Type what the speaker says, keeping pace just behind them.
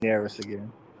Harris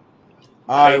again.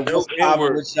 All right, Ain't no what's poppin'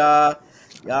 N-word. with y'all?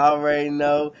 Y'all already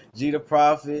know. G the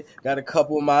Prophet. Got a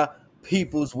couple of my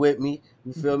peoples with me.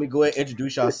 You feel me? Go ahead,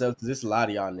 introduce yourself, because there's a lot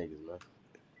of y'all niggas, man.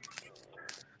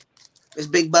 It's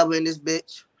Big Bubba in this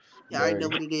bitch. You Y'all already know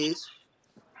already what it is.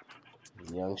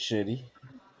 Young Shitty.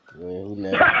 Well, who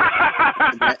next?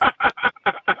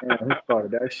 Man, who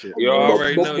started that shit? You Bro?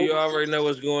 already know. You already know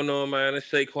what's going on, man. It's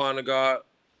Saquon the God.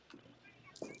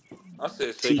 I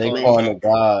said Teeth Saquon the man. Saquon God. the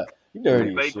God. You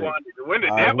dirty as Saquon, shit. when did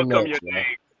All right, that who become your next, man?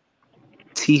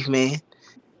 Teeth man.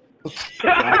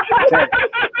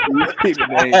 You see the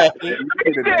name. Hey, You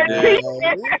see the name. Yeah.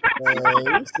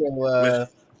 so,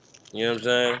 You know what I'm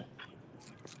saying?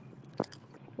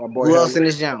 My boy Who Hell else in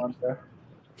this jump?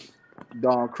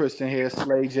 Don Chris in here,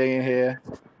 Slay J in here.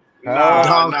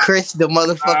 Don Nah. Chris, the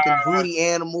motherfucking booty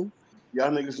animal. Y'all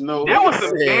niggas know. That was nigga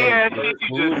some gay said ass the shit you just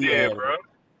booty did, animal. bro.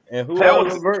 And who That Harold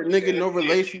was else? Levert, nigga, no shit.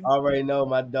 relation. Already know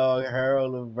my dog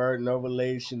Harold Levert, no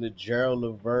relation to Gerald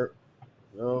Levert.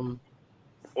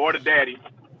 Or the daddy.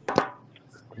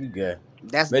 You good.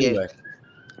 That's But gay. anyway,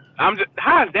 I'm just,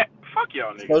 how is that? Fuck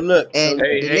y'all so niggas. look, And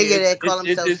Hey, the hey, nigga that call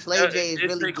himself Slay it's, J is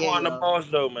it's really gay, Saquon the yo. boss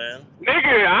though, man.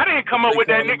 Nigga, I didn't come It's up with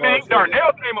that Saquon the nickname. boss though, man.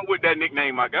 Darnell came up with that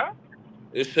nickname, my guy.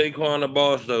 It's Saquon the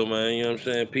boss though, man. You know what I'm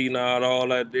saying? P-Nod, all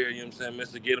that there. You know what I'm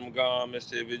saying? Mr. Get him gone.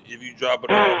 Mr. If you drop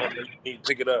it off, I know you need to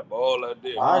pick it up. All that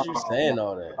there. why is you saying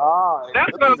all that?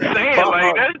 That's what I'm saying.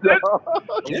 Like,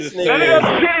 I'm This just none of saying that nigga,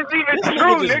 though. shit is even this nigga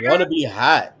true, just nigga. want to be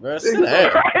hot, bro. Sit Nigga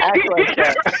down. act like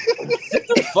that. Sit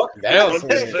the fuck down I'm just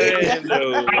somewhere. saying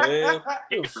though, man.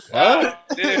 The fuck? God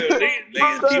damn,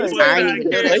 niggas keep Son, why I you ain't gotta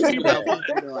even know carry that Place shit for so about much? that.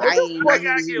 people though. I what the ain't know Why fuck? he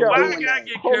was even why Yo, I doing gotta that.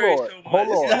 get hold carried on, so hold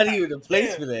much? It's on. not even the place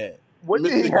Damn. for that. When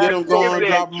did he Mr. Get have him so Nigga gone, many? said,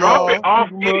 drop him drop it off. off,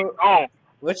 get it on.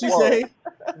 What you Whoa. say?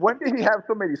 When did he have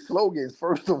so many slogans?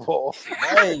 First of all,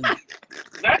 Right.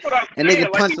 That's what I'm That nigga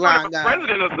saying. Like, he probably punchline was guy.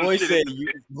 president or some Boy shit in said the you.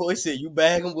 bitch. Boy said you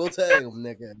bag him, we'll tag him,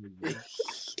 nigga.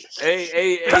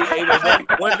 Hey, but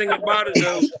one thing about it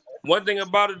though. One thing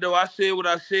about it though, I said what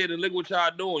I said, and look what y'all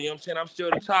doing. You know what I'm saying? I'm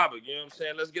still the topic. You know what I'm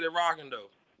saying? Let's get it rocking though.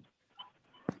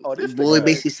 oh, this Boy nigga, Right.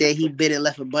 basically said he bit and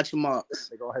left a bunch of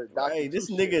marks. nigga on his Dr. Right. This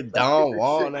Seuss shit. nigga Let's get Don this shit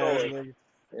Juan ass going. nigga. You know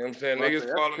what I'm saying? Well, I Niggas say,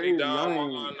 that's calling me crazy. Don I Juan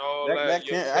ain't and all that that.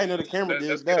 You know can't. what I I'm ain't know the saying? camera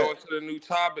Let's did get that. on to the new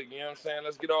topic. You know what I'm saying?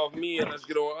 Let's get off me and let's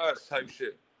get on us type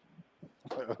shit.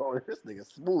 Oh, this nigga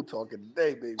smooth talking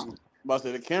today, baby. About to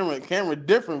say the camera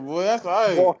different, boy. That's all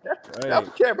right. Boy, Right.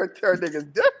 that camera turn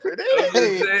niggas different, I'm ain't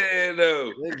just it? saying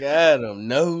though. Look at him.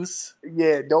 Nose.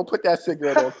 Yeah, don't put that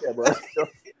cigarette on camera.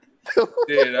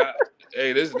 Yeah,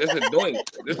 hey, this a doink.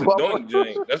 This a Bubba, doink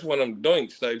joint. That's one of them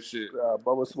doinks type shit.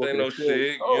 Bubba This ain't smoking a no cig. shit.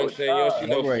 You know Oh, what I'm saying? You don't God. see That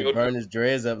no boy filter. burn his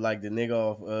dreads up like the nigga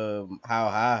off How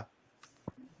High.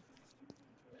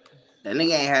 That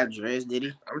nigga ain't have dreads, did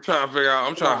he? I'm trying to figure out.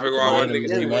 I'm trying to Nah, figure The out nah, what man, he niggas the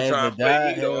keep didn't. on man trying that to play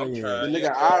died. me though. Hell I'm yeah. The trying. You know nigga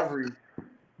what I'm saying? Ivory.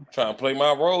 Trying to play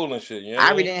my role and shit. You know what I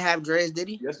Ivory mean? didn't have dreads, did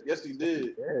he? Yes, he did.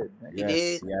 He Yes,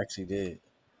 did. he actually did.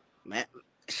 Man,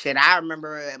 shit, I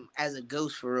remember him as a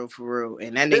ghost for real.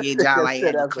 And that This nigga John nigga like said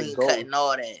had the as a clean cut ghost. and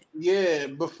all that. Yeah,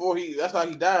 before that's how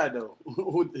he died though.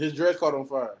 His dress caught on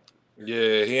fire.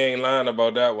 Yeah, he ain't lying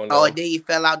about that one Oh, though. and then he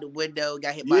fell out the window,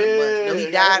 got hit by the bus. No, Yeah, he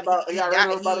he got died. hit by. He He got ran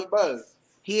died. over by the bus.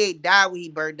 He ain't died when he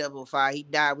burned up on fire. He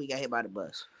died when he got hit by the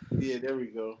bus. Yeah, there we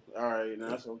go. All right, now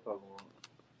that's what I'm talking about.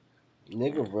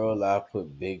 Nigga real life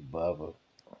put Big Bubba.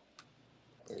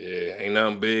 Yeah, ain't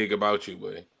nothing big about you,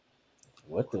 boy.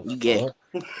 What the You gay. fuck?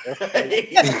 That's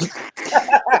crazy.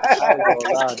 I ain't gonna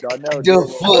lie, Darnell The did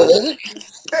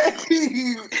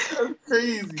look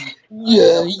crazy.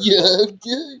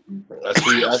 That's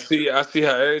crazy. I see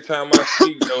how every time I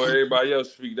speak though, everybody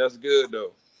else speak. That's good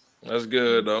though. That's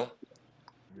good though.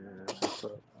 Yeah, that's what's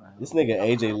up, man. This nigga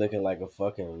AJ looking like a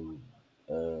fucking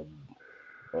uh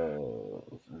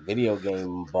video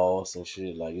game boss and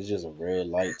shit. Like it's just a red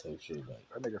light type shit. Like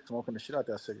That nigga smoking the shit out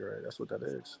that cigarette. That's what that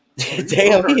is. Oh, he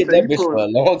damn, he trying to hit say that bitch for a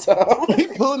long he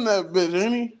time. pulling that bitch,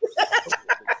 ain't he?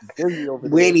 Dizzy over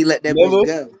When there. he let that bitch remember,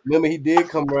 go. remember he did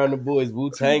come around the boys Wu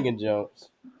Tang and jumps.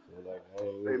 So like,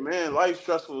 Hey man, life's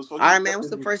stressful as fuck. All right, man. What's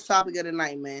the first topic of the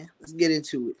night, man? Let's get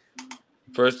into it.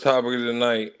 First topic of the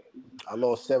night I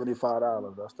lost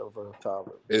 $75. That's the first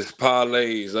topic. is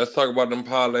parlays. Let's talk about them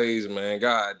parlays, man.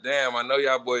 God damn, I know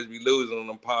y'all boys be losing on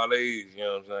them parlays. You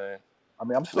know what I'm saying? I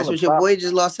mean, I'm still That's in what your profit. boy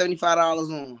just lost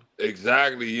 $75 on.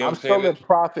 Exactly. You know I'm what I'm still in saying?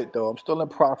 profit though. I'm still in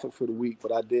profit for the week,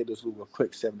 but I did just lose a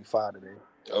quick 75 today.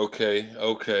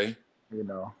 Okay. You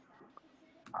know,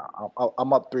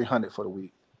 I'm up 300 for the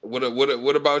week. What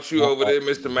about you over there,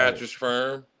 Mr. Mattress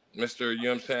Firm? Mr. You know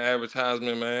what I'm saying,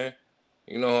 advertisement man.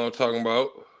 You know what I'm talking about.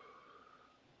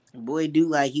 Boy, do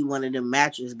like he one of them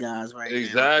mattress guys right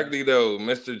Exactly though,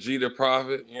 Mr. G the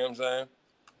Prophet. You know what I'm saying?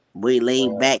 now. Boy,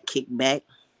 laid back, kick back.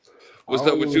 What's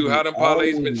up with you? How them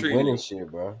parlays been treating winning you? shit,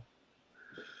 bro.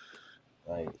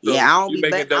 Like, So Yeah, I you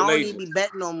don't making be donations?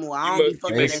 betting no more. I You don't be must-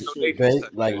 fucking you with making that shit.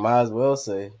 donations? like might as well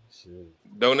say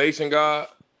shit. Donation God.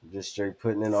 Just straight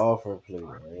putting in the offering plate.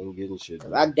 I ain't getting shit.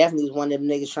 I definitely was one of them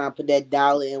niggas trying to put that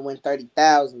dollar and win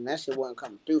 30,000. That shit wasn't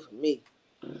coming through for me.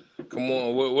 Come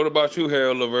on. What about you,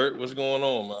 Harold Levert? What's going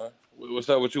on, man? What's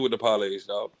up with you with the parlays,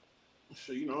 dog?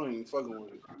 Shit, you know I ain't fucking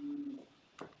with it.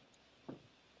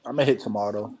 I'm gonna hit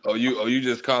tomorrow. Oh, you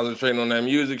just concentrating on that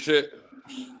music shit?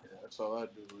 Yeah, that's all I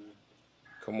do, man.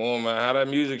 Come on, man. How that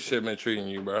music shit been treating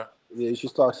you, bro? Yeah, you should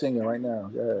start singing right now.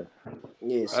 Yeah.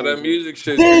 Yeah, How that music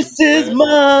shit This treating you, is man?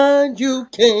 mine, you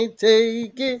can't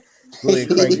take it. Go ahead,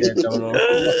 crank that, Dono.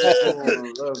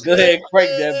 Go ahead, crank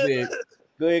that bitch.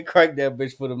 Go ahead, crank that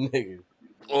bitch for them niggas.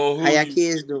 Oh, How y'all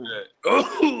kids doing?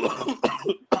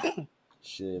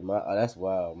 Shit, that's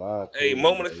wild. Hey,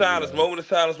 moment of silence. Moment of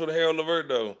silence with Harold Levert,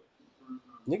 though.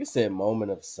 Nigga said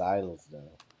moment of silence,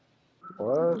 though.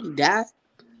 What? He died?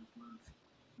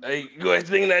 Hey, go ahead and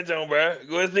sing that, John, bro.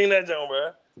 Go ahead and sing that, John,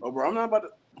 bro. Oh, bro, I'm not about to.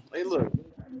 Hey, look.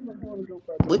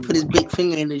 Boy put his big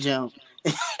finger in the jump.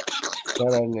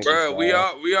 Bro, we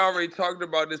already talked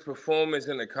about this performance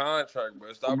in the contract,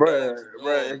 bro. Stop Bro,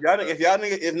 that.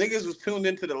 if niggas was tuned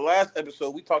into the last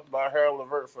episode, we talked about Harold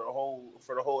Levert for the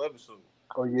whole episode.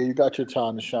 Oh yeah, you got your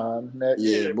time to shine. Next.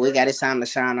 Yeah, boy got his time to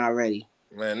shine already.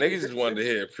 Man, niggas just wanted to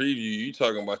hear a preview. You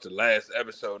talking about the last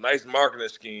episode. Nice marketing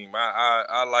scheme.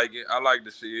 I like it. I like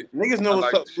to see it. Niggas know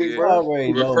what's up, bro.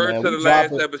 Refer to the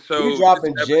last episode. We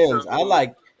dropping gems. I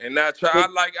like and not try.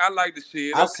 I like to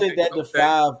see it. I said that to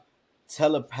Five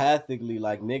telepathically,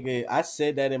 like nigga. I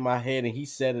said that in my head and he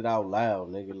said it out loud,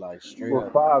 nigga. Like straight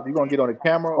up. Five, you gonna get on the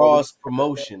camera? Cross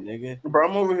promotion, nigga. Bro,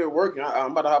 I'm over here working.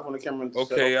 I'm about to hop on the camera.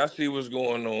 Okay, I see what's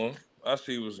going on.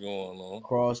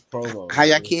 Cross promo. How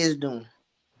y'all kids doing?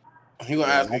 He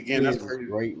gonna ask again. That's crazy.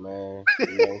 Great, man.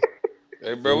 You know?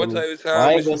 Hey, bro, what type of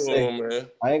time is you on, man?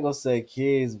 I ain't gonna say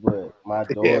kids, but my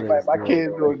daughter. My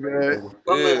kids doing good.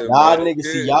 Yeah, y'all niggas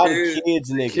see y'all the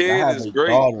kids niggas. Kid is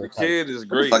great. The kid is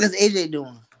great. What the fuck is AJ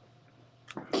doing?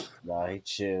 Nah, he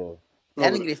chill.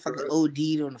 That nigga fucking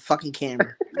OD'd on the fucking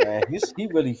camera. Man, he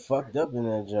really fucked up in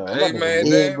that joint. Hey man,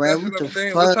 yeah, bro, what the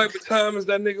fuck? What type of time is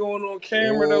that nigga on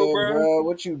camera though, bro?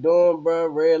 What you doing, bro?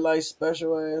 Red light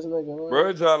special ass nigga. Bro,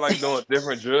 y'all like doing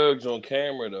different drugs on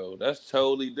camera though. That's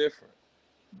totally different.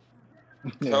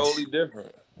 Totally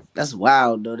different. That's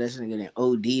wild though. That nigga that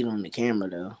OD'd on the camera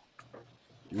though.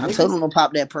 I told him to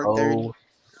pop that perk 30.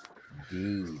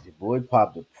 Dude, the boy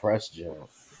popped the press jump.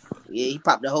 Yeah, he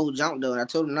popped the whole jump though, and I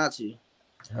told him not to.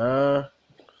 Huh?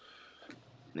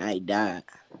 Now he died.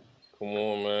 Come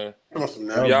on, man.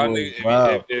 Y'all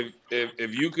niggas,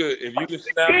 if you could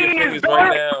snap your fingers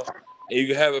right now and you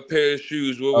could have a pair of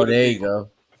shoes, what would it be? There you go.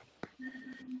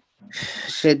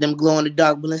 Shit, them glow in the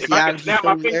dark Balenciagas. If I could snap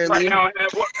my fingers right now and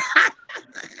have what?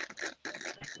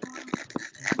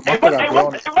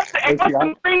 What's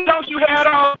the green jumps you had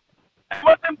on?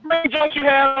 What's the green jumps you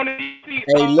had on the DC?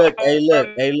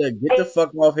 Hey, look. Get the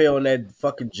fuck off here on that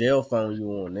fucking jail phone you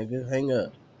on, nigga. Hang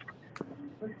up.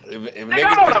 If nigga,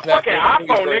 I'm on a fucking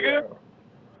iPhone, nigga.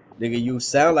 Nigga, you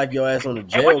sound like your ass on the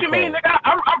jail. Hey, what you mean, nigga?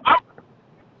 I'm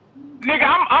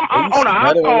on an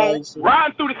iPhone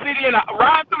riding through the city in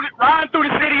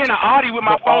a Audi with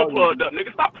my phone plugged up.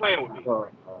 Nigga, stop playing with me.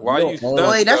 Why you stunting?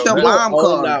 Wait, that's your mom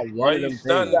car. Why you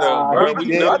stunting though, bro? We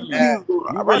know you.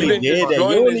 You really did that. You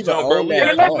don't even own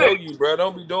that. I know you, bro.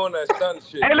 Don't be doing that stunting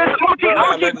shit. Hey, listen, I'm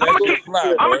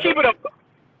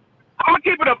gonna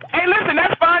keep it up. Hey, listen,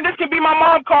 that's fine. This can be my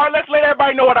mom's car. Let's let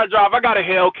everybody know what I drive. I got a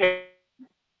Hellcat.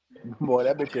 Boy,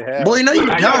 that bitch you have. Boy, you know you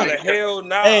I don't. got a hell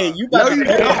nah. Hey, you got a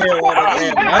hell nah.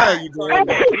 Why are you doing that?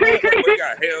 That boy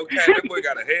got Hellcat. That boy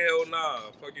got a hell nah.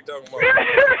 Fuck you talking about?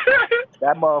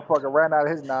 That motherfucker ran out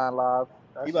of his 9 lives.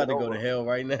 You about to go to hell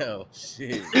right now.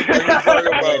 Shit. What you talking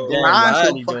about? Mine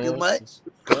so fucking much.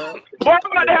 Boy,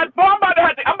 I'm about to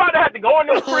have to go in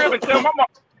this crib and tell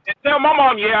my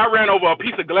mom, yeah, I ran over a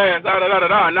piece of glass. Now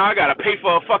I gotta pay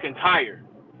for a fucking tire.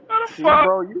 What the See, fuck?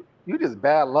 bro, you just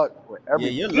bad luck for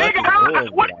everything. Yeah,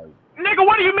 Nigga,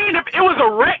 what do you mean? If it was a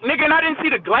wreck, nigga, and I didn't see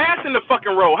the glass in the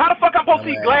fucking road, how the fuck I'm supposed to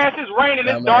see glass? It's raining.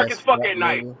 It's dark as fuck at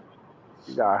night.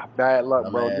 You got bad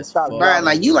luck, bro. Just stop. Bro,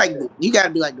 like you gotta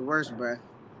be like the worst, bro.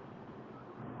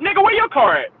 Nigga, where your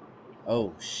car at?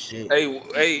 Oh shit. Hey, why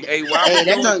Hey,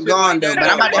 that's not gone though. But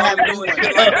I'm about to have doing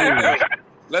shit like that though?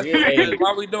 Let's Yeah,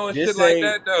 why we doing shit like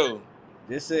that though?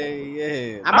 Just say,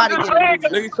 yeah. I'm about to just get a saying, new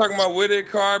Nigga job. talking about where their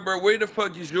car, bro. Where the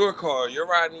fuck is your car? You're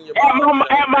riding in your at mom's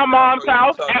house. my mom's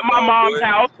house. What you At talking my about, mom's boy?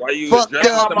 house. Why you Fucked addressing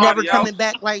up, never somebody coming else?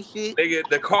 back like shit. Nigga,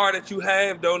 the car that you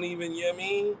have don't even, you know what I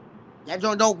mean? That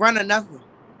joint don't run or nothing.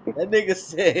 That nigga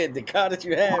said the car that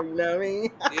you have, you know what I mean?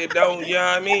 It don't, you know what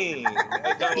I mean?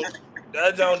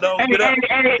 That don't get up.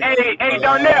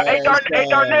 Hey,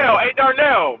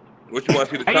 Darnell. What you want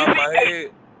to see the And you top of see, my head?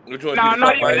 What you want to nah, see the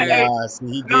top of my Hey, head? nah, see,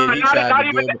 he nah, did. He tried not to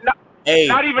even, do it. Hey,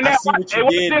 not even I that. see what you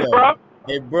Watch did, this, though. bro.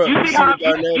 Hey, bro, You you see see how what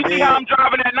Darnell you did? see how I'm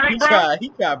driving at night, bro?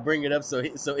 He tried to bring it up so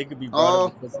it could be brought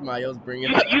up because somebody else bring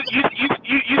it up.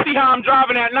 You see how I'm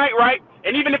driving at night, right?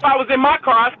 And even if I was in my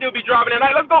car, I'd still be driving at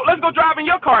night. Let's go drive in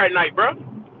your car at night, bro.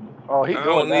 Oh, he I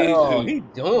doing don't that. need Oh, to. he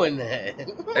doing that.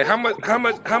 Hey,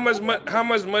 how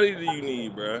much money do you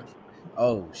need, bro?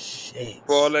 Oh shit.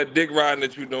 For all that dick riding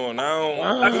that you doing? I don't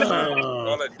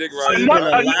all that dick riding. Saving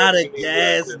a Enough- lot of you need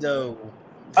gas that shit, man. though.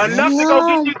 Enough to go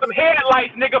get Damn. you some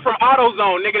headlights, nigga, from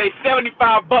AutoZone, nigga. They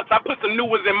 $75. I put some new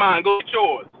ones in mine. Go get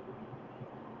yours.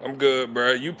 I'm good,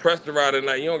 bro. You press the ride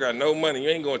tonight. You don't got no money. You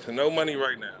ain't going to no money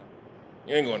right now.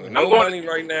 You ain't going to no money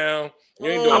right now. You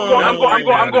ain't doing nothing right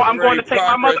now. This I'm going to very take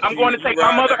my mother. progress I'm going to you take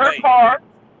my riding mother at her night. car.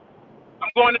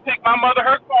 I'm going to take my mother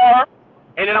her car,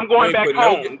 and then I'm You going ain't back put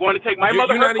home. no. I'm going to take my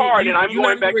mother You're her not car, and even then I'm you're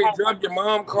not going even back ready to home. drop your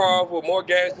mom car off with more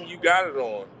gas than you got it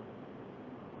on.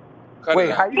 Cut Wait,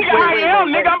 it how out. you? Nigga, I am,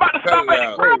 nigga. I'm about to Cut stop it at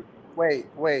out. the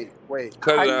Wait.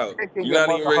 Cut How it you out. taking You're your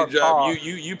not mother even ready her to drop. car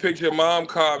You picked your mom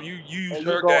car. You use and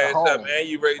you her going gas up, home? and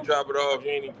you ready to drop it off.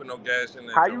 You ain't even put no gas in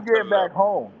that How you joint. Cut getting it out. back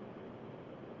home?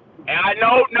 And I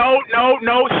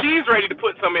no. She's ready to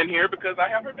put some in here because I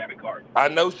have her debit card. I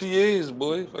know she is,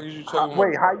 boy. What is you talking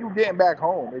Wait, about? how you getting back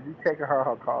home if you taking her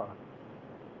car?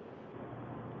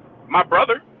 My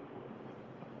brother.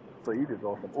 So you just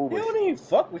on some He Uber don't shit. even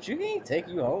fuck with you. He ain't take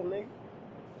you home, nigga.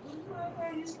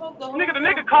 Nigga, the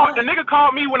nigga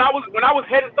called me when I was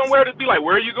headed somewhere to be like,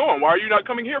 where are you going? Why are you not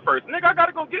coming here first? Nigga, I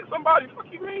gotta go get somebody. Fuck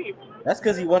you mean? That's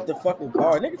because he want the fucking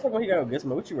car. Nigga talking about he gotta get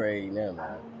some. What you ready now,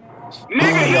 man?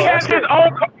 Nigga, he Yo, has that his shit.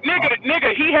 own car.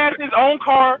 Nigga, he has his own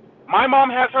car. My mom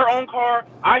has her own car.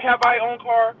 I have my own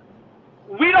car.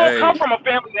 We don't come Hey, from a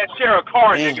family that share a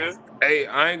car, Damn. nigga. hey,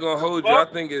 I ain't gonna hold you. I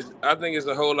Fuck. think it's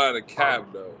a whole lot of cap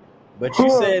though. But you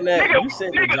said that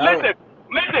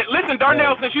Nigga, listen,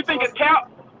 Darnell, Bro. since you think it's cap,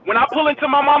 when I pull into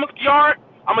my mama's yard,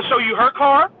 I'm gonna show you her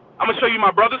car, I'm gonna show you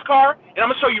my brother's car, and I'm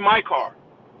gonna show you my car.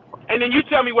 And then you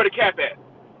tell me where the cap at.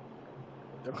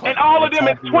 And all of them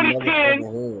is 2010,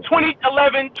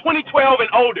 2011, 2012,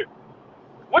 and older.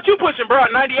 What you pushing, bro?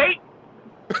 98?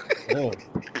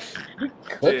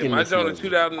 Yeah, my joint is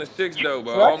 2006 though,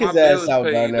 but all Fuck my his ass bills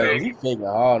out paid down there. though. He faking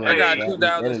hard on I got this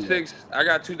 2006. I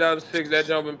got 2006. That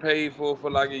jump been paid for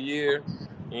like a year.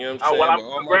 You know what I'm Oh, well, saying? But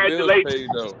all my bills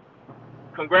paid though.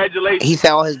 Congratulations. He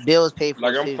said all his bills paid for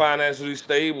Like I'm too. financially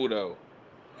stable though.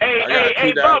 Hey, I got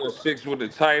bro. 2006 with the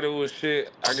title and shit.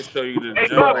 I can show you the Hey,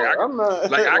 jump. brother. I'm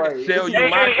not I can sell you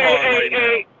my car right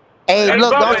now. Hey, I can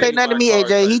look, don't sell say you nothing to my me, car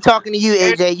AJ. He type. talking to you,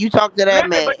 AJ. You talk to that Listen,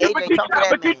 man. AJ, talk to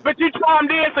that man. but you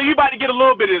chimed in, so you about to get a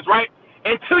little bit of this, right?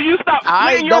 Until you stop All right,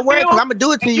 splitting your don't worry, because bills, I'm going to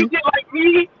do it to and you you. get like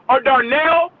me, or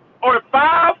Darnell, or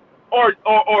Five, or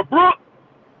Brooke,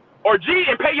 or G,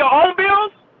 and pay your own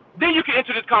bills, then you can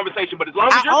enter this conversation. But as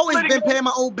long as I you're always splitting been paying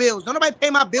my own bills. Don't nobody pay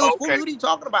my bills for me. okay. What are you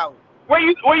talking about? Where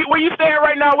you staying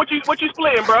right now? What you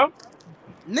splitting, bro?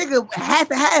 Nigga,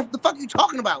 half and half. The fuck you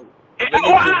talking about? Look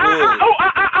at your boy.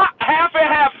 Half and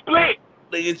half split.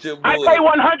 Look at your I boy. pay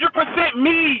 100%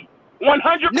 me. 100%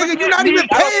 Nigga, you not me. even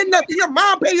paying nothing. Your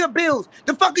mom pay your bills.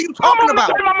 The fuck are you I'm talking gonna about?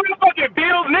 pay my motherfucking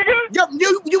bills, nigga.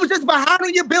 You was just behind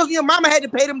on your bills and your mama had to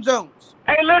pay them Jones.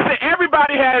 Hey, listen,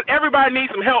 everybody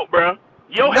needs some help, bro.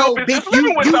 Your help is bitch, just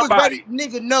living with you was somebody. ready.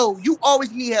 Nigga, no. You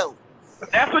always need help.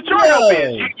 That's what your help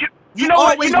is. You know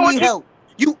what? always need help.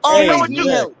 You always need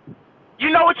help.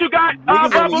 You know what you got,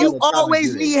 Bubba? You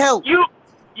always need help.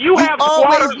 You have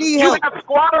always squatters. need You help. have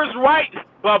squatters' rights,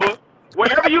 Bubba.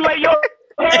 Wherever you lay your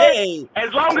head, Hey. as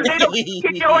long as they don't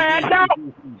kick your ass out,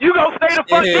 you gonna stay the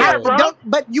fuck there, bro.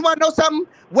 But you want to know something?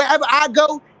 Wherever I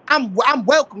go, I'm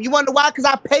welcome. You want to know why? Because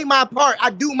I pay my part.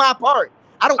 I do my part.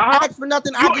 I don't ask for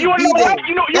nothing. I just be there.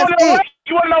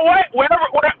 You want to know what?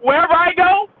 Wherever I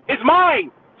go, it's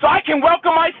mine. So I can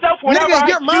welcome myself whenever Nigga,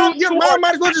 I choose. your mom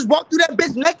might as well just walk through that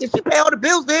bitch naked. She pay all the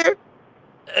bills there.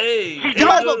 Hey, you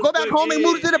might as well go back home and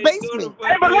move to the basement.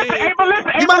 Hey, but listen.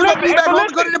 You might as well move back home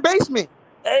and go to the basement.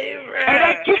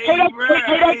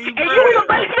 You in the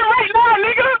basement right now,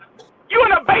 nigga. You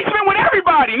in the basement with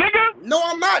everybody, nigga. No,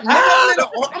 I'm not. Nigga,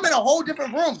 I'm in a whole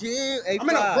different room. I'm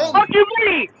in a room. Fuck you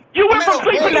mean? You went from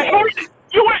sleeping to head.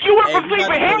 You went from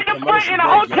sleeping head to foot in a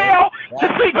hotel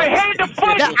to sleep and head to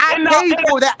foot.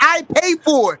 That I paid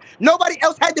for. Nobody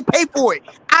else had to pay for it.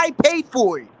 I paid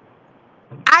for it.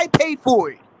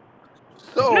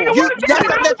 So Nigga, That's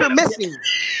something that you're missing.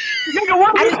 Nigga,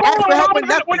 what I we didn't ask for help with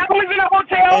when I nothing. was in a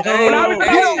hotel,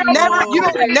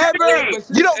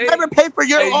 You don't never pay for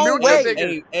your own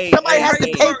way. Somebody has to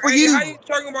pay for you. How you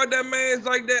talking about that man's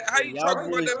like that? How you talking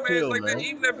about that man's like that?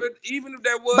 Even if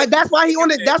that was. But that's why he on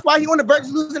the verge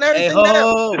of losing everything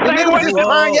now. The nigga was just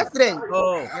crying yesterday.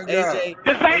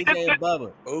 AJ and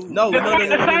Bubba.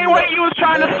 The same way you was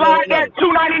trying to slide that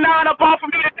 $2.99 up off of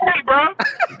me today, bro.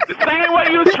 The same way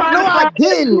you was trying to. No, I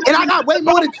didn't, and I got way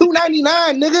more than $2.99,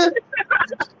 nigga.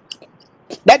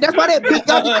 That's why that bitch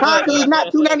got declined, because it's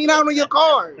not $2.99 on your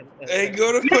card. Hey,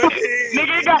 go to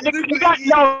Nigga, you got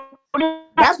no.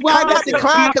 That's why I got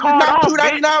declined, because it's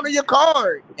not $2.99 on your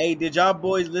card. Hey, did y'all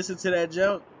boys listen to that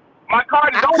jump? My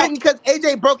card is I couldn't, because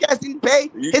AJ broke ass didn't pay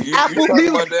his Apple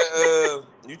Music.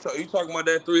 You talking about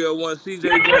that 301 CJ?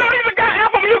 Nigga, you don't even got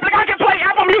Apple Music. I can play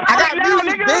Apple Music I right got now,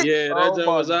 music, nigga. bitch. Yeah, that joint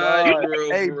was alright,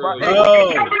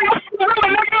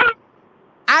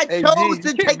 I chose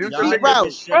to take the cheap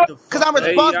route because I'm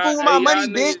responsible with my money,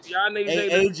 bitch. Y'all niggas Hey,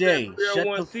 ain't AJ, listen to that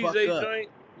 301 shut the fuck CJ up. joint?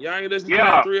 Y'all ain't listen to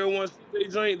that 301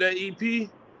 CJ joint, that EP?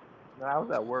 Nah, I was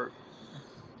at work.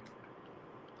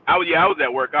 I was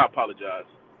at work. I apologize.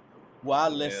 Well, I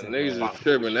listen. Niggas Man. is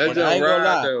tripping. That And joint I ain't gonna ride,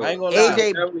 lie. though. I ain't gonna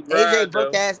lie. AJ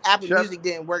broke ass Apple Music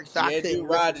didn't work, so I Yeah, couldn't do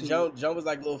ride. listen to it. Jump was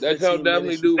like a little That 15 joint definitely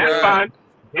minutes. do That's ride. fine.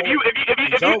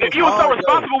 If you were so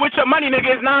responsible with your money,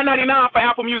 nigga, it's $9.99 for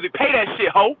Apple Music. Pay that shit,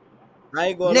 ho. I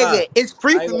ain't gonna Nigga, lie. it's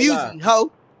free I ain't for gonna lie. music,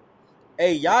 ho.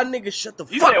 Hey, y'all niggas shut the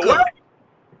You fuck said up. what?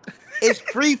 It's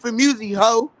free for music,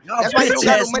 ho. Y'all That's why you don't bitch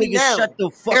got no ass money niggas now. shut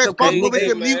the fuck They're up. responsible with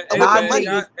your money.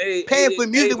 Paying for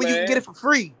music when you can get it for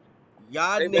free.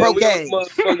 Y'all Broke We ass. on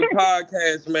motherfucking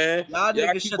podcast, man. Y'all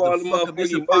niggas keep shut all the the fuck up. This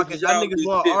is a motherfucking podcast. emotions Y'all out niggas this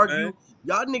want to shit, argue. man.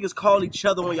 Y'all niggas call each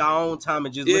other on your own time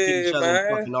and just look at each other and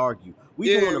fucking argue. We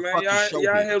doing a fucking show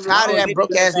here. Tired of that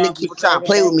broke ass nigga keep trying to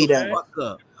play with me then. Fuck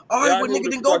up. All right, well, nigga,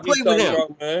 then go play with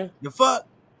him. Man. You fuck.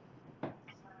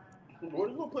 What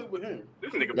you gonna play with him?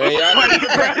 This nigga Man, y'all funny,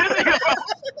 bro.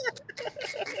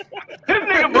 This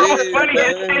nigga bro is funny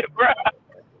as shit, bro.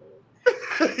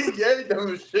 He gave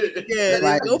them shit. Yeah, That's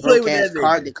why go his play broke with ass that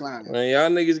card nigga. declined. Man, y'all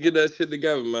niggas get that shit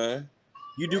together, man.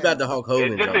 You do got the Hulk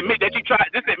Hogan. Just admit that you tried.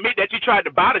 Just admit that you tried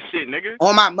to buy the shit, nigga.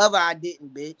 On my mother, I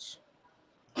didn't, bitch.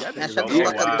 Now shut the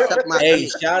fuck up and suck my Hey,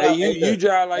 dick. shout out. You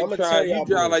try like trying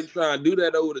trying to do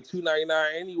that over the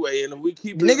 $2.99 anyway, and if we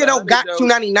keep The nigga don't got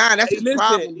 $2.99. That's his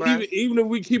problem, bro. Even if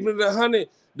we keep it at 100,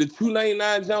 the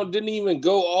 $2.99 jump didn't even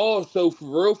go off. So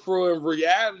for real, in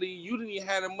reality, you didn't even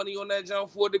have the money on that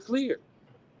jump for it to clear.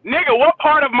 Nigga, what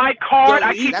part of my card?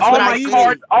 I keep all my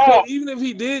cards So off. even if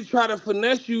he did try to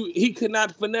finesse you, he could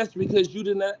not finesse because you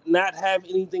did not have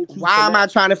anything to Why am I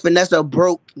trying to finesse a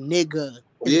broke nigga?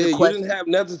 Yeah, you didn't have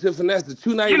nothing to finesse. The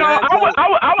 $2.99. You know,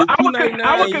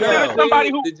 I would consider somebody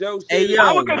who. Hey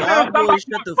yo, y'all boys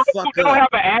shut the fuck up. You don't have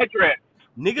an address.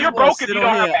 Niggas You're broke if you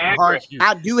don't have an address.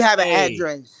 I do have an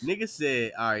address. Nigga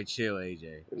said, all right, chill,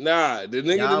 AJ. Nah, the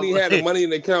nigga didn't even have the money in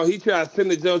the account. He tried to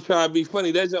send the joke, try to be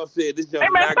funny. That joke said this joke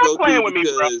did not go through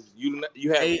because you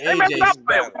have. Hey, AJ,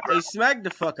 hey, smack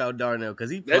the fuck out Darnell because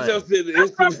he playing. That joke said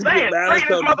it's balance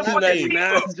on the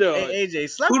 $2.99 joke. Hey, AJ,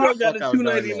 slap Who the don't got fuck the out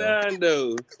 $2.99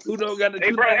 though? Who don't got the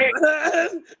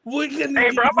 $2.99? Boy,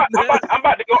 hey, bro, I'm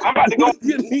about to go. I'm about to go.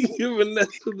 Can he give a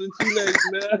nuts to the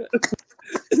 $2.99?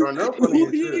 Darnell funny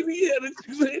as shit.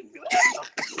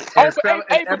 But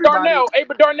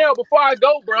Darnell, before I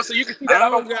go, bro, so you can see that I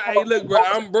don't got. Hey, look, bro,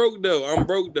 I'm broke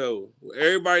though.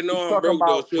 Everybody know I'm broke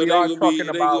though, so it ain't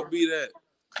gonna be that.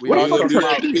 We are talking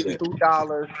about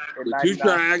 $2. But you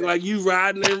try to act like you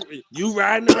riding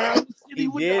around the city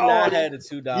with the Audi. He did not have the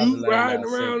 $2. You riding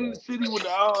around the city with the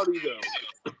Audi though.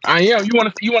 I am. You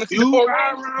want to see the You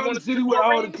ride around the city with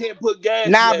Audi, can't put gas.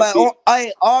 Nah, but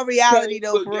all reality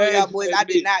though, for real, y'all boys, I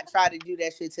did not try to do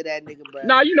that shit to that nigga, bro.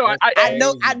 Nah, you know,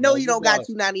 I know he don't got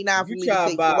 $2.99 for me to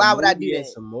take. So why would I do that?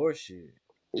 Some more shit.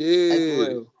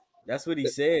 Yeah. That's what he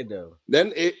said though. That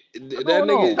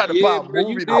nigga tried to buy a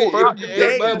movie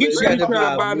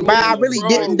But I really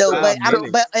didn't though. But I'm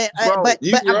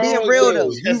being real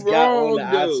though. You just got on the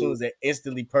iTunes and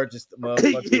instantly purchased the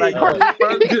motherfucker.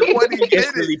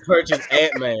 Instantly purchased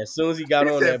Ant-Man. As soon as he got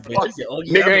on that bitch, he said, "Oh,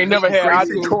 nigga ain't never had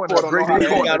iTunes before."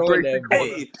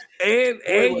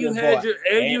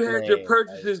 And you had your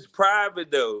purchases private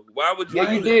though. Why would you?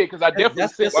 Yeah, you did because I definitely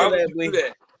said why would you do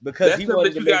that? Because he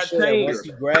wanted to make sure that once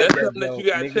he grabbed that, you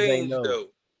got changed though.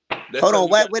 Hold on,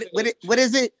 what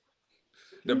is it?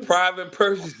 The private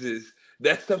purchases.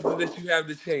 That's something that you have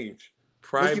to change.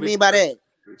 Private. What you mean by that?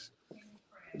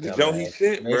 The joint he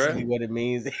sent, Basically, bro. what it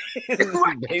means is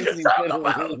basically Talking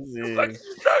what about? it means What is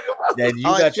you talking about? that you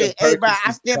Oh got your shit, hey bro, I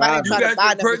purchases stand by that You try private. to got buy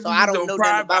your nothing, so I purchases don't on know nothing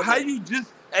private. about How that. you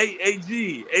just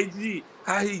AG,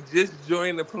 how he just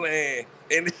joined the plan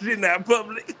and the shit not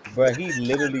public? Bro, he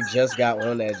literally just got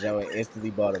on that joint and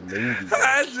instantly bought a movie, bro.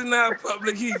 How is it not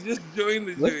public? He just joined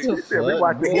the What joint. the He said we fuck,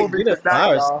 watching man? movies Get a tonight,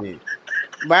 fire y'all. stick.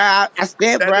 Bro, I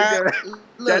stand, That bro. nigga,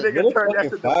 that Look, Get nigga a turned that fucking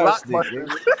shit to fire stick, Blockbusters.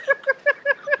 nigga.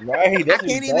 Right? He- That's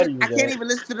what he thought he I was can't at. even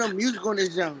listen to the music on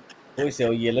this junk. Boy said,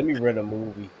 "Oh yeah, let me rent a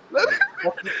movie." Like,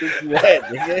 fuck you think you at,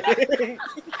 nigga?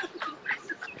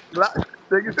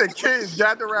 Nigga said, kids,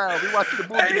 gather around. We watching the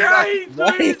movie Hey, how tonight. he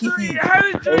joined the Right? joint? How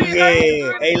the Oh joint? How he yeah,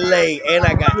 joined hey the joint? Lay, and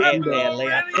I got What Ant up, Man. Lay,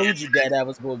 I already? told you that I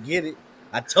was gonna get it.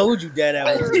 I told you that I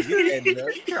was gonna get that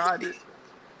junk. God,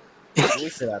 Boy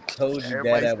said, "I told you that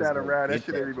everybody I was stand gonna around. That get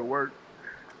shit that ain't even junk." work.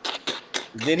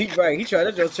 Then he right, he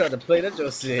tried to play that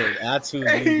joke said iTunes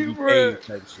need to Hey, be bro. paid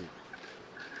type shit.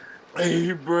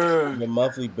 Hey, bro. The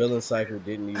monthly billing cycle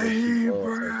didn't even keep Hey, on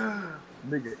type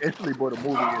shit. bro. Nigga instantly bought a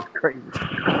movie is crazy.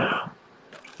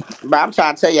 But I'm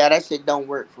trying to tell y'all that shit don't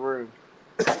work for real.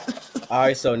 All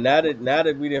right, so now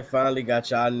that we done finally got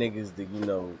y'all niggas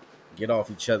to get off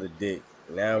each other dick.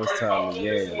 Now it's time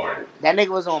to like That nigga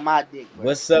was on my dick, bro.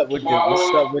 what's up with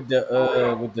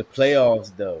the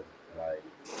playoffs though? Like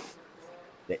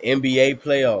the NBA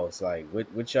playoffs. Like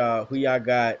what y'all who y'all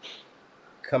got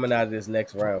coming out of this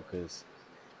next round? Because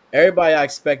everybody I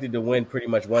expected to win pretty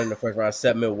much won in the first round,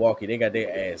 except Milwaukee. They got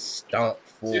their ass stomped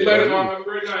See you full. later, Man, mom. Have a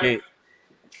great night. shit.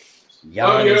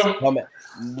 Love Giannis you. coming.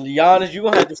 Giannis, you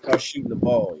gonna have to start shooting the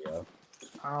ball, yo.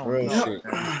 I don't Real know, shit.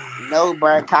 man. No,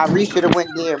 bro. Kyrie should have went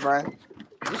there, bro.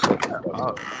 Just shut the fuck Uh,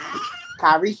 up.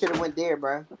 Kyrie should have went there,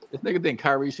 bro. this nigga think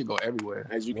Kyrie should go everywhere.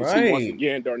 As you can see, once Right.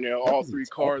 again, Darnell, What all is he three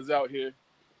talking? cars out here.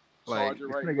 Like Charger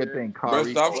this right nigga there. think Bro,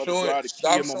 Kyrie. stop Brother showing drive the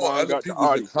Kia. My mom other got the people's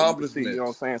Audi, so you can see, you know what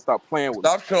I'm accomplishments. saying? Stop playing with me.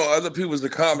 Stop showing other people's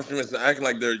accomplishments and acting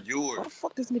like they're Why yours. the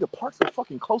fuck this nigga park so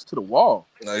fucking close to the wall?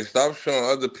 Like, stop showing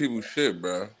other people's shit,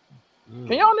 bro.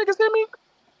 Can y'all niggas hear me?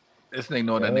 This nigga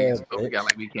know that nigga's God, we got bitch.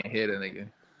 like we can't hear that nigga.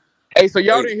 Hey, so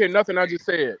y'all Hey, didn't hear nothing I just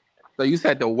said. So you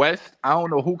said the West. I don't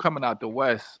know who coming out the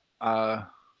West.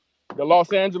 The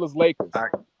Los Angeles Lakers.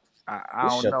 I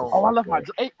Just don't shut the know. Oh, I fuck left my. up.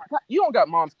 Hey, you don't got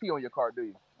mom's key on your car, do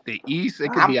you? The East, it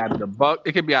could I'm be out of the Buck.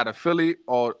 It could be out of Philly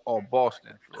or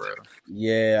Boston for real.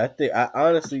 Yeah, I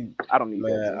honestly, I don't need that.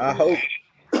 man, Then.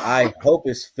 I hope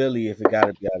it's Philly if it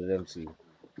gotta be out of them two.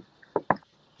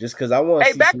 Just cause I want to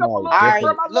Hey, see back up a somebody little all bit, right.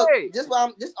 bro. different. My Look, leg.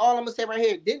 this all I'm gonna say right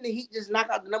here. Didn't the Heat just knock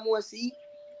out the #1 seed?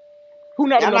 Who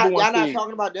not the number one Y'all not seed?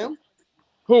 talking about them?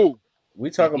 Who? We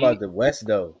The talking about Heat, the West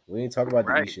though. We ain't talking about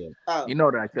the right? East yet. Oh, You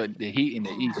know that the Heat in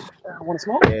the East. Want to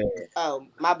smoke? Yeah. oh,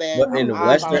 my bad. But in the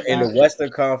I Western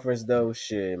apologize. Conference though,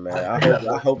 shit, man. I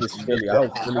hope it's Philly. I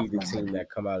hope Philly the team that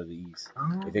come out of the East.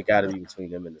 If it gotta be between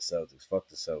them and the Celtics. Fuck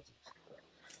the Celtics.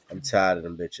 I'm tired of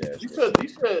them bitch ass. You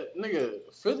said, nigga,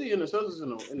 Philly and the Celtics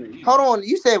in the East. Hold on,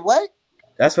 you said what?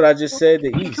 That's what I just said. The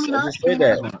East. I just said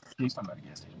that.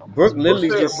 Brooke literally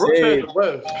just Brooks said said, the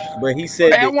West. but he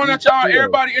said Hey, I the want East y'all, too, though.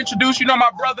 everybody, introduce. You know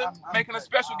my brother making a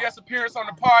special guest appearance on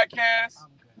the podcast.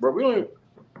 Bro, we don't even,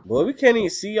 Boy, we can't even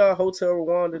see y'all Hotel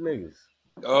Rwanda niggas.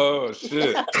 oh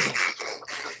shit.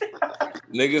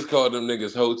 Niggas call them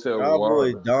niggas Hotel Y'all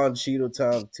boy Rwanda. Don Cheeto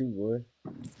time too, boy.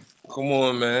 Come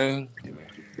on, man.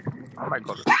 I might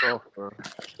go to South, bro.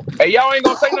 Hey, y'all ain't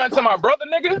gonna say nothing to my brother,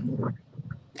 nigga.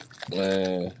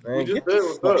 Man. we Man, just did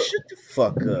what's up. shut the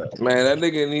fuck up. Man, that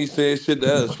nigga ain't even saying shit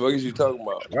to us. Fuck is you talking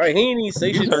about? Right? He ain't even say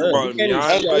You shit to talking us. We about can't even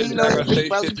see Hey, y'all and Giannis, you you're know not niggas. his gonna big say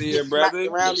brother shit used to to your get smacked brother?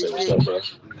 around and shit.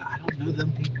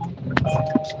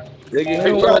 Nigga, you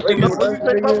Hey, don't bro, got hey, niggas bro, let me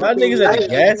say listening something. Y'all niggas at the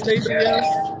gas station,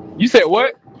 yo? You said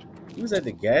what? You was at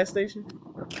the gas station?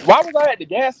 Why was I at the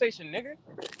gas station, nigga?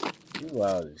 You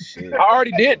wild as I shit.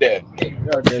 already did that.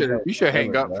 You out there You should hang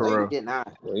chilling, up bro. No, for you real. did not.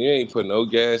 to. You ain't put no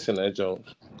gas in that joint.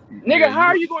 Yeah, Nigga, how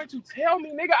are you going to tell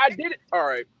me, nigga? I did it. All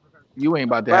right. you ain't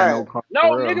about to have no Bruh. car No,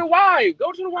 for real. nigga, why?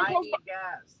 Go to the one close by.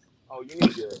 Oh, you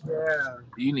need gas.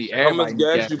 You need How much everybody need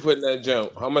gas gas. you put in that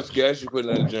jump? How much gas you put in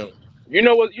that jump? You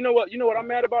know what? I'm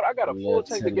mad about? I got a A full little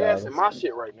tank of gas in $10. my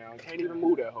shit right now. I can't even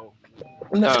move that hoe.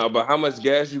 Nah, but how much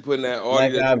gas you put in that Audi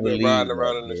Like that I you been believe riding that,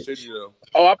 around in the city bitch. though?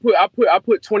 Oh, I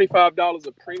put $25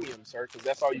 of premium, sir, because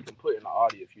that's all you can put in the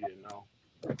Audi if you didn't know.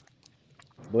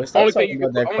 Boy, stop talking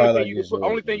about that car like it's yours,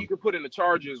 Only thing man. you can put in the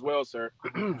charger as well, sir.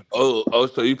 Oh,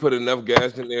 so you put enough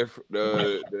gas in there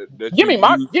that Give you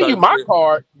use you type my shit?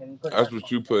 card. That's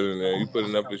what you put in there. You put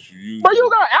enough that you use Bro, you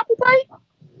type. got Apple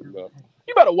Pay? No.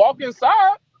 You better walk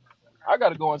inside. I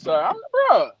gotta go inside.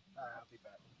 Bruh.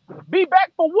 Be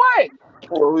back for what?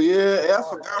 Oh, yeah, I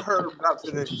forgot her about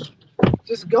today.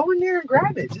 Just go in there and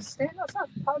grab it. Just stand outside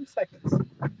for 5 seconds.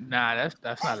 Nah,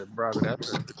 that's not his brother. That's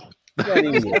a Not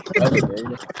even your brother,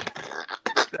 man.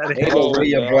 that Ain't no way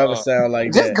your brother sound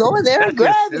like Just that. go in there and that's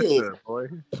grab his it. sister, boy.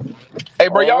 Hey,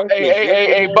 bro, y'all. Oh, that shit Hey,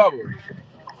 different, Bubba.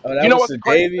 Oh, that You know was what's the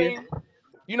crazy Sadavian? thing?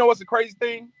 You know what's the crazy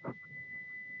thing?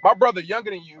 My brother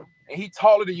younger than you, and he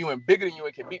taller than you and bigger than you,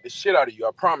 and can beat the shit out of you.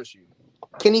 I promise you.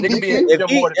 Can he Nigga beat be in you? the If gym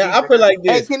he, more than me. I put Nigga. like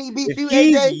Hey, this. can he beat If you,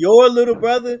 he's AJ? your little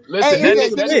brother, Listen, Hey, that AJ,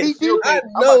 nigga, can that he nigga beat still you? I can't.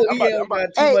 know he ain't got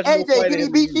too Hey, much more AJ, fight can he in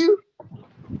him than beat you. you?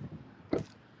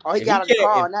 Oh, he If he got a car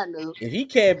can't, on that new. if he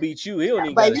can't beat you, he don't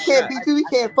even But got if a he can't shot. beat you, he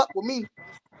can't fuck with me.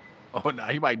 Oh nah,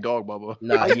 he might dog Bubba.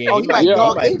 Nah, yeah, He might Yeah,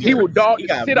 dog he AJ. will dog he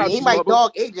the got shit out Yeah, he you, beat you. might Bubba.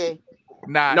 dog AJ.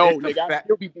 Nah, No, it's a nigga, I fact.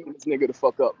 still be beating this nigga the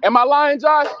fuck up. Am I lying,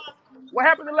 Josh? What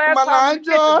happened the Am last I time in the lying,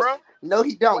 kitchen, Josh? bro? No,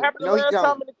 he What don't. happened the No, he last don't.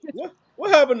 time in the kitchen?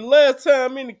 What happened the last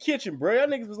time in the kitchen, bro? Y'all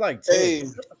niggas was like 10. Hey,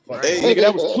 Shut the fuck hey, up. Nigga,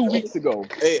 that was 2 weeks ago.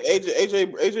 hey,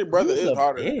 AJ brother You's is a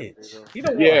harder than AJ, bitch. though. He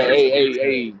don't want Yeah, to hurt somebody's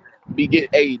head.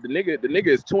 the nigga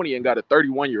is 20 and got a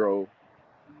 31-year-old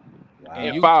And and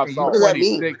Wow. you 5 and you What soft. does that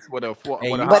mean? 26 with a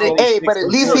Hey, you how old? But 26 at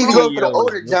with least he 14 go for year the olds,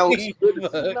 older bro. Jones. Good to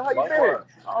see you. How you been?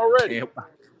 Already. And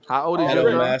how old is your Hello,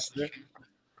 Already. girl? master.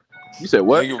 You said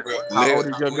what? How old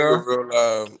is your girl?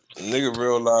 Nigga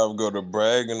real live go to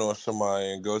bragging on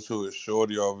somebody and go to a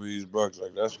shorty off of these bucks.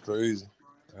 Like, that's crazy.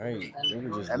 Right.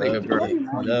 Nigga just That nigga girl is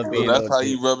love So being 24. that's on how dick.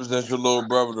 you represent your little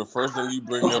brother. The first thing you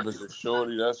bring up is a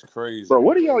shorty. That's crazy. Bro,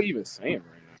 what are y'all even saying right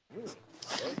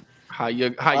now? How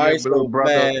your All right, little so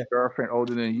brother man, girlfriend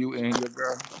older than you and your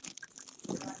girl?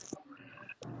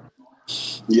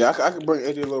 Yeah, I could bring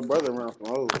AJ little brother around from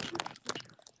old.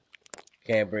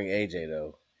 can't bring AJ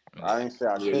though. I ain't say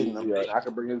I Yeah, couldn't. I'm just saying I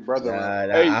could bring his brother around.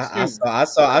 Nah, Hey, I excuse me.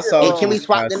 saw Hey, what can you we was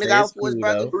swap trying to the nigga say. It's out for his cool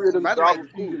brother? though. 3 of them Brother Java might be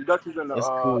cool. Fusion Dutchess and It's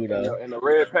cool though. the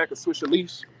red pack of Swisher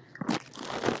Leafs.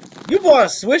 You bought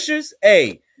Swishers?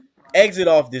 Hey, exit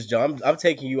off this job. I'm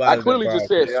taking you out I of the clearly just bar.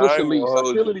 said Yeah, I Swisher ain't gonna Leafs. I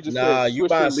hold you. clearly just said Nah, you Swisher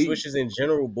buying Leafs. Swishers in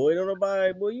general, boy. Don't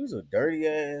nobody, boy. You's a dirty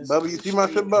ass. Bubba, you see my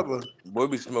shit, Bubba? Boy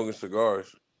be smoking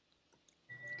cigars.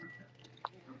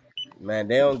 Man,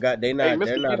 they don't got Hey, they're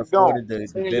Mr. not Get It Gone. afforded the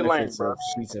Stay in your lane, benefits bro. of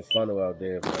sheets and funnel out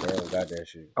there, bro. They don't got that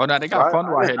shit. Oh no, they got Well,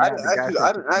 Fundo out here now. The gas I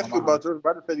station didn't from ask you my about house. yours, but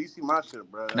I just said you see my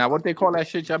shit, bro. Now what they call that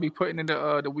shit y'all be putting in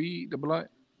the weed, the blunt?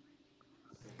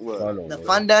 What? Funnel, The man.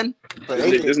 fun done? For This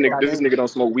nigga, AJ, this shit, nigga, I this think. nigga don't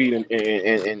smoke weed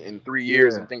in 3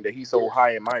 years Yeah. and think that he's so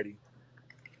high and mighty.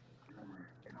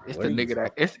 It's What the are you nigga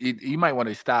that talking? you might want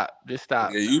to stop. Just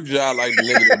stop. Yeah, you jive like the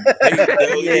nigga that be hating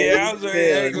though. Yeah, Yeah, he I was like, I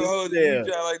still, ain't he gonna hold you. You still.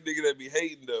 jive like the nigga that be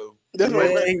hating though. That's what Yeah,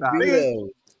 I'm Yeah, just saying. he stop. be though.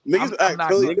 Niggas I'm act not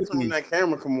totally gonna different when that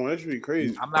camera come on. That should be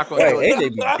crazy. I'm not gonna Right, do it.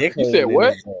 AJ be dick You said holding in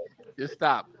what? his joint. Just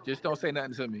stop. Just don't say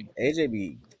nothing to me. AJ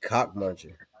be cock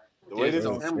munching. The way Just this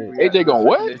Real don't camera shit. be AJ acting, going bro,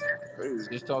 what? just, crazy.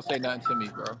 just don't say nothing to me,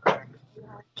 bro.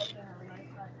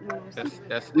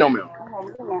 That's No, it. ma'am.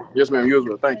 Yes, ma'am. Yours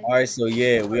will. Thank you. All right, so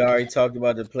yeah, we already talked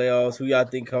about the playoffs. Who y'all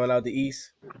think coming out the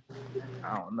East?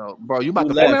 I don't know, bro. You Who about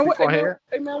to Hey fall left? man, asleep what? on here?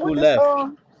 Hey man, Who what this? left?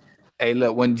 Hey,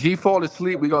 look, when G fall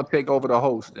asleep, we gonna take over the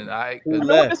host, and I Who Hey man,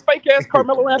 what left? this fake ass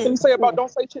Carmelo Anthony say about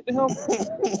don't say shit to him?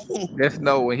 just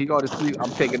know when he go to sleep,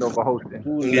 I'm taking over hosting.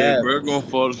 Who Yeah, left? bro, gonna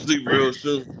fall asleep real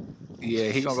soon. Yeah,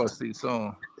 he gonna go sleep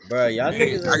soon. Bro, y'all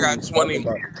Hey, niggas I ain't got even talk 20.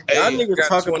 about Hey, I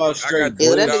got straight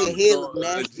Ew, $20 that bullshit. nigga head look on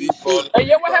nasty G as shit. falling Hey,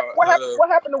 yeah, asleep what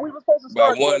happened? That we were supposed to by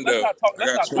start. one Let's though. not talk. I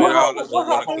Let's got not $20 talk about at 1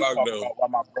 let's o'clock talk though. about why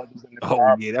my brother's in the Oh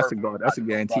car. yeah, Perfect. Let's that's not a talk about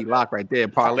guaranteed that. lock right there.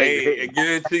 Parlay. Hey,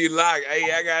 guarantee lock.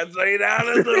 Hey, I got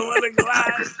 $20 on 1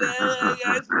 o'clock. I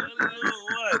got 20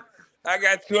 on 1. I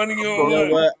got 20 I'm You on going. know 1.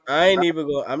 what?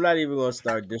 I'm not even gonna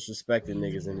start disrespecting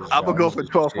niggas in this I'm gonna job. I'm go gonna for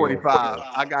just chill for 12:45. real.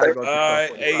 I gotta go to Alright,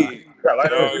 12:45. hey.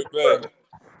 Alright, bet.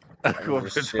 I'm I'm going for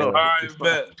just chilling. Alright, 12:45.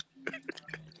 bet.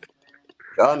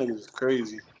 Y'all niggas is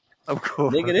crazy. I'm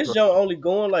going Nigga, for this 12. joint only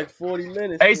going like 40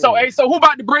 minutes. Hey, Shit. so who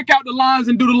about to break out the lines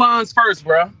and do the lines first,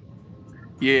 bro?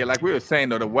 Yeah, like we were saying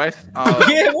though, the West.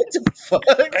 Yeah, what the fuck?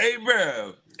 Hey,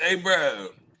 bro. Hey, bro.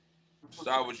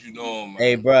 Stop what you doing,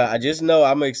 Hey, man. bro, I just know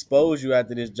I'm gonna expose you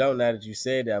after this jump. Now that you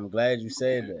said that, I'm glad you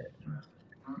said that.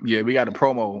 Yeah, we got a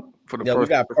promo for the Yeah, we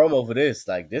first. got promo for this.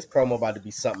 Like this promo about to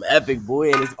be something epic,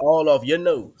 boy, and it's all off your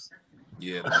nose.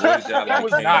 Yeah, the boy shot It like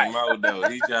was not. came out, though.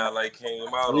 He shot like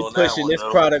came out We on that pushing one, this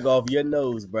though. product off your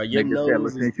nose, bro. Your Nigga said, nose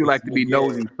listen, is if you like to itching be again.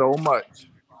 nosy so much,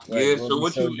 Right, Yeah, gonna so be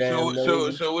what so you damn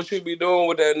nosy. so what you be doing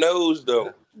with that nose,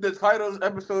 though? The title of this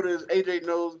episode is AJ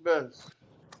Knows Best.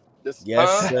 This, Yes,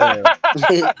 Huh? sir.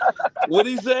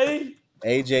 What'd he say?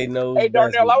 AJ knows hey, best.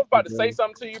 Darnell, I was about to say Nigga.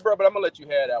 something to you, bro, but I'm gonna let you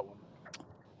have that one.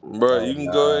 Bro, Oh you can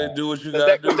go ahead nah. and do what you Cause gotta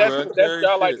that, cause do, that's, bro. cause that's Carry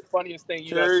y'all like shit. the funniest thing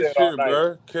you done Carry said all shit, night.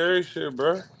 bro. Carry shit,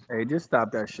 bro. hey, just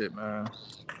stop that shit, man. That's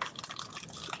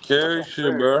Carry what I'm shit,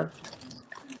 saying. bro.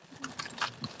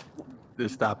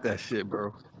 Just stop that shit,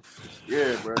 bro.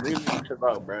 Yeah, bro. Niggas need to chill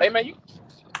out, bro. Hey man, you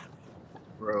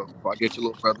Bro, before I get your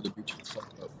little brother to beat you the fuck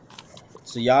up.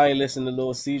 So y'all ain't listen to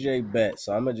Lil CJ Bet.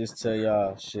 So I'm gonna just tell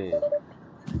y'all shit.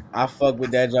 I fuck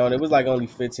with that John. It was like only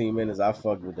 15 minutes. I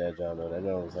fucked with that John though. That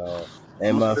John was hard.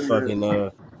 And I'm finna.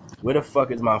 motherfucking where the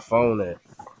fuck is my phone at?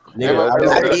 Hey, Nigga, my That I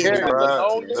joint I wrote hey, did definitely hear that's it. a ride.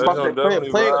 known I'm That nigga. about to joint say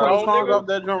definitely play a That's a ride. couple known songs nigga. off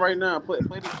that joint right now. Play the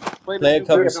play a two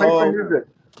couple best. Play some songs. music.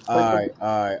 Play some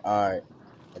Alright.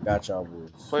 I got y'all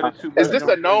boys. Play the two Is best this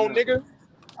a joints right known now. nigga?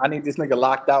 I need this nigga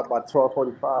locked out by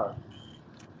 12:45.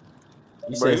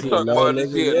 You Bro, says you he a talking known about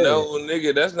this nigga? here Yeah. no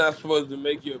nigga? That's not supposed to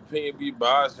make your opinion be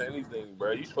biased or anything,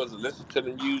 bro. You supposed to listen to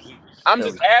the music I'm and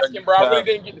just respect asking, the bro. I really talent.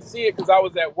 didn't get to see it because I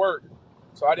was at work,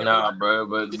 so I didn't really Nah, bro,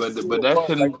 but get to but see but it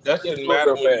once. I just that looked shouldn't into it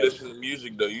matter real when you fast. listen to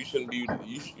music though. You shouldn't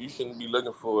be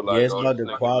looking for Yeah, like, it's oh, about this the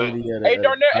nigga lit. quality of Hey the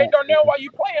Darnell, track. why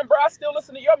you playing, bro? I still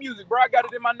listen to your music, bro. I got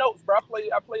it in my notes, bro. I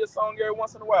play a song every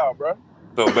once in a while, bro.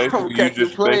 So I'm basically, you catching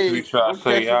just basically plays. try to I'm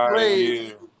say, catching all right, plays.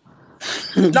 yeah.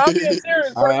 No, I'm being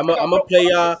serious, All bro. right, You ain't I'm got gonna no, but play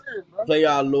I'm being y'all serious, bro.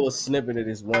 a little snippet of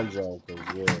this one joint, cause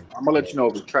yeah. I'm gonna let you know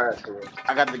if it's trash or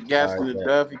I got the gas All in right, the bet.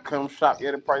 Duff. He come shop.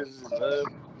 Yeah, the prices is love.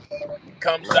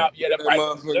 Come Man, shop, yeah, put the that price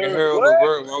is motherfucking good. Harold What?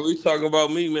 Levert. While we talking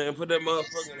about me, man, put that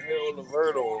motherfucking Harold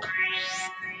Levert on.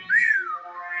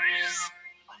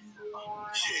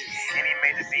 Any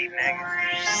major beat, nigga.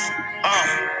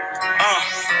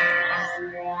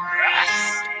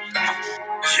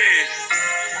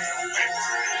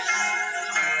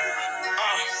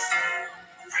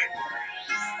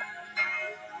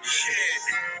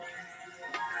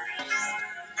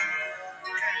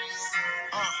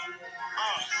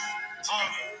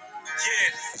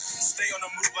 Yeah, stay on the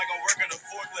move like I'm working a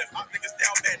forklift. Op niggas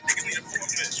down bad, niggas need a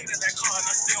forklift. Get in that car and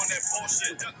I stay on that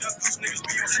bullshit. Duck, goose niggas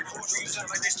be on some bullshit. Sound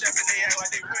like they stepping, they act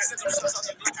like they wet. Send them shots out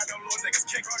the block, I know little niggas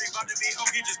kick. Already about to be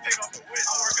home, he just paid off the whip.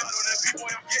 I work out on that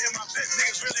B-boy, I'm getting my fit.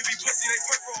 Niggas really be pussy, they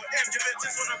work for an M. Give it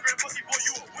 10 on the gram, pussy boy,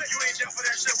 you a wit. You ain't down for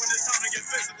that shit when it's time to get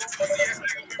physical. Pussy ass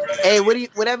nigga, we really Hey,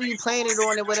 whatever you playing it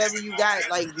on and whatever you got,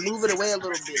 like move it away a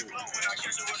little bit.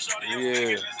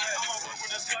 Yeah.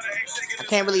 I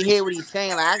can't really hear what he's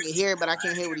saying. Like I can hear it, but I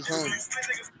can't hear what he's saying.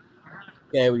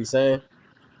 Yeah, what he saying?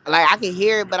 Like I can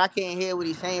hear it, but I can't hear what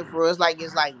he's saying. For us,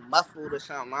 it's like muffled or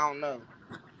something. I don't know.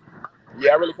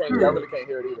 Yeah, I really can't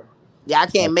hear it either. Yeah, I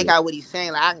can't make Okay. out what he's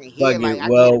saying. Like I can hear, Fuck it. like I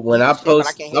can hear the Well, when beat I and shit, but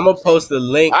I post, can't hear I'm what gonna he's saying. post a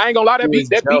link I ain't gonna lie, to his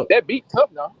jump. that beat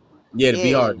tough now. Yeah, to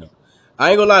be Yeah, hard though.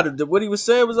 I ain't gonna lie. What he was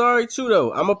saying was alright too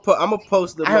though. I'm gonna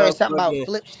post the I heard something about motherfucking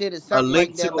flip shit or something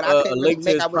like that, but I a couldn't really link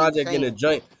to make his out what he was project in the saying.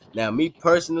 joint. Now, me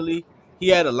personally, he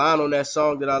had a line on that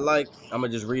song that I like. I'm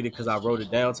gonna just read it because I wrote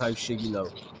it down, type shit.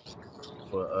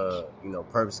 For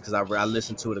purpose because I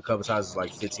listened to it a couple times. It's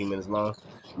like 15 minutes long.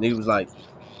 And he was like,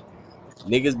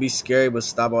 "Niggas be scary, but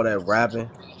stop all that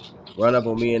rapping. Run up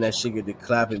on me and that shit get the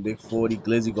clapping. Big 40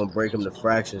 Glizzy gonna break him to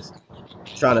fractions.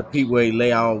 Trying to peep where he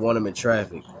lay. I don't want him in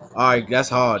traffic. All right, that's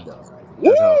hard though.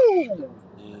 That's hard. Woo!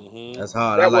 Mm-hmm. That's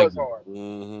hard. I That like was that. hard.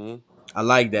 Mm-hmm. I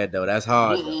like that though. That's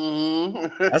hard though.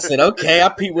 I Mm-hmm. said, okay, I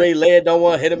peep where he lay. Don't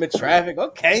want to hit him in traffic.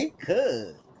 Okay,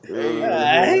 good.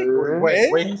 All Hey, right. wait, Okay.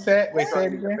 wait, he said, I'm wait, say trying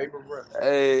it to get the again. paper route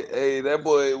That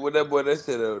boy, what that boy that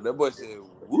said? That boy said, yeah,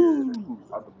 "Woo."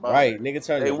 out the box. Right, nigga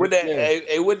turned Hey, to Ric Flair.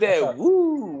 with What's that up?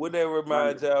 woo, what that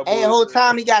remind y'all Hey, the boys whole of?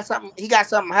 time he got something. He got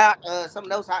something hot.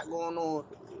 Something else hot going on.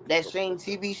 That Shane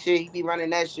TV shit. He be running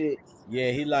that shit.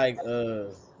 Yeah, he like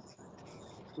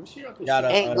got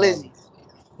a Ain't Glizzy.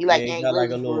 He like yeah, he Ain't got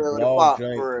like a Glizzy for little real. The blog pop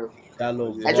joint. for real. Got a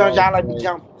Oh little yeah, That joint blog y'all like be joint.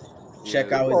 jumping. yeah.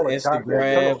 Check out his All the goddamn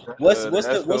Instagram. pillows, man.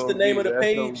 What's the name of the That's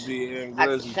page? gonna be in Like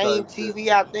Glizzy Shane type shit. TV,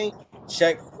 I think.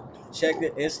 Check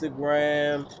the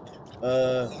Instagram.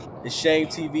 Uh it's Shame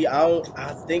TV.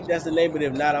 I think that's the name, but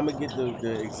if not, I'm gonna get the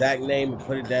exact name and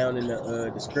put it down in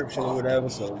the description or whatever.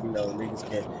 So niggas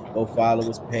can go follow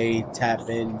his page, tap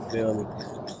in, you feel me?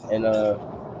 And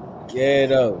yeah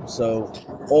though. So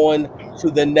on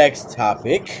to the next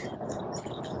topic.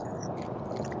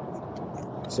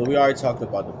 So we already talked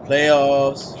about the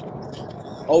playoffs.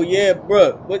 Oh yeah,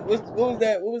 bro. What was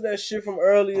that? What was that shit from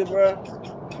earlier, bro?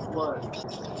 What?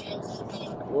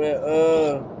 When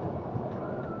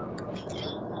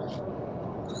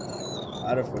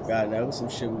I done forgotten. That was some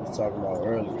shit we was talking about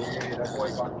earlier. Yeah, that boy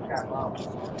about to cap out.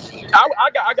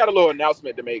 I got a little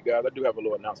announcement to make, guys. I do have a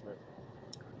little announcement.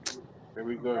 Here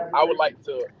we go. I would like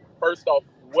to first off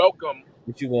welcome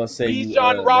What you gonna say? You Bijan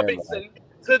never mind. Robinson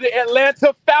to the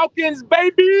Atlanta Falcons,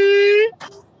 baby.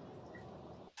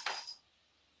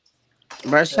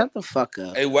 Bro, shut the fuck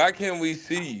up. Hey, why can't we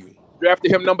see you?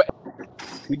 Drafted him number.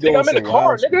 We Nigga, doing I'm in the some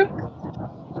car, wild shit. nigga.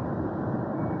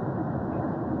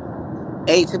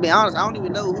 Hey, to be honest, I don't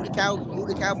even know who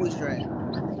the Cowboys draft.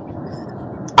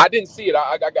 I didn't see it.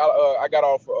 I got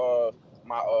off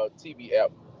my TV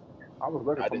app. I was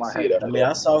looking I for didn't my see it headset. after I mean,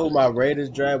 that. I saw who my Raiders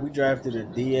draft. We drafted a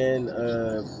DN.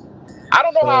 I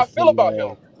don't know how I feel Person, about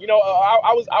him. You know,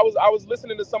 I was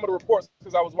listening to some of the reports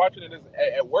because I was watching it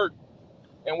at work,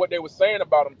 and what they were saying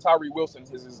about him. Tyree Wilson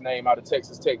is his name, out of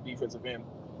Texas Tech, defensive end.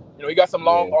 You know, he got some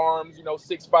long Yeah. arms. You know,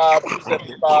 6'5",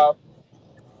 275.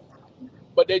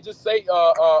 But they just say,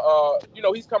 you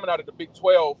know, he's coming out of the Big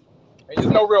 12, and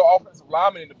there's no real offensive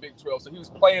lineman in the Big 12, so he was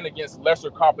playing against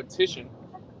lesser competition.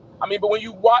 I mean, but when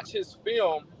you watch his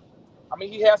film, I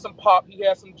mean, he has some pop, he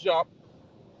has some jump.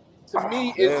 To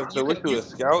me, is Damn, so what you a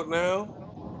scout now?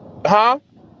 huh?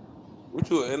 What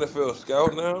you an NFL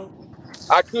scout now?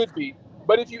 I could be,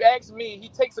 but if you ask me, he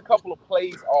takes a couple of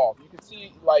plays off. You can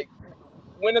see, like,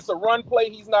 when it's a run play,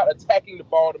 he's not attacking the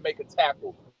ball to make a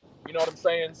tackle. You know what I'm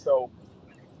saying? So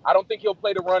I don't think he'll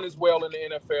play the run as well in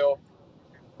the NFL,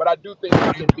 but I do think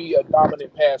he can be a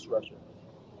dominant pass rusher.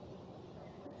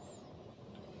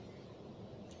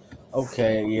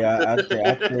 Okay. Yeah.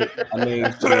 I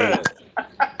mean, shit.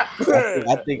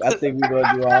 I think we're gonna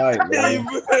do all right, man.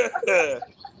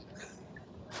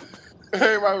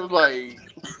 Everybody was like,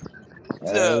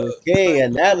 Okay.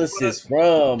 Analysis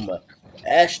from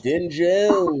Ashton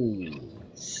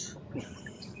Jones.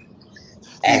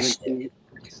 Stephen Ashton.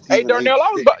 Hey, Stephen Darnell, H.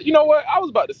 I was about, you know what? I was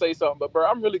about to say something, but bro,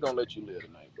 I'm really gonna let you live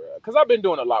tonight, bro, because I've been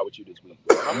doing a lot with you this week,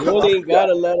 bro. And You don't even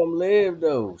gotta let him live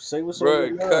though. Say what's on your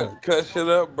Bro, mind. cut shit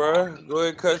up, bro. Go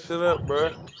ahead, cut shit up,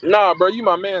 bro. Nah, bro, you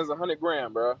my man's 100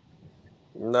 grand, bro.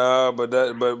 Nah,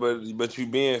 but you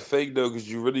being fake though, because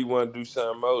you really want to do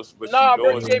something else, but you Nah,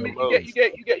 bro, doing you gave something me else. you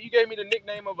gave me the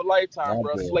nickname of a lifetime, Not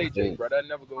bro. being Slay J, fake. bro. That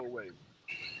never go away.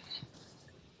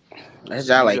 That's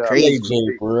y'all You like got Play like crazy. J,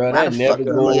 fake. bro. Why That the You fuck never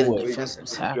you got go need like a away. fake. defensive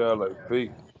You got tackle? like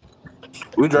fake.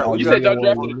 We dra- Nah, we You you said drafted y'all a know,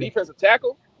 drafted a corner. defensive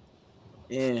tackle.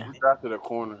 Yeah. We drafted a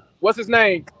corner. What's his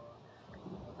name?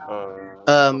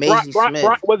 Maisie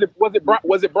Smith.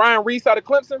 Was it Brian Reese out of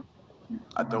Clemson?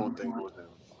 I don't think it was him.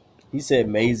 he said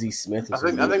Maisie Smith or I some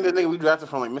think I shit. think the nigga we drafted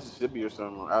from like Mississippi or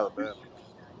something, or Alabama.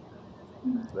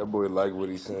 That boy like what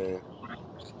he's saying.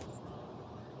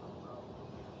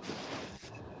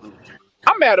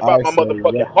 I'm mad All about right, my so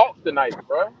motherfucking yeah, Hawks tonight,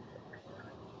 bro.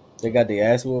 they got the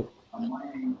ass whooped.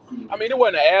 I mean, it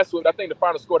wasn't an ass whoop. I think the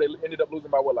final score they ended up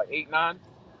losing by what, like 8-9.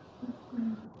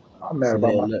 I'm mad So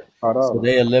about my so $5.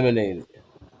 they eliminated.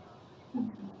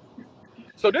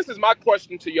 So this is my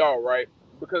question to y'all, right?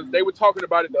 Because they were talking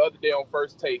about it the other day on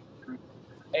First Take.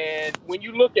 And when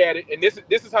you look at it, and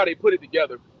this is how they put it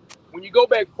together. When you go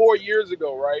back 4 years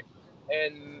ago, right,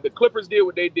 and the Clippers did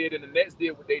what they did, and the Nets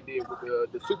did what they did with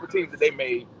the super teams that they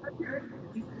made.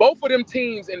 Both of them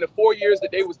teams in the 4 years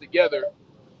that they was together,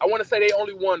 I want to say they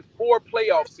only won 4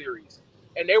 playoff series,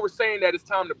 and they were saying that it's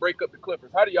time to break up the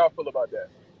Clippers. How do y'all feel about that?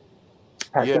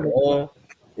 Yeah.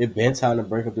 It been time to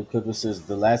break up the Clippers since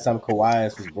the last time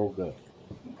Kawhi was broke up.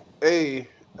 Hey,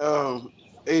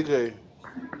 AJ,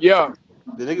 Yeah,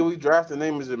 the nigga we drafted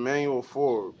name is Emmanuel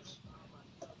Forbes,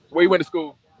 where you went to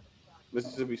school?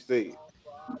 Mississippi State,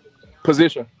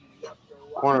 Position.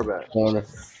 cornerback. Corner.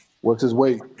 What's his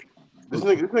weight? This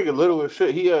nigga little as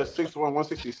shit. He 6'1",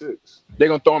 166. They're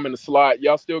gonna throw him in the slot.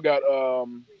 Y'all still got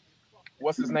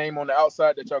what's his name on the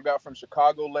outside that y'all got from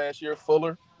Chicago last year,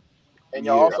 Fuller, and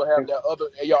y'all Yeah. also have that other,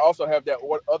 and y'all also have that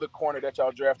other corner that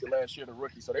y'all drafted last year, the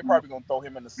rookie. So they probably gonna throw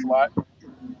him in the slot.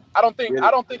 Yeah.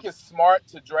 I don't think it's smart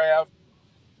to draft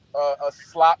a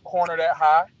slot corner that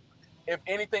high. If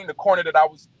anything, the corner that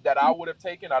I would have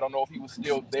taken, I don't know if he was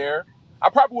still there. I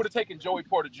probably would have taken Joey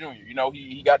Porter Jr. You know,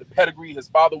 he got the pedigree. His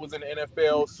father was in the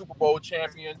NFL, Super Bowl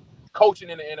champion, coaching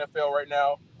in the NFL right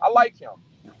now. I like him.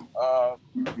 Uh,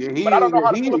 Yeah, but I don't know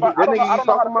how to feel about. that nigga you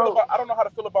talking about. I don't know how to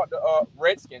feel about the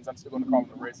Redskins. I'm still going to call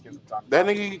them the Redskins from time to That time.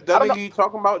 nigga I that don't know nigga you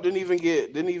talking about didn't even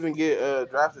get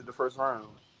drafted the first round.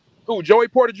 who Joey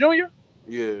Porter Jr.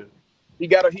 Yeah. He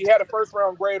had a first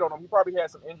round grade on him. He probably had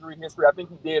some injury history. I think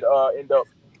he did end up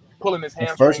pulling his A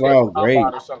first hamstring at the round grade.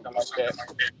 combine or something like that.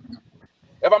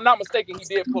 If I'm not mistaken, he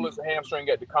did pull his hamstring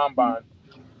at the combine.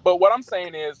 But what I'm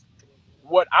saying is,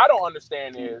 what I don't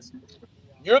understand is,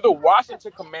 you're the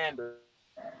Washington Commanders,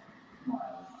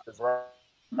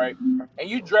 right? And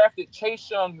you drafted Chase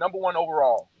Young #1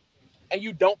 overall, and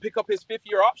you don't pick up his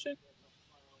 5th-year option.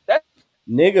 That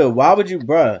Nigga, why would you,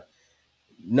 bruh?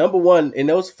 Number one, in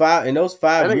those five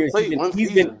That nigga years, played one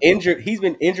he's been season. injured. He's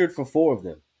been injured for 4 of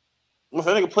them. That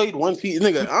nigga played one season.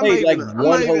 Nigga, He played like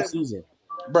one whole season.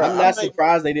 bro. I'm not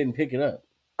surprised they didn't pick it up.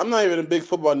 I'm not even a big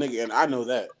football nigga, and I know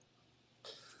that.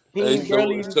 He Hey, ain't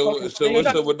barely even so fucking what's played.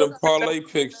 up with them parlay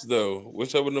picks though?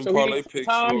 What's up with them So he parlay didn't picks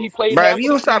time. for? He played Bro, half if of you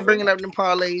the don't stop season. bringing up them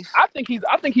parlays, I think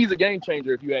he's a game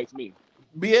changer if you ask me.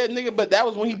 Yeah, nigga, but that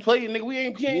was when he played, nigga. He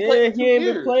ain't played Yeah, in he 2 ain't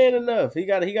been years. playing enough. He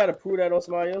got to prove that on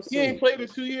somebody else He ain't too. played in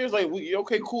 2 years. Like,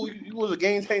 okay, cool. You was a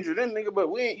game changer then, nigga. But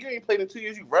you ain't played in 2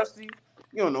 years. You rusty.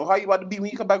 You don't know how you about to be when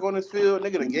you come back on this field,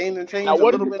 nigga. The game done Now changed a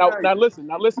what? little bit Now, now. now listen.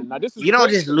 Now listen. Now this is you don't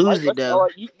just criticism, right? lose it Let's all though.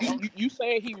 right. You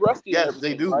saying he rusty and Yes,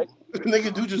 they everything, do. right?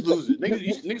 Niggas do just lose it.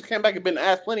 Niggas came back and been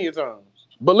asked plenty of times.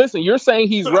 But listen, you're saying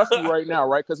he's rusty right now,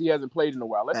 right? Because he hasn't played in a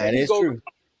while. Let's say That he is goes. true.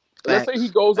 Let's say he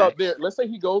Facts. goes out Facts. there. Let's say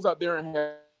he goes out there and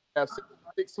have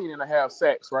 16 and a half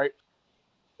sacks, right?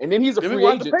 And then he's a Then we free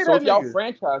gonna have to agent. pay So that if y'all nigga.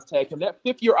 franchise tag him, that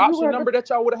 5-year We gonna option have to, number that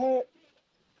y'all would have had,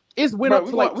 it's went bro. up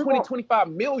to like 25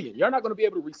 million. You're not going to be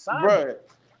able to resign him. Bro.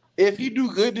 If he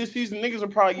do good this season, niggas will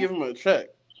probably give him a check.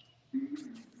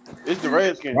 It's the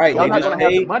Redskins, Right. so Y'all They we not just going not. to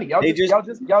have the paid. money. They just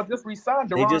Y'all just re-signed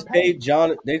they Deron just paid Payne.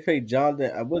 John. They paid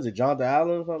Jonathan. Was it Jonathan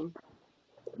Allen or something?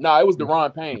 No, it was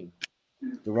Deron Payne.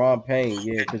 Deron Payne.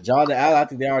 Yeah, because Jonathan Allen, I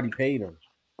think they already paid him.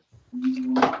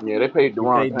 Yeah, they paid They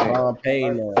Deron paid Payne. Deron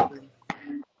Payne.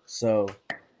 So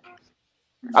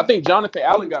I think Jonathan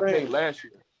I'm Allen just got paid saying. last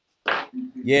year.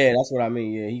 yeah, that's what I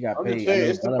mean. Yeah, he got I'm just paid. I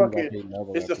saying. know one of them got paid. Another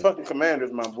one It's got the paid. fucking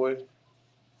Commanders, my boy.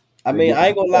 I They mean, get I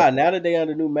ain't gonna lie. Now that they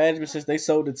under new management, since they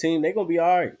sold the team, they gonna be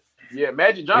all right. Yeah,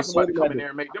 Magic They Johnson about sold to him come at in the there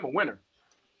and make them a winner.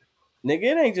 nigga.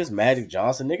 It ain't just Magic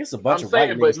Johnson, nigga. It's a bunch I'm of white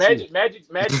saying, but niggas too.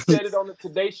 Magic said it on the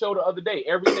Today Show the other day.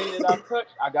 Everything that I touch,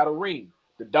 I got a ring.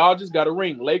 The Dodgers got a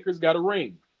ring. Lakers got a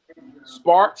ring.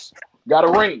 Sparks got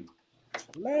a ring.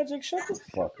 Magic, shut the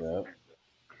fuck up.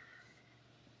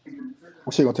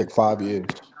 This shit gonna take 5 years.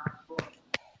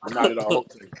 Not at all.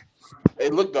 Hey,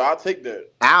 look though, I'll take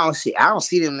that. I don't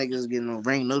see them niggas getting no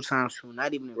ring no time soon.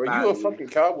 Not even in Bro, you 5 a years. fucking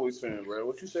Cowboys fan, bro.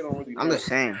 What you say don't really I'm matter. just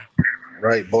saying.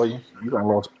 Right, boy. You done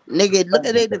lost. Nigga, look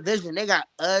at their division. They got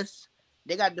us.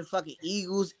 They got the fucking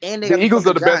Eagles, and they The got the Eagles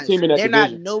are fucking the best Giants. team in that They're not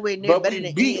division. nowhere near But better we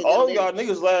than beat any of them all y'all niggas.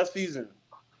 niggas last season.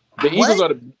 The What? Eagles are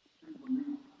the.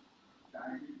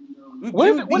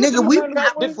 When did Beat the Nigga, we Commanders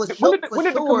Cowboys? for when sure, did the, when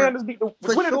did the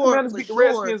Commanders beat the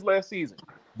Redskins last season?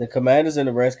 The Commanders and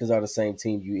the Redskins are the same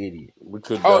team. You idiot. With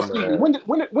your Oh, dumb excuse me. ass.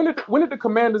 When did the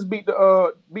Commanders beat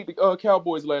the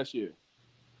Cowboys last year?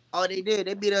 Oh, they did.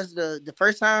 They beat us the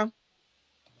first time.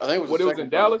 I think it was What, the it was in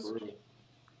second time. Dallas? For real.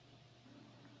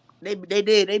 They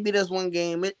did. They beat us one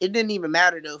game. It didn't even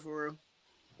matter though, for real.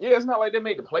 Yeah, it's not like they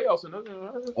made the playoffs or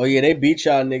nothing. Oh yeah, they beat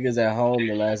y'all niggas at home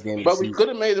the last game of the But we season. could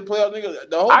have made the playoffs, nigga.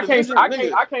 The whole I can't division,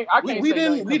 nigga. We say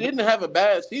nothing didn't have a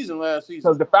bad season last season.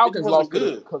 because the It just Falcons wasn't lost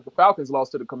good. because the Falcons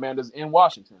lost to the Commanders in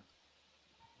Washington.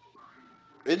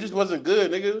 It just wasn't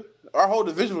good, nigga. Our whole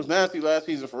division was nasty last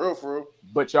season, for real, for real.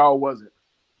 But y'all wasn't.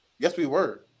 Yes, we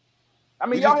were. I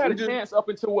mean, y'all had a chance up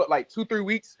until what, like 2-3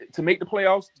 weeks to make the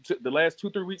playoffs. The last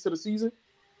 2-3 weeks of the season.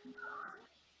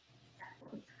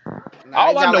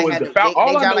 All I know is the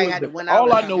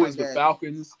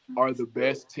Falcons are the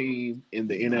best team in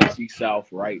the NFC South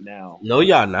right now. No,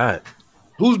 y'all not.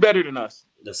 Who's better than us?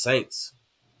 The Saints.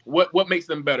 What makes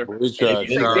them better? We And try if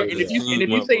you say charge the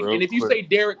team up real if you quick. say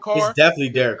Derek It's Carr, definitely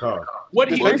Derek Carr. what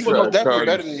did he The do Saints for the was Oakland definitely Raiders?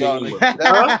 better than y'all, team nigga.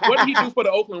 Huh? What did he do for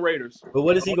the Oakland Raiders? But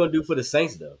what is he gonna do for the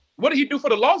Saints though? What did he do for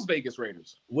the Las Vegas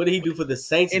Raiders? What did he do for the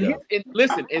Saints though?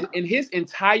 In his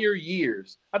entire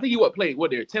years, I think he played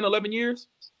 10, 11 years?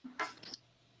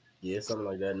 Yeah, something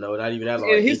like that. No, not even that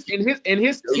long. In his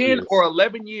 10 or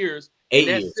 11 years, 8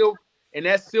 years. In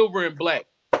that silver and black.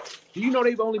 Do you know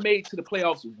they've only made to the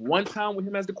playoffs one time with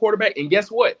him as the quarterback? And guess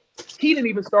what? He didn't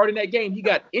even start in that game. He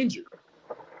got injured.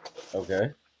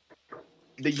 Okay.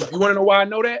 You want to know why I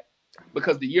know that?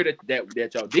 Because the year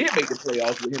that y'all did make the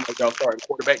playoffs with him as y'all starting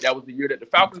quarterback, that was the year that the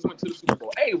Falcons went to the Super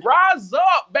Bowl. Hey, rise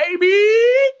up, baby!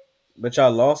 But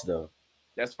y'all lost though.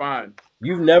 That's fine.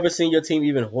 You've never seen your team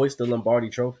even hoist the Lombardi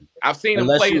Trophy. I've seen him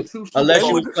play in 2 Super unless Bowls.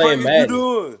 you What was the fuck playing is Madden. you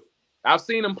doing? I've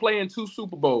seen him play in 2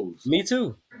 Super Bowls. Me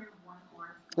too.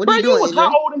 What are you doing, was AJ?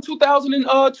 how old in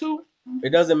 2002? It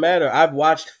doesn't matter. I've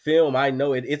watched film. I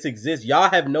know it. It exists. Y'all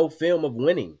have no film of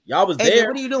winning. Y'all was AJ, there.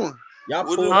 what are you doing? Y'all What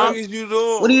the pulled fuck up. is you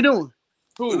doing? What are you doing?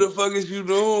 What the fuck is you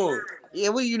doing? Yeah,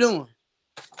 what are you doing?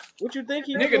 What you think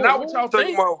he Nigga, doing? not what y'all Talking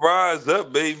think. about rise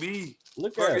up, baby.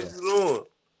 Look What the at fuck is him. you doing?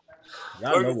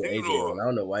 Y'all Fuck know is what you AJ doing? on. I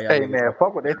don't know why y'all. Hey man,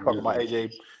 fuck what they talking about,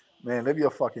 AJ. Man, live your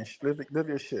fucking live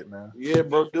your shit, man. Yeah,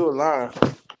 bro, do a line.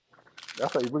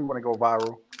 That's how you really want to go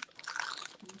viral.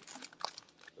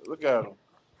 Look at him.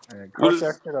 And crush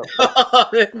that shit up.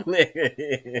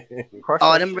 Crush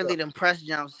Oh, that them shit really up. them press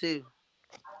jumps too.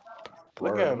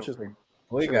 Look Word, at them him. shits like-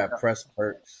 Boy shit got like press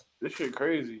perks. This shit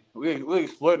crazy. We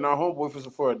exploiting our homeboy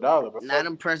for $1. But Not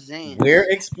them presses in. We're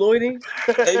exploiting.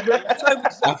 Hey, bro, what type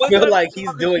of I what feel type like of he's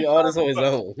topics doing you all this talking on his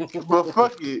about? own. But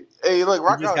fuck it. Hey, look,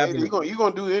 rock He just out. Hey, happened you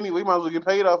gonna do it anyway. You might as well get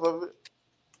paid off of it.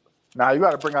 Nah, you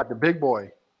got to bring out the big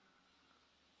boy.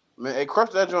 Man, hey,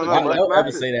 crush that joint Don't, up, bro. don't Smash ever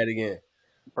it. say that again.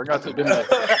 Bring out the big boy.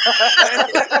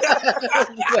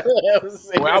 Don't ever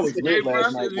say Boy, I that was again. Hey, lit bro, last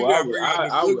I night. said Boy, you gotta bring out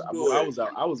the big boy.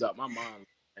 I was out my mind.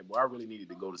 Hey, boy, I really needed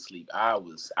to go to sleep. I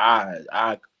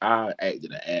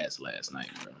acted an ass last night,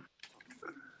 bro.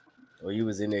 Or you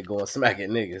was in there going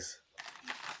smacking niggas.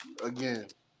 Again.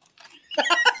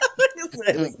 Say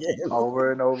it again.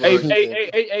 Over and over Hey,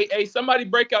 again. hey, somebody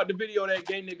break out the video of that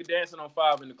gay nigga dancing on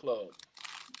 5 in the club.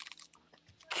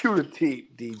 Cue the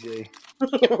tape, DJ.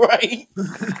 Right?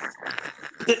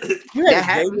 You That had a gay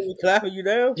happened. nigga clapping you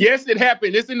down? Yes, it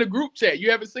happened. It's in the group chat.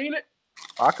 You haven't seen it?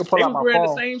 I can pull They out was my wearing the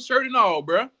phone. same shirt and all,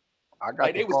 bro. I got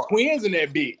Like the they was phone. twins in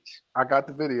that bitch. I got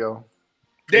the video.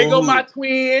 There go my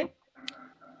twin.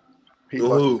 He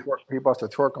bust a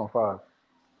twerk on 5.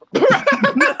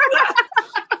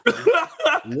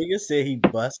 Nigga said he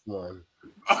bust one.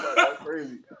 That's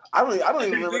crazy. I don't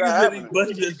even remember that Nigga said he happening.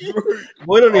 busted his throat.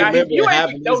 Boy, don't even Now, remember you it ain't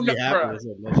happened. don't This know, be bro. happening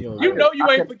so much. You don't You remember. know you I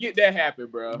ain't can- forget that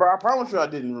happened, bro. Bro, I promise you I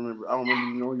didn't remember. I don't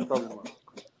remember you know what you're talking about.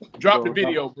 Drop the So,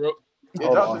 video, bro. Yeah,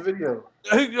 Hold drop on. the video. He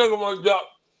talking about drop.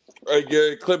 Hey,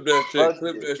 Gary, clip that shit.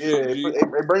 Clip that shit, G.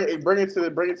 Bring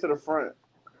it to the front.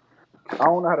 I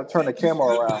don't know how to turn the camera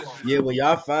Clip around. that shit. Yeah, when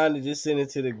y'all find it, just send it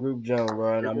to the group, John,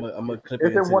 bro, and I'm gonna clip it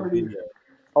It's in into one the of these. video.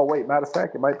 Oh wait, matter of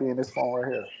fact, it might be in this phone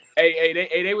right here.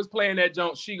 They was playing that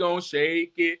junk. She gonna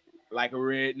shake it like a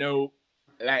red note.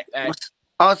 Like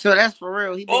Oh, so that's for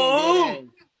real. He being dead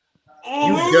ass.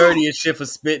 You dirty as shit for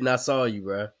spitting. I saw you,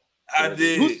 bro. I who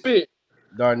did. spit?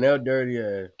 Darnell dirty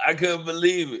ass. I couldn't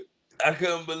believe it. I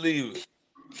couldn't believe it.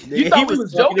 You Nigga, thought he we was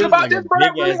was talking. It joking was about like a this, bro?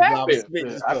 That big really ass blob of happened. spit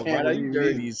just I fell can't right out. You believe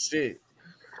dirty it. as shit.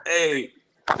 Hey,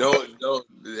 don't.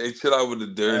 Hey, chill out with the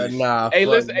dirty shit. Nah, Hey,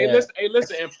 fuck listen, that.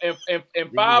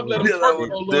 and 5 let him Chill twerk out with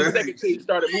for a the little dirty second till he shit.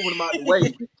 started moving him out the way.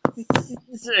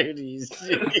 Dirty as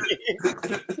shit.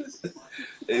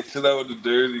 Hey, chill out with the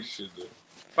dirty shit, though.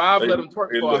 5 Hey, let him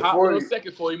twerk hey, for a look. hot little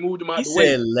second before he moved him out He the way.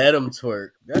 said, "Let him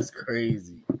twerk." That's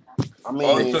crazy. I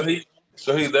mean, Oh,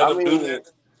 so he let him do that?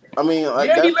 like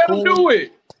Yeah, he that's let him cool. do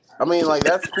it. I mean, like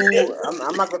that's cool.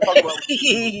 I'm not gonna talk about.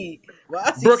 Why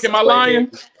is he Brooke, am I so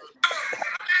lying?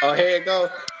 Oh, here it go.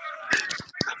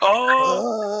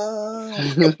 Oh,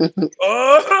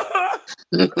 oh,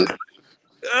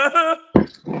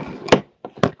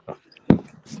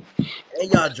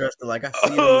 And y'all dressed like I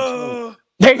see it on the show. oh.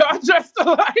 They are dressed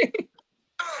alike.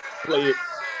 Play it.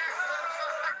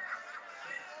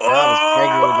 I was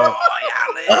pregnant with that.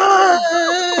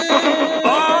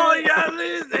 Oh, y'all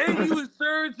listen. Hey, you was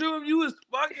turned to him. You was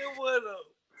fucking with him.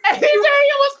 He said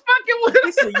he was fucking with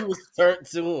He said you was turned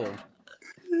to him.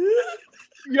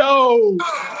 Yo.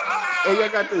 Hey, y'all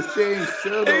got the same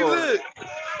shirt Hey, on. look.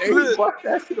 Hey, he bust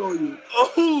that shit on you.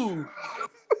 Oh.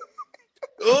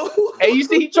 Oh. Hey, you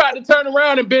see he tried to turn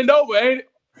around and bend over, ain't it?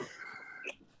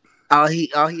 Oh,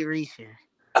 he reaching.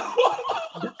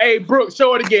 Hey, Brooke,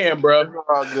 show it again, bro. It's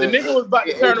all The good. nigga was about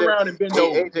to turn AJ, around and bend hey,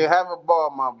 over. AJ, have a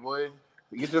ball, my boy.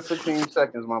 Get your 15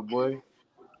 seconds, my boy.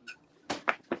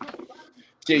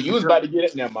 Shit, you was about to get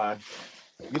it. Never mind.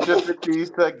 Get your 15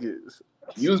 seconds.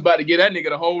 You was about to get that nigga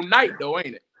the whole night, though,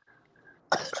 ain't it?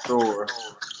 Sure.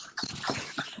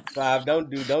 5, don't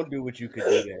do what you could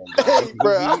do to him. Bro. Hey,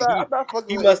 bro, I'm not fucking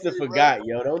He with must have AJ, forgot,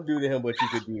 yo. Don't do to him what you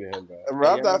could do to him, bro. Bro,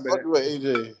 I'm not fucking with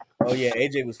AJ. Oh yeah,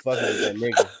 AJ was fucking with that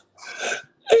nigga.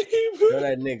 Show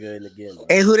that nigga in again, bro.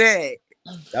 Hey, who that?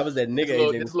 That was that nigga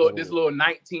AJ was fucking This with. little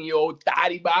 19-year-old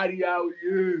thotty body out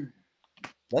here.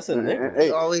 That's a nigga. Hey,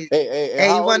 Always. hey, Hey,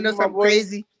 how you old want are to know you, my something boy?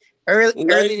 crazy? Early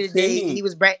today, 19. he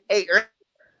was back. Hey,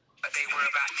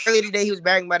 early today, he was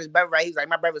bragging about his brother. Right? He was like,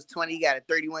 "My brother's 20. He got a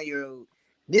 31-year-old.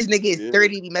 This nigga is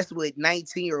 30. Be messing with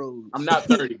 19-year-olds." I'm not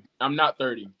 30. I'm not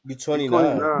 30. You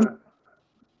 29.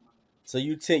 So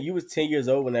you 10. You was 10 years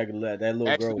old when that little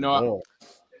Actually, girl was no. born.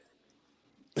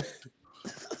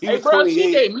 Hey, bro,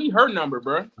 she gave me her number,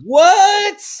 bro.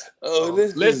 What? Oh,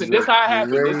 this Listen, this how it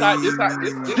happened.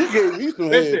 This She gave me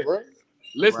some head, bro.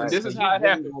 Listen, Right. this So is you how it really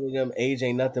happened. one of them age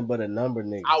ain't nothing but a number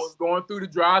niggas. I was going through the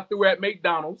drive-thru at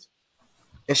McDonald's.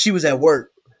 And she was at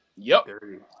work. Yep.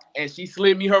 And she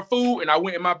slid me her food, and I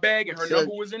went in my bag, and her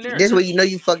number was in there. This way you know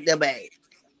you fucked up bad.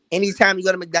 Anytime you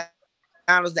go to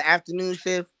McDonald's, the afternoon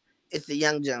shift, it's the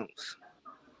Young Jones.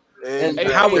 And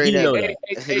how would he know that?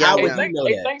 How would he know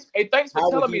that? Thanks for How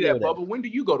would telling he me that, know that? Bubba. When do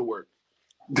you go to work?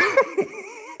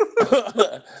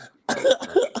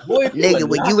 Boy, Nigga,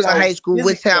 when you was in high school,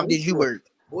 what time did you work?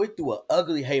 Boy threw an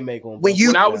ugly haymaker on.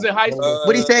 When I was in high school,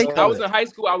 What'd he say? when I was in high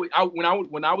school,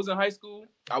 when I was in high school,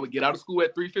 I would get out of school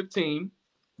at 3:15,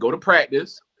 go to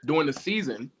practice during the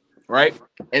season, right?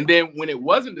 And then when it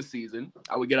wasn't the season,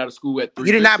 I would get out of school at 3:15.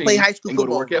 You did not play high school and go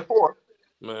to football. work at 4.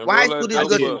 Man, What high school did you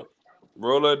go to?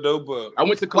 Roll that dope up. I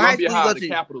went to What high Columbia school you High, go the to?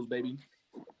 Capitals, baby.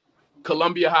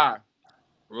 Columbia High.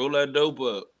 Roll that dope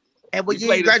up. And what We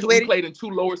year you graduated? we played in 2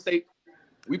 lower state.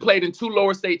 We played in 2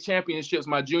 lower state championships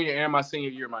my junior and my senior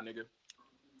year, my nigga.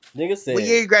 Nigga said. What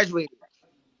year you graduated?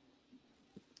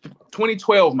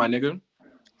 2012, my nigga.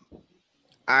 All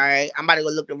right, I'm about to go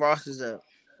look the rosters up.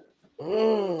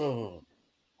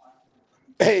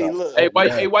 Hey, look.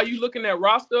 Hey, why you looking at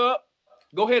roster up?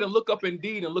 Go ahead and look up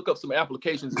Indeed and look up some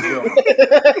applications as well.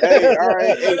 Hey, all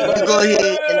right. Hey, You go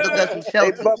ahead and look up some hey,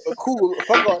 shelters. Bubba, cool.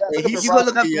 Fuck all that. Hey, Look up You the go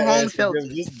look up roster. some home shelters.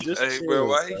 Just Hey, chill, bro,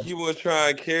 why son. he keep on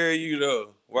trying to carry you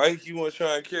though? Why he keep on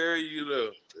trying to carry you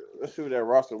though? Let's see what that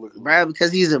roster looks like. Bro,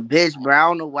 because he's a bitch, bro. I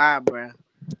don't know why, bro.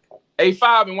 Hey,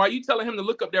 5, and why you telling him to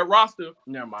look up that roster?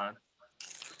 Never mind.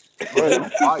 Bro, you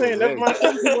keep saying that's my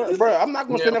shit, bro. I'm not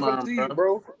gonna send that Never to you, mind,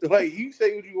 bro. Like you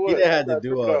say what you He want. didn't have to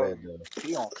do all that though.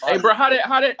 He on Hey, fire. bro, how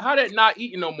that not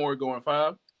eating no more going,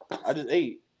 5? I just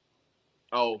ate,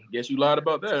 Oh, guess you lied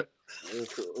about that.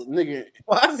 nigga.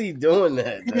 Why is he doing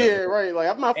that? Though? Yeah, right. Like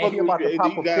I'm not And he fucking with about to you.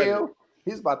 pop You a guys. pill.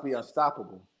 He's about to be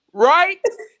unstoppable. Right?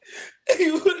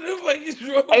 Hey, what the fuck is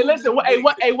wrong? Hey, listen. What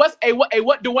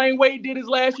Dwayne Wade did his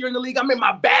last year in the league? I'm in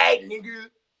my bag, nigga.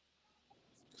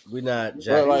 We not Bro,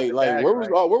 jacking. like where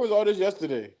was all this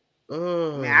yesterday?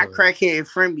 Man, I crackhead and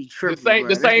friend be tripping.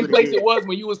 The same place it was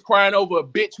when you was crying over a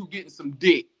bitch who getting some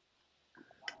dick.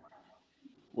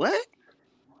 What?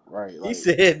 Right. He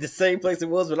said the same place it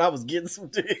was when I was getting some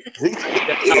dick.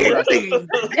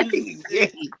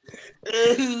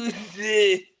 Oh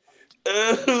shit!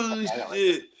 Oh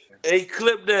shit! Hey,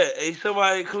 clip that! Hey,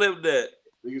 somebody clip that!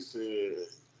 You said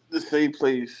the same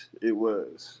place it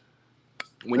was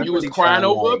When you was crying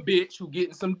over a bitch who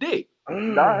getting some dick. I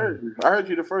heard you. I heard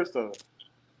you the first time.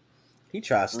 He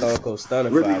tried Stone Cold Stunner.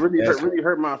 Really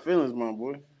hurt my feelings, my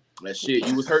boy. That shit,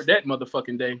 you was hurt that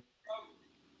motherfucking day.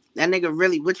 That nigga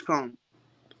really which cone?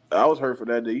 I was hurt for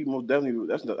that day. You most definitely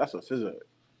that's a physic.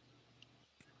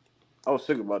 I was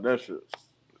sick about that shit.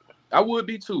 I would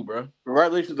be too, bro.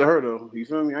 Congratulations to her though. You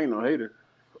feel me? I ain't no hater.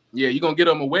 Yeah, you gonna get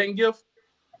them a wedding gift?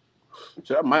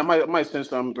 So I might send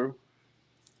something through.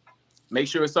 Make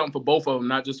sure it's something for both of them,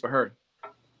 not just for her.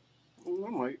 I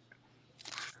might.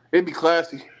 It'd be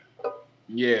classy.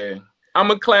 Yeah.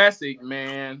 I'm a classic,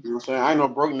 man. You know what I'm saying? I ain't no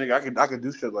broke nigga. I could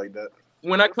do shit like that.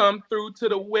 When I come through to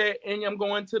the wedding, I'm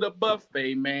going to the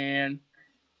buffet, man.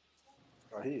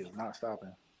 Oh, he is not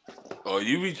stopping. Oh,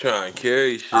 you be trying to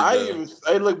carry shit.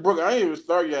 Hey, look, Brooke. I ain't even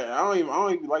start yet. I don't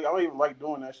even like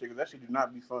doing that shit because that shit do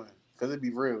not be fun. Because it be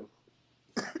real.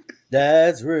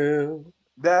 That's real.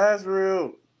 That's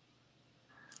real.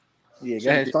 Yeah, go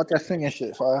ahead. Start that singing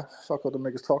shit. Fuck what the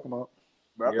niggas talking about.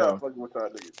 But I'm not fucking with y'all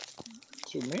niggas.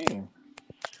 What you mean?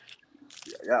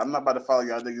 Yeah, I'm not about to follow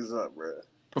y'all niggas up, bro.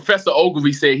 Professor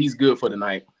Ogilvy said he's good for the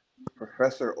night.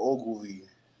 Professor Ogilvy.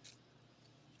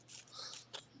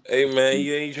 Hey man,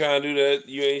 you ain't trying to do that.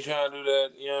 You ain't trying to do that.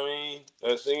 You know what I mean?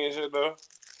 That singing shit though.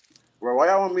 Bro, why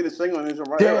y'all want me to sing on this? Dance,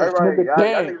 Everybody, nigga, y'all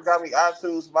dance. niggas got me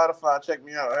iTunes, Spotify. Check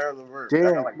me out. Harold Levert.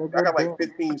 I got like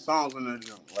 15 songs on that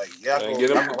joint. Like, yeah, Man,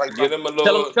 get him a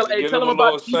little. Tell him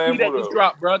about the EP that just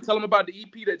dropped, bro. Tell him about the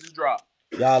EP that just dropped.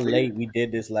 Y'all late. We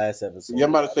did this last episode. Yeah, I'm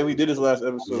about to say we did this last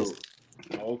episode.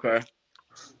 Okay.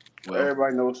 Well,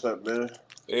 everybody knows what's up, man.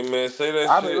 Hey man, say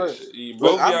that shit.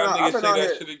 Both y'all niggas say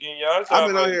that shit again. Y'all I've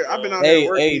been out here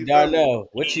working. Hey, Darnell,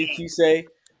 what you say?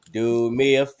 Do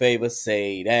me a favor,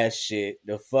 say that shit.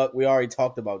 The fuck, we already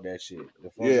talked about that shit.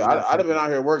 Yeah, I'd have been out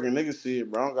here working. Niggas see it,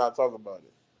 bro. I don't gotta talk about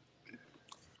it.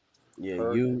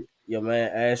 Yeah, you, your man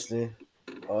Ashton,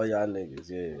 all y'all niggas,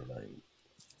 yeah, like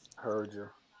heard you.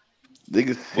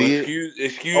 Niggas see it.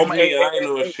 Excuse me, I ain't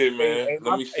know shit, man.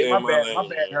 Let me say my name. My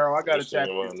bad, Harold. I gotta tap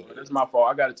in. That's my fault.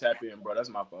 I gotta tap in, bro. That's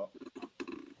my fault.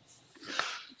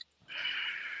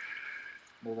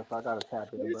 Nigga, if I gotta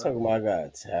tap in, you talking about I gotta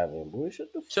tap in, boy?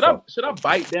 Shut the fuck. Should I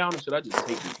bite down or should I just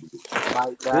take it?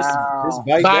 Bite down. Just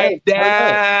bite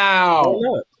down. Turn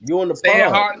up. You on the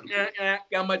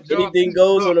pod? Anything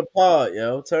goes on the pod,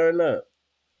 yo. Turn up.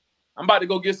 I'm about to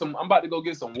go get some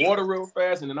water real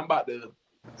fast, and then I'm about to.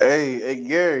 Hey,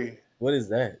 Gary. What is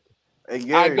that? Hey,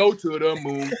 Gary. I go to the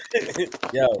moon.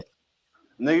 Yo.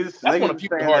 Niggas saying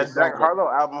that Jack Harlow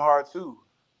album hard too.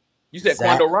 You said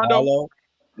Quando Rondo?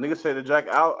 Niggas say the Jack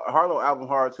Harlow album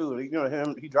hard too. You know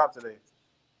him, he dropped today.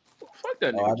 Fuck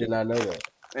that nigga. I did not know that.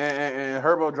 And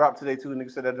Herbo dropped today too.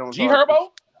 Niggas said that Jones. G Herbo?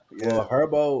 Yeah. Well,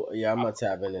 Herbo, yeah, I'm gonna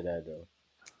tap into that though.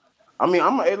 I mean,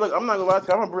 hey, look, I'm not gonna lie to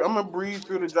you. I'm gonna breeze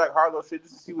through the Jack Harlow shit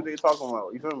just to see what they talking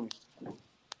about. You feel me?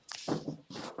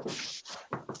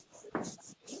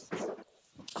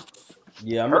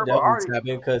 Yeah, I'm gonna Herb, definitely tap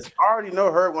in because I already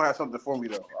know Herb gonna have something for me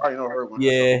though. I already know Herb gonna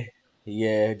have something.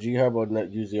 yeah, G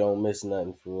Herbo usually don't miss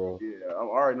nothing for real. Yeah, I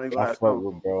already know he's I gonna have fuck something for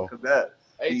with me. bro. Cause that.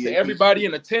 Hey, to everybody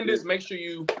in attendance, make sure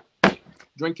you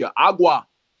drink your agua.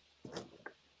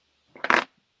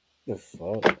 The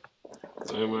fuck?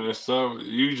 Hey man, so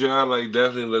you John like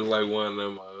definitely look like one of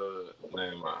them.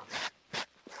 Name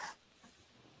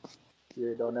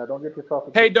Yeah, don't get yourself.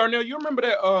 Hey, Darnell, you remember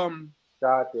that?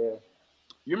 God, yeah.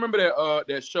 You remember that?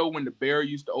 That show when the bear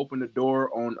used to open the door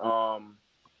on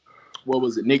what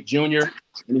was it, Nick Jr.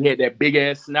 and he had that big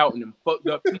ass snout and them fucked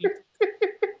up teeth.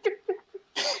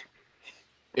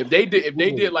 If they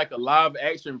did like a live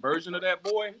action version of that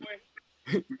boy,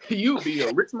 you'd be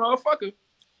a rich motherfucker.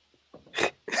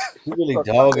 You really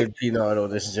dogging Peanut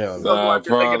on this jump. Nah,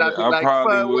 probably. I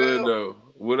probably would well, though.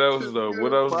 What else though?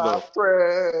 What else my though?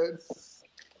 friends.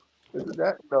 Isn't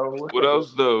that though? What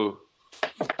else though?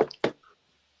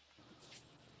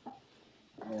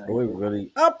 Boy,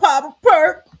 really? I pop a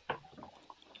perk.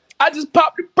 I just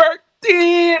popped the perk.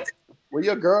 Then Where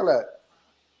your girl at?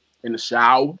 in the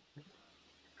shower.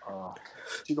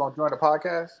 She gonna join the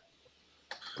podcast?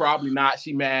 Probably not.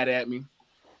 She mad at me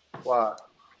Why?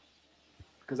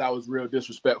 because I was real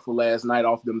disrespectful last night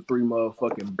off them 3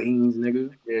 motherfucking beans, nigga.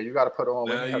 Yeah, you gotta put her on.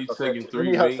 Now you taking We 3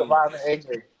 need her beans. surviving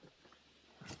AJ.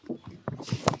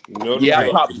 You know Yeah, I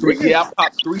the popped 3. Yeah, I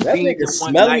popped 3 That beans nigga in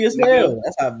one smelly night, as nigga. hell.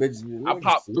 That's how bitches. I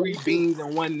popped 3 beans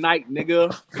in one night,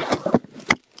 nigga.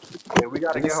 Yeah, we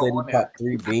gotta Nigga get her said he on there. popped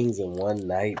 3 beans in one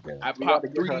night though. I We popped gotta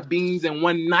get 3 her. beans in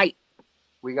one night,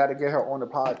 We gotta get her on the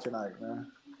pod tonight,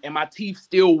 man. and my teeth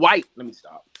still white. Let me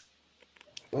stop.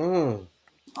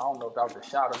 I don't know if that was a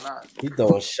shot or not. He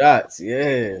throwing shots,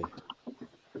 yeah.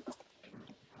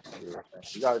 Yeah,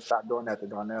 you gotta stop doing that to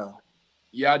Darnell.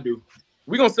 Yeah, I do.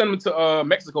 We're gonna send them to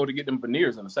Mexico to get them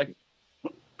veneers in a second.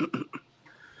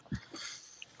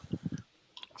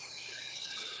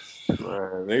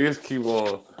 Man, niggas keep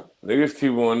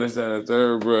on this, that, and the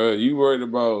third, bro. You worried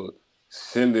about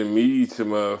sending me to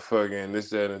motherfucking this,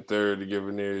 that, and the third to get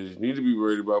veneers. You need to be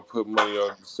worried about putting money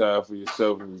off the side for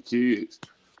yourself and your kids.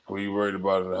 Or you worried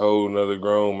about a whole nother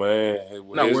grown man?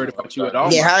 Not worried about you at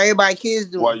all. Yeah, how everybody kids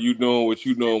doing? Why you doing what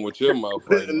you doing with your mouth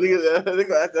right now?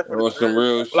 On some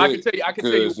real shit. Well, I can tell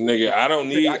you, Cause nigga, I don't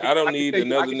need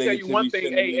another nigga to one be thing.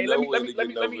 sending me Hey, let nowhere me, to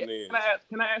get no veneers.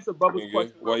 can I answer Bubba's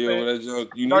question? Why you over that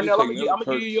junk? You need Darnell, to I'm take gonna another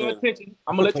give you your person. attention.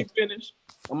 I'm gonna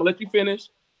let you finish.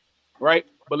 Right?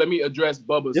 But let me address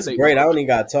Bubba's This is statement. great. I don't even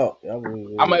gotta talk. I'm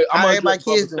gonna address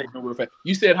Bubba's statement real fast.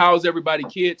 You said, how's everybody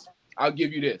kids? I'll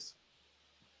give you this.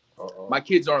 My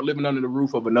kids aren't living under the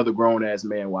roof of another grown ass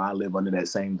man while I live under that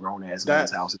same grown ass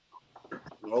man's house.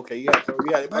 Okay, yeah. So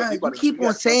yeah, Bro, you keep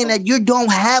on saying that you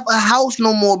don't have a house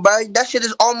no more, bro. That shit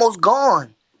is almost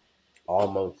gone.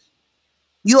 Almost.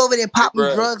 You over there popping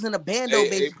bruh. drugs in a bando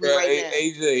basically bruh, right now.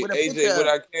 AJ, with a AJ, picture what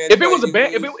up. I can't If it was tell a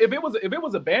band, you is- if it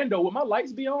was a bando, would my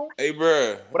lights be on? Hey,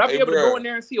 bruh. Would I be able to go in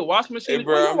there and see a washing machine? Hey,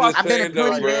 bro, I'm just I've been saying in though,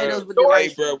 plenty bandos bro. with the Hey,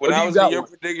 lights. bro, when Or do I you was in got your one?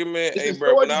 predicament, It's hey, in bro,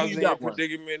 storage, when I or was you in your got one?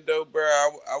 predicament, though, bro,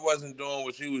 I wasn't doing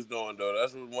what you was doing, though.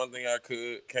 That's one thing I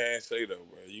can't say, though,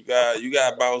 bro. You got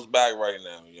to bounce back right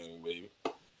now, young baby.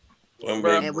 Young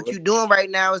baby And what boy. you doing right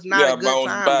now is You not a got to good bounce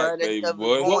time, back, bro. That baby stuff is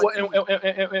boy. going What too.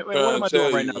 am I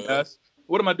doing right now, guys?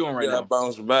 What am I doing right You got to now?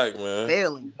 bounce back, man.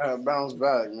 Failing. Bounce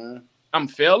back, man. I'm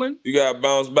failing. You got to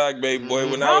bounce back, baby boy.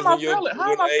 When I How was am I in your failing?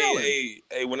 How am I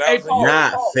failing? when I Hey, was in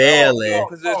Not failing.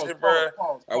 position, bro,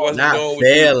 I wasn't Not doing what you was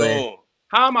failing. doing.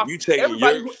 How am I? You taking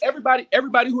yerks,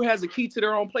 Everybody who has a key to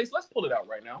their own place, let's pull it out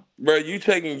right now. bro. You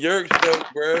taking yerks, though,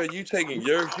 bro. You taking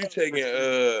yerks. You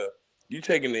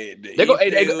taking the They go,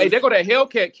 e-tails. they go that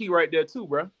Hellcat key right there too,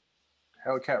 bro.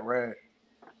 Hellcat Red.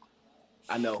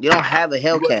 I know. You don't have a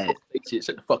Hellcat. Shit,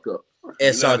 shut the fuck up.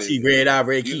 SRT Red Eye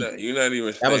Red Key. You're not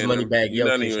even. That was staying up- Moneybag You're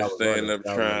Yo. not Kish. even I was staying running. up That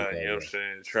was trying. Moneybag You know what I'm Yo.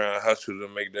 saying? Trying to hustle to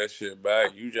make that shit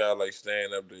back. You just like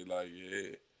staying up there, like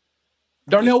yeah.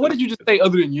 Darnell, what did you just say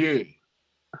other than yeah?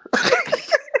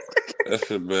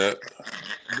 That's a bet.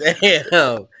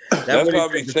 Damn. That That's really what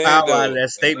I be took the saying power though. out of that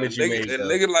statement you made, A though.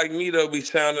 nigga like me though be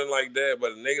sounding like that,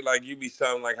 but a nigga like you be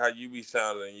sounding like how you be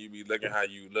sounding, and you be looking how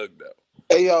you look though.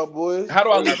 Hey y'all boys. How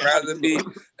do I look? I'd rather be. Hey,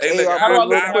 Hey, look, y'all How do I I'd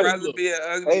look? How do you rather look? be an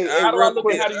ugly. Hey, I'd how do I rather look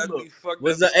be and how an do you ugly look? fucked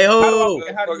What's up the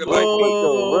motherfucker How do like you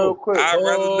me. real quick. I'd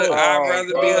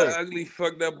rather be an Oh. ugly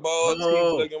fucked up bald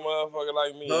teeth looking motherfucker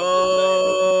like me. I'm just saying,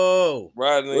 Oh.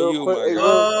 rather than Real you, quick, my hey,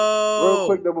 guy. real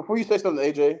quick though. Before you say something,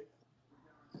 AJ.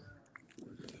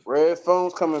 Red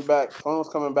phone's coming back. Phone's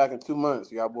coming back in 2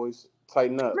 months. Y'all boys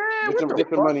tighten up. Man,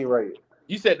 Get your money right.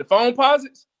 You said the phone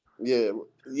posits? Yeah.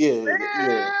 Man,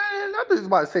 I was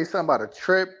about to say something about a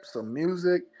trip, some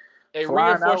music. Hey,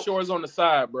 flying reinforce out. yours on the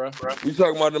side, bro. You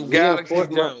talking about them Galaxy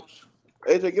jumps?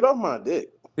 AJ, get off my dick.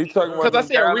 He talking about Because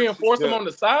I them said reinforce them on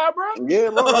the side, bro. Yeah,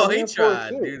 Lord, Oh, he reinforce tried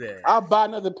to shit. do that. I'll buy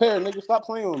another pair, nigga. Stop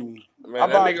playing with me. Man, I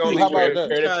that buy nigga two. only How about wear that?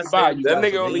 that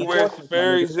nigga only wears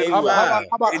Sperry's Hey, anyway. Five.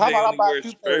 How about I only buy wears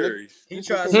 2 pair, nigga? Sperry's. He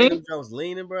tried to say them Jones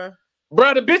leaning, bro.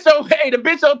 Bro, the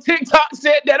bitch on TikTok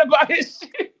said that about his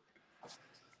shit.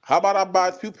 How about I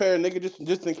buy 2 pair, nigga,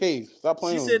 just in case? Stop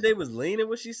playing She with said me. they was leaning.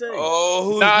 What she say?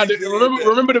 Oh, Nah,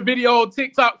 remember the video on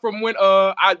TikTok from when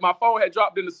my phone had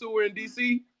dropped in the sewer in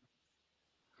DC?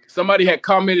 Somebody had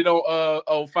commented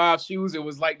on 5 shoes. It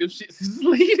was like them shits is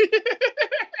leaning.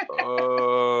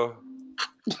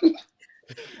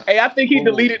 Hey, I think he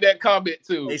deleted that comment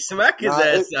too. Hey, smack his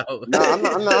ass out. Nah,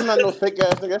 I'm not no fake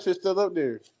ass nigga. That shit's still up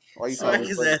there. Why you Smack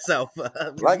his ass out.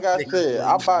 Like I said,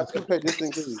 I'll buy 2 pair just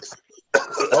in case.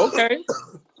 Okay.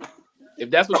 If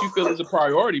that's what you feel is a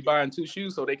priority, buying 2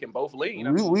 shoes so they can both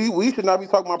lean. We should not be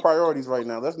talking about priorities right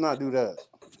now. Let's not do that.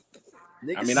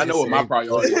 I mean, I know what my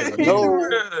priorities are. No,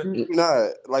 you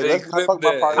not. Like, let's not talk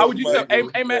about priorities. How would you tell?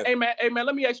 Hey man,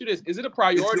 let me ask you this. Is it a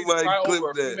priority to try over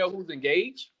a female who's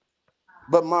engaged?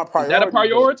 But my priority. Is that a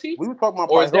priority? We were talking about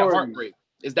or priorities. is that heartbreak?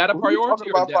 Is that a priority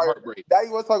or is that heartbreak? Now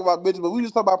you want to talk about bitches, but we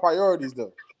just talk about priorities,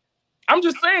 though. I'm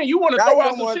just saying, you want to throw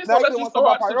out some shit, so let's just throw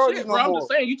out some shit, bro. I'm just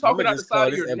saying, you talking out the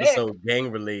side of your neck. Episode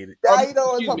gang related. Now you don't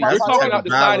want to talk about You're talking out the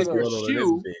side of priorities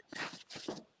your shoe.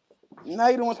 Now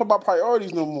you don't want to talk about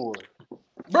priorities no more.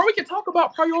 Bro, we can talk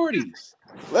about priorities.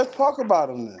 Let's talk about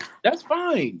them then. That's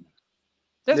fine.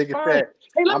 That's Nigga fine. said,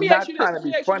 Hey, let I'm me not ask you this. trying Let to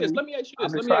me be ask you funny. this. Let me ask you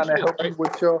I'm this. just Let me trying ask to you this. help you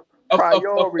with your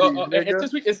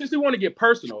priorities, and since we want to get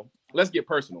personal, let's get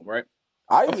personal, right?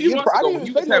 I A few months ago, when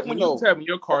you was having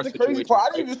your car That's the situation, crazy part.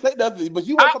 I didn't even say nothing, but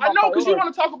you want to talk about I know, because you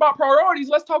want to talk about priorities.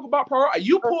 Let's talk about priorities.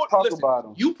 You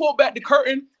pull back the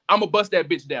curtain. I'm gonna bust that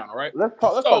bitch down. All right. Let's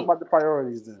talk about the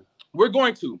priorities then. We're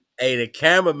going to. Hey, the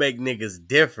camera make niggas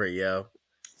different, yo.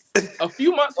 A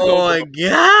few months ago. Oh my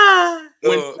god.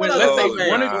 When let's say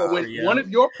one of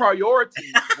your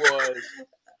priorities was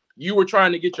you were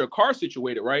trying to get your car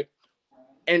situated, right?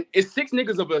 And it's 6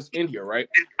 niggas of us in here, right?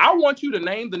 I want you to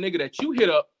name the nigga that you hit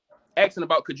up asking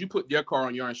about could you put their car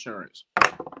on your insurance.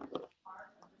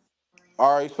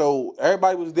 All right, so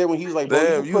everybody was there when he was like, bro,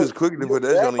 damn, you was quick to put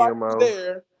that on your mouth.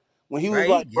 There when he was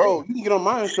like, bro, you can get on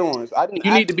my insurance. I didn't.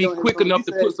 You need to be quick enough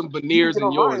to put some veneers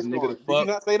in yours, nigga. Did you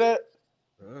not say that?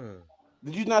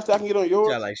 Did you not say I can get on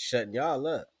yours? Y'all like shutting y'all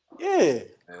up. Yeah.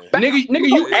 Nigga,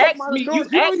 you asked me, and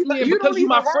because you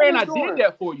my friend, I did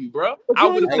that for you, bro. I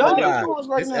would have done that for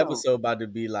you. This episode about to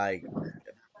be like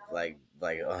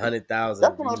 100,000.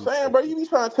 That's what I'm saying, bro. You be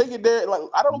trying to take it there. Like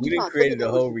I don't. We done created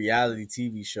a whole reality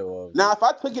TV show of. Now, if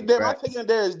I took it there, my taking it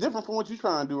there is different from what you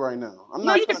trying to do right now.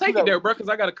 No, you can take it there, bro, because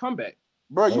I got to come back.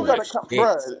 Bro, you gotta come,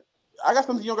 bro. I got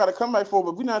something you don't gotta come back for,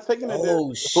 but we're not taking it there.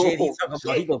 Oh shit! He talking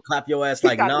about he gonna clap your ass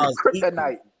like Nas.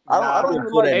 Kryptonite. I don't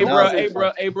even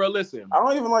like. Hey, bro, listen. I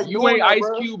don't even like. You ain't Ice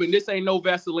Cube, and this ain't no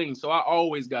Vaseline, so I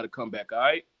always gotta come back. All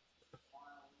right.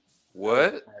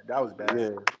 What? That was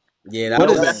bad. Yeah, that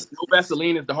was. No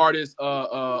Vaseline is the hardest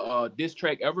diss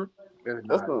track ever.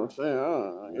 That's what I'm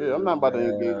saying. Yeah, I'm not about to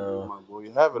engage with my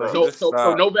boy. Have it up. So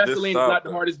no Vaseline is not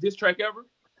the hardest diss track ever.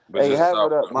 Hey, have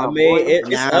it up, my boy.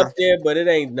 It's up there, but it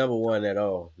ain't number one at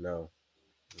all. No.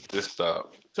 Just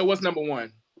stop. So what's number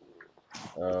one?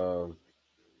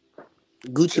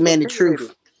 Gucci Man, the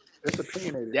truth. It's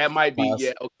opinionated. That might be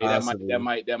okay. Possibly. That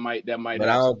might. But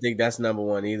I don't think that's number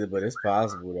one either. But it's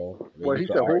possible though. I mean, what he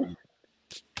said? Who?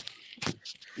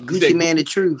 Gucci Man, the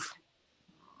truth.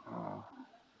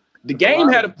 The game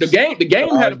had a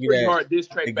pretty hard diss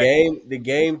track. The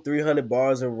game 300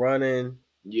 bars of running.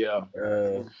 Yeah.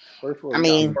 I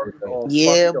mean,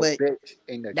 yeah, but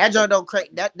that joint don't crank.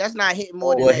 That's not hitting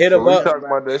more than that. Hit him up. Talking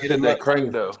about that shit that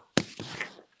crank though.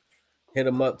 Hit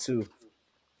him up too.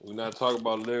 We're not talking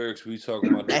about lyrics. We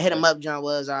talking about that hit him up. John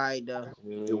was alright though.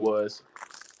 It was.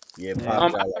 Yeah,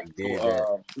 popped out like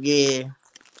that. Yeah.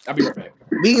 I'll be right back.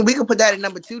 We can put that at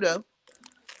number 2 though.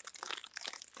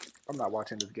 I'm not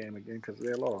watching this game again because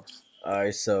they lost. All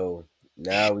right, so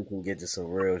now we can get to some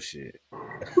real shit.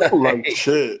 Like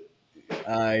shit.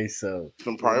 All right, so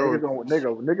some priorities.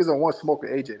 Niggas don't want to smoke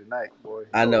with AJ tonight, boy.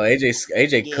 I know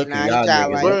AJ cooking y'all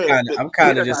niggas. Right. I'm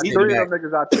kind of just sitting back.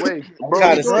 I'm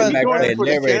kind of sitting back playing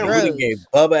narrator. He gave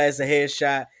Bubba as a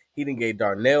headshot. He done gave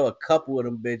Darnell a couple of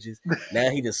them bitches. Now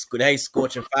he's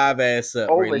scorching 5 ass up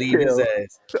where he leave his Overkill.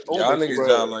 ass. Y'all niggas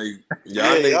got like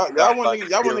Yeah, y'all want give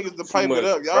niggas to too pipe it much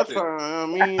up. Y'all credit.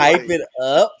 trying, I mean, Hype like, it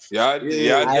up.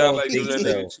 yeah. I Y'all don't like think giving that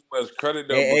so. nigga too much credit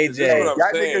though. Hey, Because this is AJ. what I'm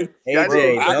Y'all saying. niggas,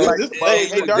 AJ, I, don't. hey,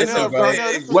 Listen, Darnell, bro.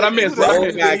 this What I what missed? this What I what Don't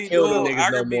missed? got He kill them doing, niggas I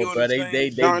no could be more, on bro. the They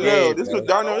same Darnell, dead, this bro. what niggas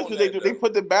not Darnell, this on what that they though.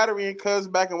 put the battery in cuz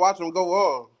back and watch them go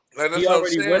off. Like He that's what I'm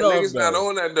already went saying. off Niggas not though.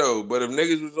 on that though. But if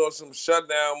niggas was on some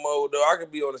shutdown mode though, I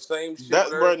could be on the same shit with That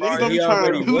bro, niggas everybody But don't he be else trying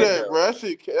already to do went though. that, bro. though.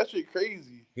 That shit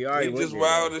crazy. He already He went just there though.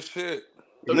 wild as shit.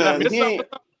 So did I Nah, miss something?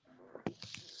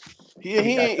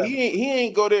 he got something. he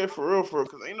ain't go there for real,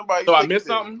 cause ain't nobody So I taking missed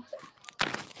this. something?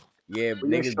 Yeah,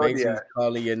 Where you niggas shorty basically at?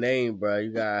 calling your name, bro.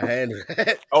 You gotta handle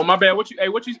that. Oh my bad. What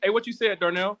you said,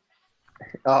 Darnell?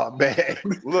 Oh man.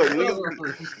 Look, niggas.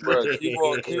 Oh, Bro, keep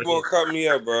on shit. cutting me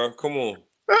up, bro. Come on,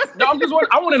 No,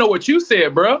 I want to know what you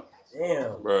said, bro.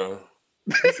 Damn. bro.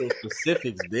 He said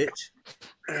specifics, bitch.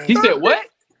 He said what?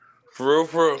 For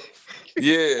real.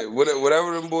 Yeah,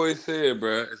 whatever them boys said,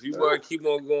 bro. If you want to keep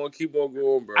on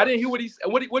going, I bro. didn't hear what he.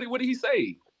 What did he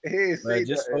say? He ain't Bro, say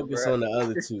just nothing, focus bro. on the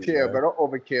other Just two, chill, bro. bro. Don't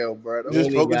overkill, bro. You Just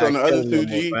ain't even focus on gotta the kill other him two, no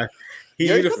more, G. bro.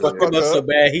 Yeah, You done shut the fucked him fuck up so up.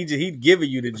 bad. He'd giving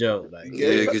you the joke. Like, Yeah,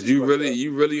 Yeah, shut cause the fuck up.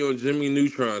 you really on Jimmy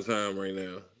Neutron time right now. You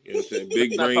know what I'm saying? Let's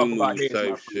Big not talk brain about moves heads, my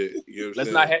type friend. shit. You know what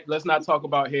I'm saying? Let's not talk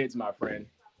about heads, my friend.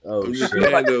 oh I'm just You look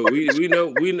shit. like saying though. We know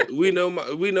what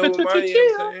mine. You know what I'm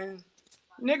chill, saying?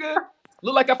 nigga.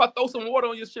 Look like if I throw some water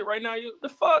on your shit right now, you the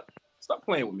fuck? Stop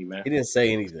playing with me, man. He didn't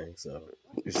say anything, so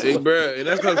Hey, bro, and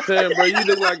that's what I'm saying, bro. You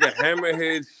look like a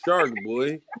hammerhead shark,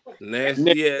 boy. Nigga.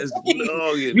 Nasty ass You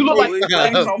noggin, look like boy. the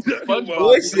Fuck face is boy you off of talking about,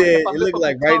 SpongeBob, nigga. Like if said I it lift looked up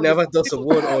his like right tongue, now it's if I throw some tickle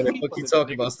water all on it, teeth fuck you under there,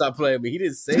 talking nigga. about? Stop playing with me. He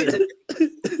didn't say anything.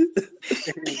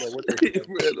 What they say?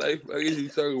 Bro, like, fuck is you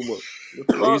talking about? The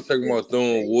Niggas fuck? talking He didn't about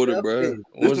throwing say water, bro. nothing.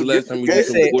 When was the last time you Boy threw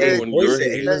some said, water hey, on boy your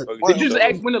said, head? hey, look, Fuck is Did you you just talking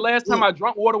ask about? when the last time look. I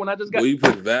drank water when I just got Boy, you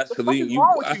put the fuck is Vaseline.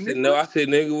 wrong with I you, said nigga? no. I said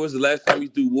nigga, when's the last time you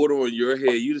threw water on your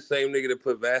head? You the same nigga that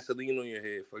put Vaseline on your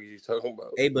head. Fuck is you talking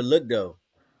about? Hey, but look though,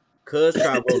 Cuz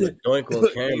try to roll a doink on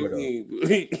What do you camera though.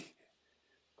 mean?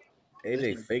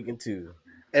 AJ faking too.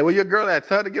 Hey, where your girl at?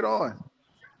 Tell her to get on.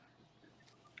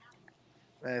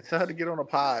 Man, tell her to get on the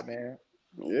pod, man.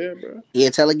 Yeah, bro. Yeah,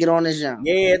 tell her get on this jump.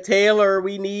 Yeah, Taylor,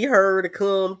 we need her to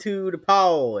come to the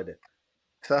pod.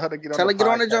 Tell her to get on Tell the her get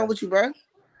on the jump podcast. with you, bro.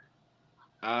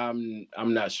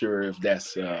 I'm not sure if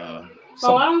that's Oh,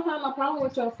 some I don't have no problem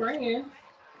with your friend.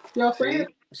 Your friend.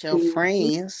 See? It's your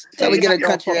friends. Tell her See, get she a don't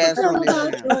country fuck with ass on you. this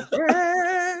jump.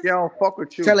 She don't fuck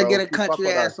with you, Tell her bro. get a She fuck country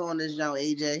with us. ass on this jump,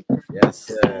 AJ. Yes,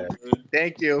 sir.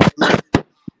 Thank you.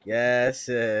 Yes,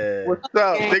 sir. What's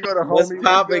up? Gang. They go to What's homie. What's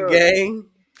poppin', good? gang?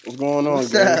 What's going on,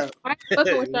 What's gang? up? I ain't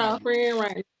fucking with y'all friend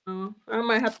right now. I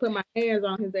might have to put my hands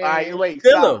on his All right, ass. wait,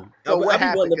 Kill stop. him. So I what be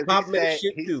happened? wanting to Because pop him in the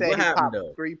shit he too. said What he happened popped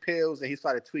though? 3 pills and he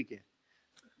started tweaking.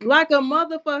 Like a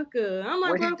motherfucker. I'm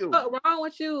like, What he bro, do? what wrong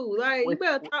with you? Like, you What,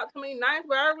 better talk to me nice,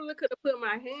 but I really could have put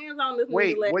my hands on this nigga.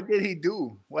 wait, Like, what did he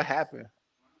do? What happened?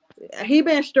 he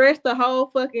been stressed the whole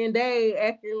fucking day,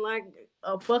 acting like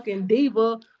a fucking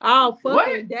diva all What?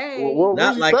 fucking day. What was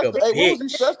Not he like a stressed? Hey, what was he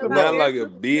bitch. stressed About Not about? like a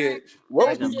everything. bitch. What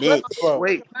Like was a he Just stressed bitch. about?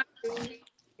 Wait,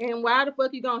 and why the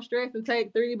fuck you gonna stress and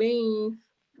take 3 beans?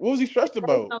 What was he stressed Makes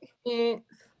about? no sense.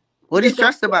 What he Just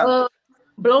stressed about?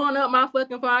 blowing up my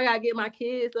fucking phone. I gotta get my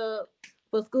kids up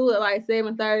for school at like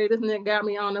 7:30. This nigga got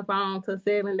me on the phone till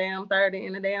 7:30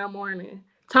 in the damn morning.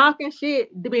 Talking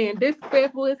shit, being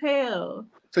disrespectful as hell.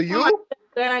 to I'm like, you?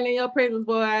 that ain't in your presence,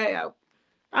 boy. I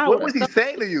What would was have he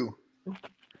saying to you?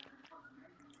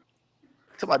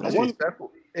 Talk about I wonder.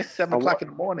 disrespectful. It's 7 I wa- o'clock in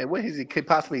the morning. What has he could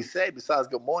possibly say besides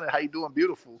good morning? How you doing,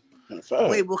 beautiful?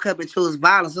 Boy woke up into his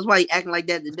violence. That's why he acting like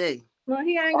that today. No,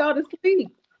 he ain't go to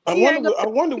sleep. I He ain't go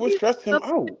wonder to what sleep. stressed him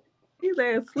out. He's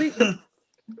at sleep.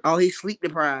 Oh, he's sleep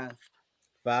deprived.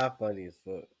 5 funny as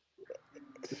fuck.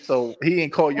 So he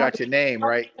didn't call you out your name,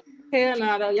 right? Hell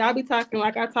no, though. Y'all be talking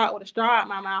like I talk with a straw out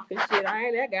my mouth and shit. I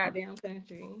ain't that goddamn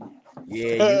country.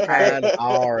 Yeah, you kind of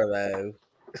are though.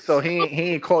 So he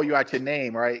ain't call you out your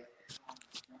name, right?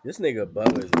 This nigga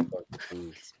Bubba is a fucking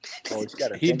fool. Oh, you got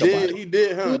to he think about did. it. He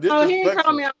did, huh? No, he ain't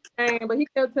call me Disrespectful. out my name, but he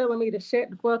kept telling me to shut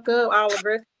the fuck up, all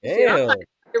aggressive and shit. I'm Damn. like,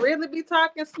 you really be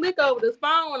talking slick over this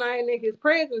phone when I ain't in his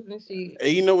presence and shit.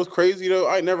 Hey, you know what's crazy though?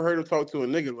 I never heard him talk to a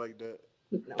nigga like that.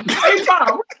 Hey,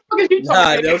 Bob, what the fuck is you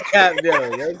Nah, talking no about? cap,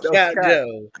 Joe. No No cap, cap.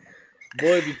 Joe.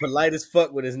 Boy be polite as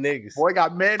fuck with his niggas. Boy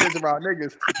got manners around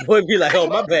niggas. Boy be like, oh,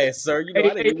 my bad, sir. You know,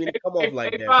 I Hey, didn't mean to come off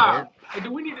like that, Bob. bro. Hey,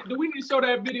 do we need to show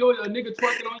that video of a nigga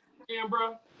twerking on your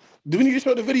bro? Do we need to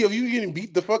show the video of you getting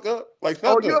beat the fuck up? Like,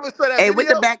 Oh, shut you up. ever saw that Hey, what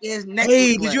video? the back of his neck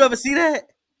Hey, look did like? you ever see that?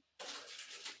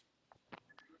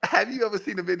 Have you ever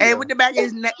seen the video? Hey, what the back of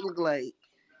his neck look like?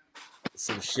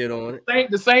 Some shit on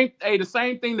it. The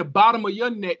same thing. The bottom of your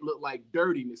neck look like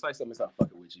dirtiness. Like something's not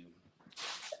fucking with you.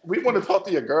 We want to talk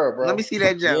to your girl, bro. Let me see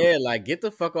that jump. Yeah, like get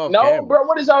the fuck off. No, camera. bro.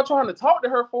 What is y'all trying to talk to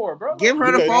her for, bro? Give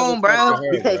her the phone, bro.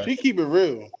 Because she keep it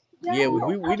real. Yeah,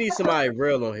 we need somebody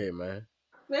real on here, man.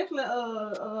 Especially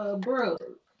bro.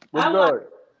 What's good?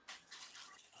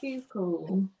 He's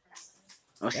cool.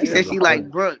 Oh, she said she like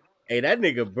Brooke. Hey, that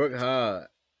nigga Brooke hard.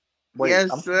 Wait,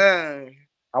 yes, sir.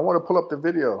 I want to pull up the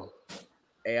video.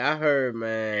 Hey, I heard,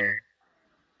 man.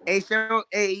 Hey,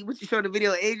 what you show the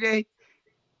video, AJ?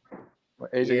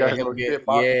 AJ got his little shit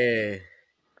box. Yeah.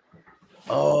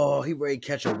 Oh, he ready to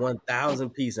catch a 1,000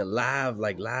 piece of live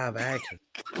action.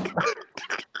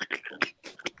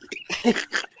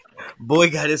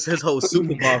 Boy got his whole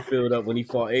Super Bowl filled up when he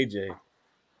fought AJ.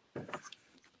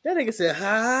 That nigga said,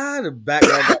 "Ha!" The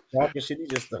background got dark and shit. He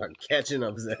just started catching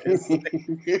up his ass.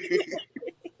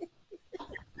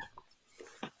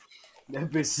 That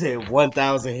bitch said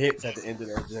 1,000 hits at the end of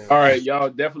that gym. All right, y'all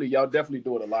definitely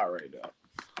do it a lot right now.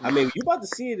 I mean, you about to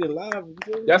see it in live.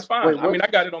 That's fine. Wait, I mean, I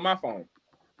got it on my phone.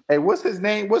 Hey, what's his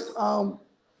name? What's his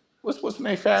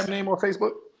name? Fab name on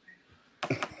Facebook?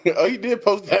 Oh, he did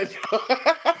post that.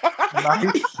 Nah,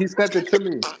 he sent it to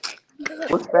me.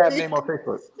 What's Fab name on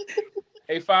Facebook?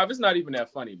 Hey, 5, it's not even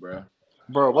that funny, bro.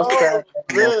 Bro, what's Fab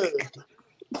name on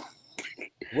Facebook?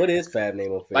 What is Fab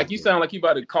name on Facebook? Like you sound like you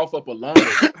about to cough up a lung.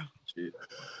 Shit.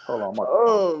 Hold on,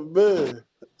 oh man.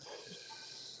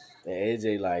 And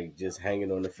AJ like just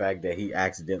hanging on the fact that he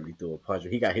accidentally threw a punch.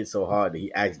 He got hit so hard that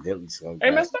he accidentally swung back.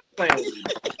 Hey man, stop playing with me.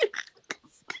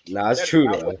 Nah, it's true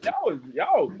though.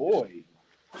 Y'all boy.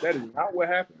 That is not what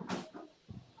happened.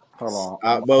 Hold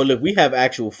on. Well, look, we have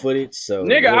actual footage, so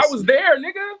nigga, I was there,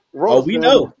 nigga. Oh, we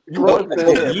know. We know.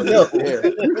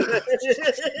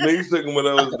 Niggas thinking when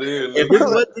I was there. If there's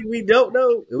one thing we don't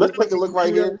know, Let's take a look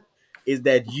right here. Is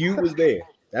that you was there?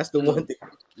 That's the one thing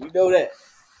we know that.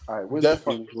 All right,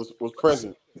 definitely was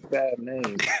present. Bad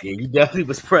name. Yeah, you definitely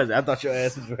was present. I thought your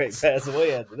ass was ready to pass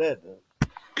away after that, though.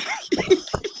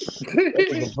 That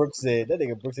nigga Brooke said. Hey,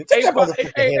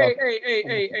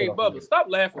 Bubba, stop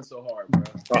laughing so hard, bro.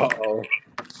 Uh-oh.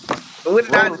 What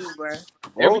did I do, bro?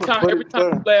 Every time you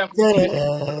laugh,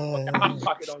 hot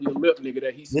pocket on your lip, nigga.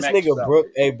 That he this smacks nigga out. Brooke.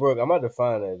 Hey, Brooke, I'm about to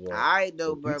find that. Joint. I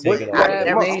know, bro. You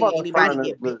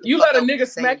let a nigga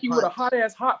smack you with a hot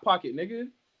ass hot pocket, nigga.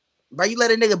 Bro, you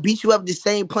let a nigga beat you up the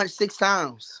same punch 6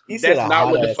 times. He said that's not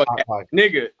what the fuck,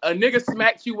 nigga. A nigga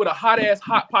smacked you with a hot ass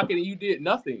hot pocket and you did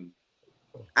nothing.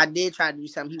 I did try to do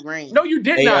something. He ran. No, you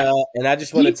did not. And I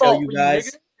just want to tell you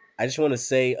guys. I just want to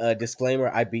say a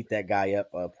disclaimer. I beat that guy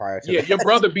up prior to. Yeah, your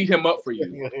brother beat him up for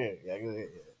you.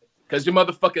 Because your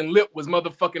motherfucking lip was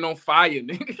motherfucking on fire,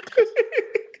 nigga.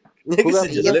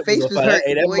 Your face was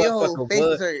hurting. Boy, your whole face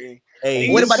was hurting.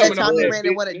 Hey, what about that time he ran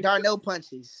in one of Darnell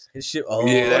punches? His shit. Oh,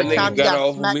 yeah, that nigga got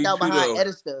off of me too, though.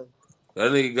 Edison.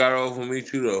 That nigga got off of me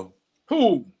too, though.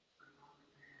 Who?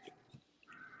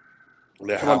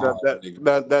 That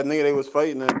nigga they was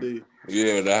fighting that day.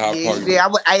 Yeah, the hot party. Yeah,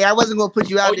 I wasn't gonna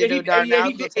put you out there, though, Darnell. I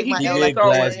was gonna take my L like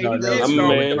always.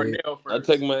 I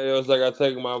take my L's like I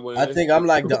take my wins. I think I'm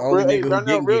like the only nigga who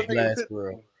didn't get glass,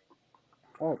 bro.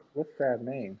 Oh, what's that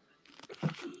name?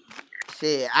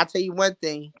 Shit, I'll tell you one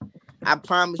thing. I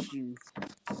promise you,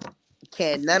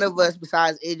 can't none of us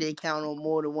besides AJ count on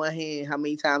more than one hand how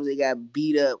many times they got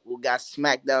beat up or got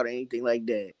smacked out or anything like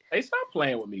that. Hey, stop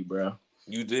playing with me, bro.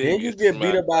 You did. Didn't you get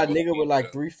beat up by a nigga with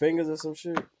like 3 fingers or some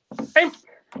shit? Hey.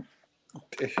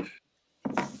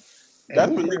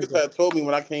 That's what niggas had told me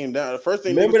when I came down. The first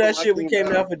thing. Remember that shit? We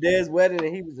came down for Dad's wedding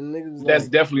and he was the niggas. Was that's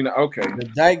like, definitely not okay. The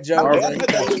Dyke Joe was like,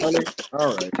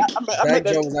 all right. Dyke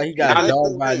Joe was like, he got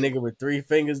dogged by a nigga with 3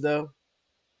 fingers though.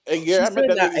 Hey, yeah,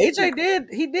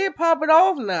 AJ did pop it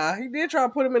off now. He did try to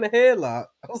put him in a headlock.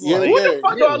 Yeah, like, what the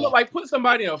fuck do I look like? Put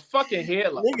somebody in a fucking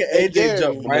headlock. Nigga, AJ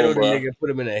jumped right on the nigga and put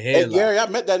him in a headlock. Hey, Gary, I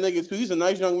met that nigga too. He's a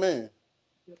nice young man.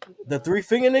 The 3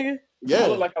 finger nigga? Yeah. I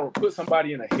look like I would put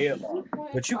somebody in a headlock.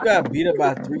 But you got beat up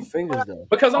by 3 fingers though.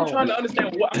 Because I'm trying to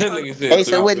understand what. Hey,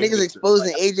 so what niggas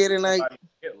exposing AJ tonight?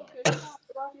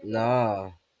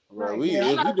 Nah. Bro, we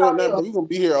doing that, bro. We gonna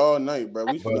be here all night, bro.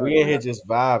 We in here just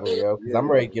vibing, yo. Because I'm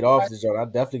ready to get off this joint. I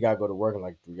definitely gotta go to work in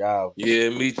like 3 hours. Yeah,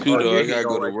 me too, though. I gotta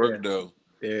go to work, though.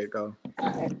 There you go.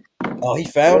 Oh, he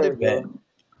found it, man.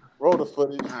 Roll the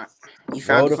footage. You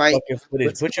found the fight. Fucking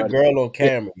footage. Put your girl on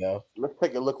camera, yo. Let's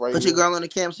take a look right Put your girl on the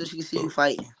camera so she can see you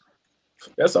fighting.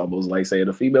 That's almost like saying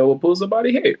a female will pull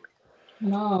somebody's head.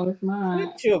 No, it's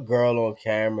not. Put your girl on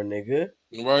camera, nigga.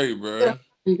 Right, bro.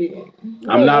 Yeah.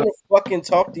 I don't want to fucking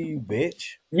talk to you, bitch.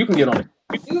 You can get on it.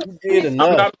 You did I'm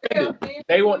enough. not offended.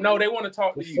 They want to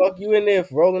talk The to you. fuck you in there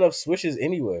rolling up swishes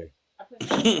anyway?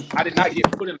 I did not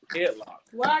get put in a headlock.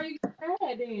 Why are you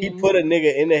mad then? He put a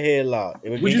nigga in the headlock.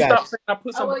 Would you stop saying I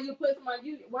put Oh, well, somebody? you put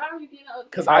somebody. Why are you getting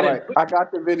upset? Because All right, I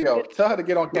got the video. Tell her to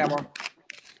get on camera.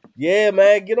 Yeah,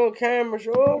 man, get on camera,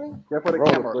 shorty. Get for the Roll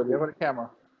it, camera. baby. Get for the camera.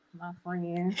 My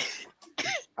friend.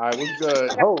 All right, what's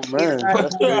good? Oh man,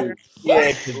 that's big.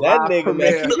 Yeah, cause that Live nigga, man,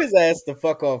 premiere. keep his ass the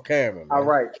fuck off camera, man. All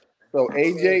right. So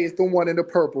AJ is the one in the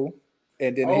purple,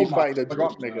 and then he's fighting the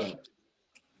drunk nigga.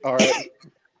 All right.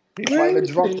 He's fighting a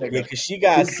drunk nigga. Yeah, cause she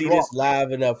gotta He's see drunk. this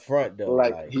live and up front though.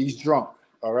 Like he's drunk.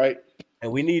 All right.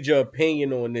 And we need your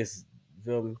opinion on this.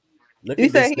 Feel me? Look You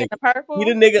at said this he in nigga. the purple?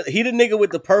 He the nigga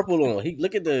with the purple on. He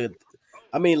look at the,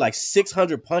 I mean, like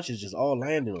 600 punches just all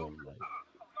landing on him. Like,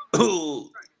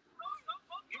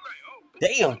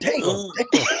 damn.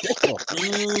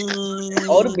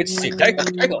 Oh, the bitch said,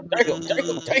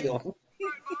 damn.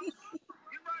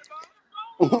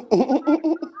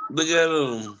 Look at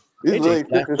him. He's really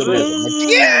thick as shit.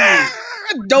 Yeah,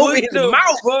 dove What in his the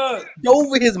mouth. fuck?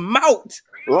 Dove in his mouth.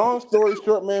 Long story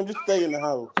short, man, just stay in the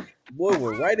house. Boy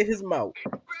went right in his mouth.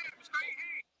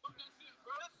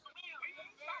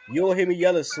 You don't hear me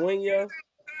yelling swing, yo?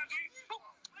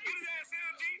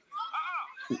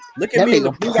 Look at That me in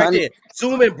the nigga blue right punch. there.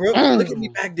 Zoom in, bro. Look at me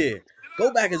back there.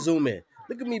 Go back and zoom in.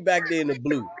 Look at me back there in the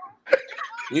blue.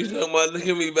 You talking about look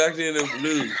at me back there in the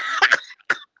blue?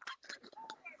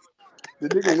 The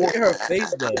nigga Look at her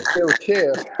face though. Still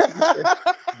chair.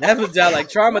 That was just like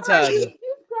traumatizing.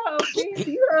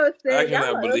 I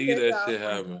cannot believe that shit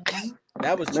happened.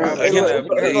 That was Man, traumatizing. hey, look,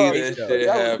 Look at her believe face that though. shit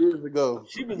that was happened. years ago.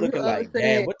 She was looking like,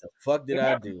 damn, what the fuck did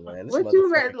I do, man? This What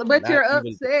you motherfucker but you're cannot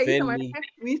even upset. You defend talking me. about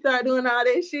we start doing all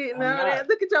that shit and I'm all not. that.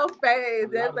 Look at your face.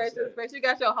 I'm That's not like your upset. face. You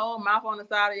got your whole mouth on the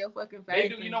side of your fucking They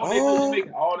face. do, you know what they do? They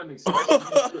make all them expressions.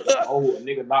 Oh, a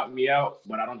nigga knocked me out,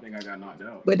 but I don't think I got knocked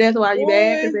out. But that's why you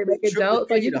mad because Boy, they make a Triple joke.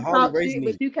 So K, you the can Harley talk race shit,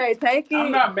 knee. but you can't take it.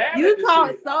 I'm not mad You at this talk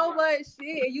shit. so much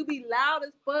shit and you be loud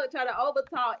as fuck, try to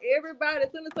overtalk everybody.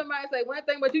 As soon as somebody say one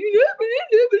thing, but you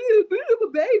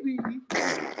baby.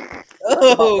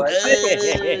 Oh,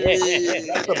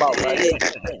 That's about right.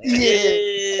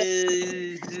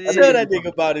 Tell that nigga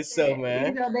about himself, He's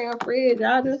man. your damn fridge.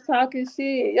 Y'all just talking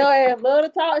shit. Your ass love to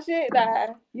talk shit, nah.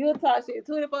 You'll talk shit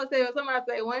 24/7. Somebody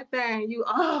say one thing, you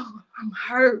I'm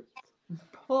hurt.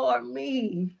 Poor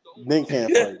me. Then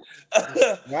can't fight.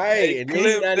 Right, Hey, and then he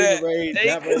clip not that. even ready. Hey,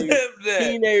 Not ready. clip that.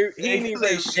 He ain't Hey, even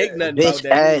ready to clip shake that. nothing about Bitch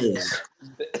that. Either. ass.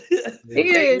 He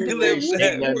Yeah, ain't even ready to clip shake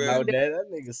that, nothing bro. about that. That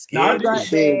nigga No, I scared. did. Not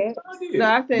Shit. bad. I did. No,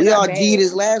 I said We not all bad. G'd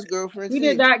his last girlfriend We too.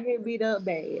 did not get beat up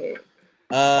bad.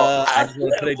 I just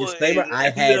want to put a That boy disclaimer. ain't- I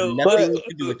had no, nothing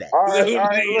to do with that. All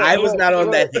right, look, I was not on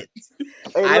look. that hit.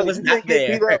 Hey, I look, was you not didn't get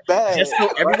there. beat up bad. Just so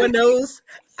everyone right? knows,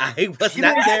 I was He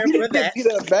not didn't, there he for didn't get that. beat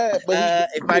up bad, but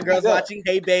If my get girl's beat up. watching,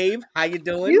 hey babe, how you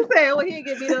doing? You said well he didn't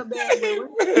get beat up bad, but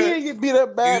what? He didn't get beat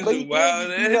up bad, You but was he a did wild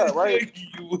get beat up, right?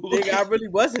 Nigga, I really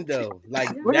wasn't though. Like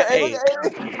Look that, at, hey, look hey,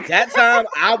 at, hey. that time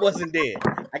I wasn't there.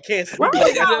 I can't Why speak on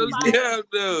was the rest y'all of these niggas. fighting?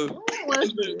 though. When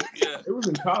was this? Yeah. It was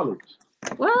in college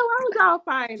Why was y'all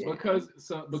fighting? because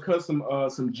some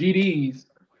GDs.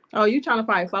 Oh, you trying to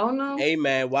fight phono? Hey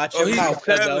man, watch Oh, your he's mouth,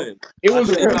 cuzzo. selling. It Watch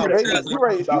was your Hey, mouth, you cuzzo.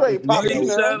 ready to Oh, pop me he's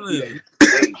now? selling.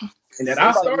 Hey, and that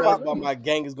I Somebody started. knows about my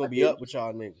gang is gonna be up with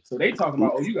y'all niggas. So they talking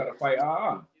about, oh, you gotta fight.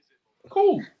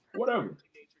 Cool, whatever.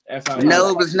 That's how. No,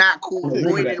 it was not cool. I'm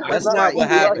Going that. in the That's pussy not fight. what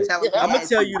You happened. tell him I'm gonna that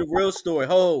tell shit. you the real story.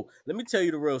 Let me tell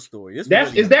you the real story. This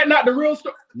That's really is that not the real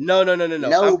story? No. No, I'm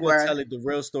gonna bruh. tell it the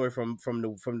real story from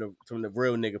the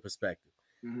real nigga perspective.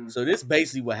 Mm-hmm. So this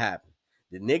basically what happened.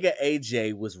 The nigga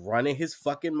AJ was running his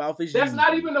fucking mouth as That's usual.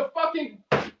 not even a fucking.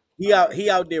 He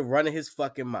out there running his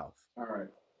fucking mouth All right.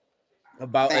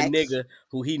 about Facts. a nigga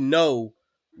who he know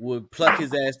would pluck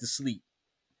his ass to sleep.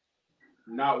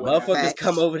 Not what Motherfuckers happened.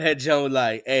 come over that joint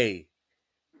like, hey,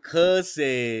 cuz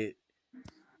said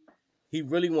he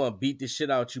really want to beat the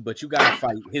shit out you, but you gotta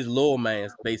fight his little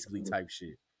man's basically type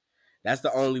shit. That's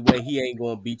the only way he ain't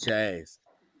gonna beat your ass.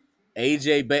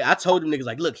 AJ, I told them niggas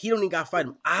like, look, he don't even gotta fight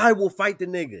him. I will fight the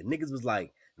nigga. Niggas was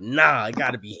like, nah, it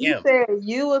gotta be You him. said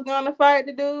you was gonna fight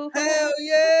the dude. Hell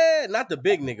yeah, not the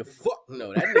big nigga. Fuck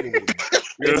no, that nigga.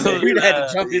 We'd have had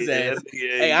to jump his ass.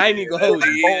 Hey, I ain't even gonna hold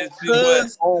you.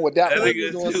 Cuz with that one.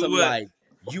 was on some like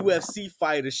UFC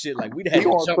fighter shit. Like we'd He have to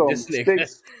on jump some this nigga.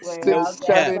 six, Well, No I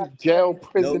cap. seven jail No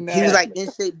prison. He was Ass. like in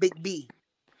shape Big B.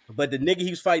 But the nigga he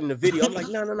was fighting in the video, I'm like,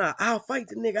 no, I'll fight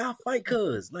the nigga. I'll fight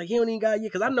cuz. Like, he don't even got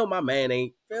yet. Because I know my man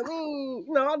ain't, I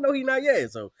know he not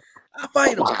yet. So, I'll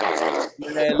fight him.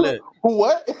 Man, look.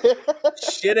 What?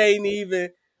 Shit ain't even,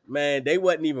 man, they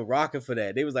wasn't even rocking for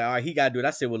that. They was like, all right, he got to do it.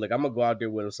 I said, well, look, I'm going to go out there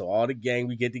with him. So, all the gang,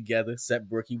 we get together. Except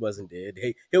Brooke, he wasn't there.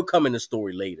 He'll come in the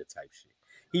story later type shit.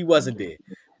 He wasn't there.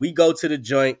 We go to the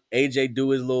joint. AJ do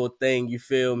his little thing, you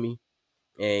feel me?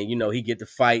 And, he get to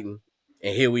fighting.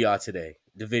 And here we are today.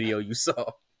 The video you saw.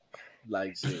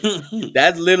 Like, shit.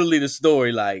 That's literally the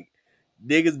story. Like,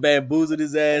 niggas bamboozled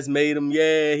his ass, made him,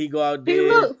 he go out there. He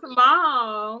looked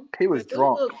small. He was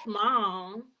drunk. He looked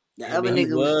small. The other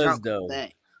nigga was drunk though.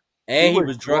 And he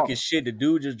was drunk as shit. The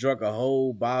dude just drunk a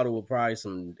whole bottle of probably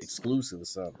some exclusive or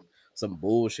something. Some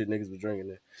bullshit niggas was drinking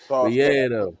there. But yeah,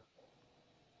 though.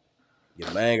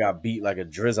 Your man got beat like a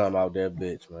drizzle out there,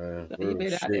 bitch, man. Real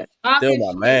shit. Still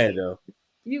my man, though.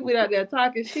 You went out there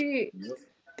talking shit.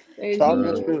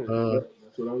 Nigga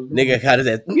got his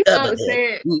ass.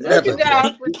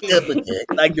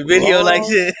 Like the video, like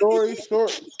shit. Story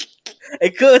short.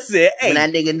 It could say, hey. When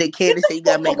that nigga Nick Cannon say you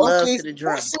gotta make love to the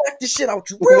drum. Slap this shit out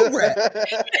you real rap.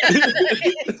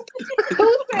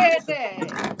 Who said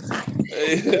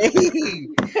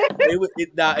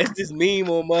that? It's this meme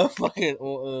on motherfucking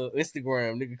on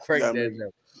Instagram. Nigga crack that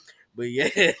now. But yeah.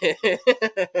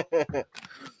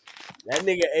 That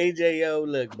nigga AJO,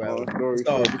 look, bro. It's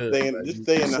all good. Just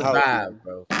stay in the house,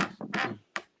 bro.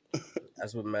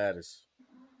 That's what matters.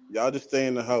 Y'all just stay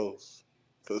in the house.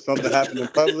 Cause something happened in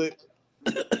public.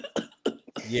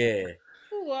 Yeah.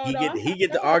 He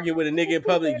get to argue with a nigga in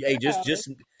public. Hey, just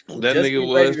that nigga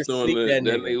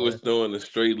was throwing the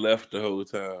straight left the whole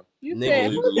time. He was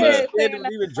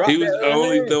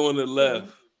only throwing the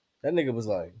left. That nigga was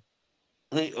like,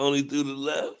 he only threw the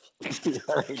left.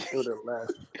 Only threw the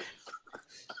left.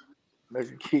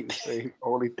 Nigga keep saying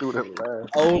only threw the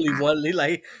left. Only one. He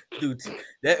like, dude,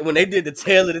 that when they did the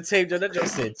tail of the tape, that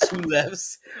Jones said 2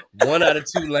 lefts, 1 out of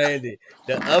 2 landed.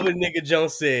 The other nigga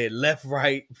Jones said left,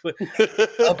 right,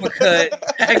 uppercut.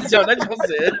 That Jones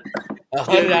said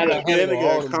 100 out of 100. That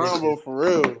nigga a combo for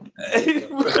real.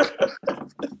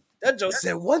 That Jones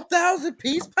said 1,000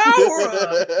 piece power.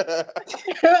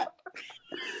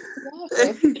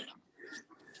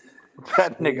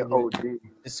 That nigga OD.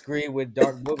 The screen with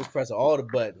Dark Book was pressing all the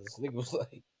buttons. Nigga was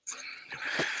like,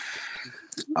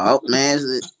 oh man,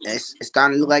 it's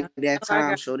starting to look like that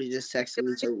time. Shorty just texted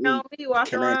me to me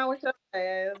walk around with your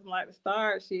ass like the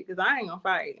start shit, because I ain't gonna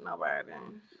fight nobody.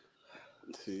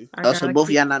 See. So both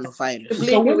of y'all not no fighters.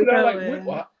 So what did I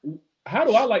like? How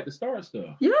do I like the start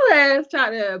stuff? Your ass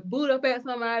tried to boot up at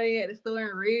somebody at the store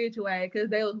in Ridgeway because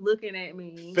they was looking at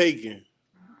me. Faking.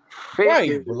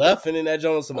 Right, bluffing in that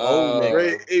joint some old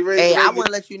nigga. Hey, I want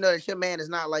to let you know that your man is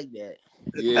not like that.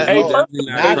 Yeah,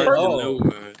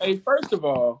 first of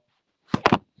all,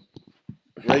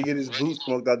 Ray get his boot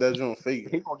smoked out that joint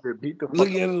faking. He gonna get beat the fuck. Look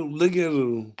at him.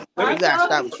 You gotta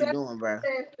stop what you doing, bro.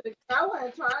 I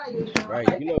want to try you. Right,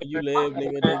 you know where you live,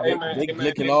 nigga. They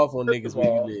clicking off on niggas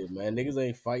where you live, man. Niggas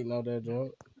ain't fighting out that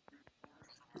joint.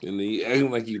 And he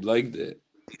acting like you like that.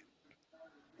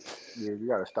 Yeah, you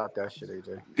gotta stop that shit,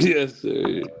 AJ. Yes,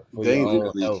 sir. For your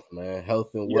own health, man.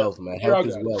 Health and wealth, man. Health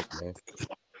is wealth, man.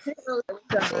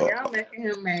 Y'all making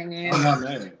him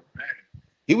mad.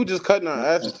 He was just cutting our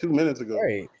asses 2 minutes ago.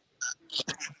 Right.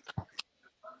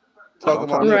 Talking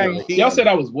about right. Y'all said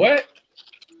I was what?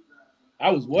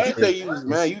 I was what? You say you was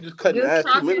mad. You just cutting ass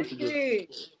 2 minutes ago.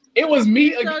 It was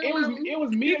me. It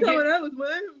was me against.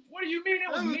 What do you mean? It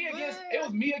was me against. It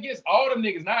was me against all them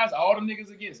niggas. Now it's all them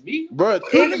niggas against me, bro.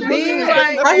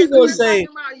 How you gonna say,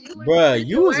 bro?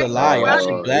 You was a liar. I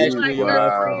should blast you in your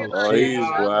mouth. He's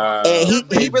wild. And he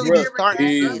really be starting.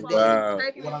 He's wild.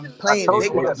 Playing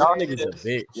big ones. Niggas a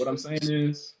bitch. What I'm saying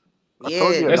is,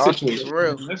 yeah,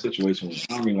 that situation.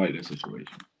 I don't really like that situation.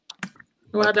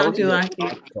 Why don't you like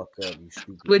it? Fuck up, you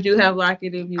stupid. Would you have liked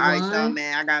it if you won? All right, so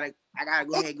man, I gotta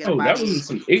go ahead and get that was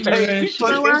some ignorant ass shit.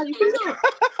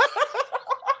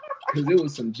 Because it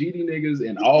was some GD niggas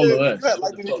and all of us.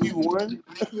 Like if you won.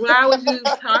 Why was you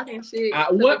talking shit?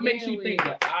 What makes you think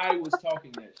that I was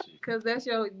talking that shit? Because that's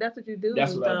what you do.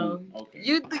 That's what I do. Okay.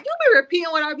 You be repeating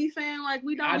what I be saying like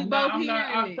we don't be both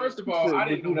hearing it. First of all, I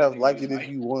didn't have liked it if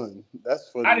you won. That's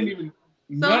funny. I didn't even.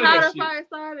 So how the fight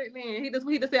started then? He just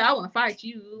said, I want to fight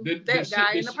you. That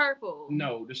guy in the purple.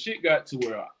 No, the shit got to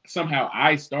where somehow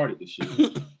I started the shit.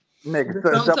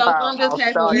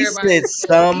 Nigga, he said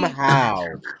somehow.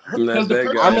 I'm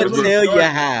gonna tell you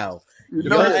how.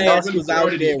 Your ass was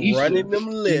out there running them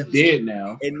lips. Dead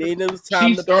now. And then it was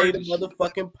time to pay the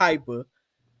motherfucking piper.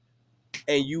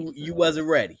 And you wasn't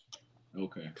ready.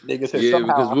 Okay. Nigga said Yeah,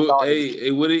 because somehow I'm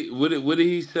naughty. what did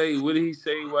he say? What did he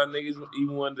say? Why niggas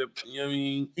even wanted to? You know what I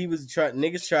mean? He was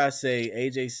niggas try to say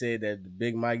AJ said that the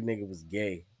Big Mike nigga was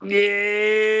gay. Yeah.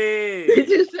 Did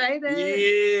you say that?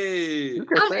 Yeah.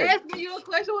 I'm asking you a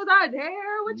question. Was I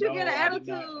there? What you get an attitude?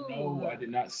 No, I did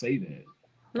not say that.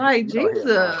 Like Jesus,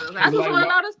 I just want to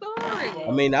know the story.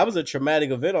 I mean, that was a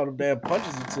traumatic event. All the damn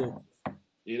punches he took.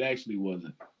 It actually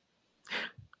wasn't.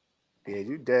 Yeah,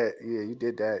 you dead. Yeah, you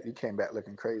did that. You came back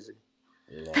looking crazy.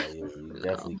 Nah, you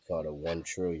definitely caught a 1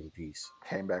 trillion piece.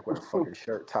 Came back with a fucking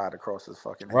shirt tied across his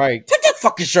fucking head. Right. Take that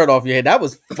fucking shirt off your head. That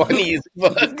was funny as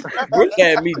fuck. Rick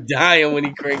had me dying when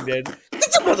he cranked that. Take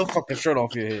that motherfucking shirt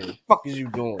off your head. What the fuck is you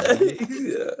doing, man?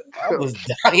 I was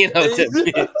dying out that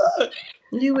bitch.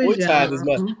 You was Boy tied his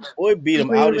mouth. Boy beat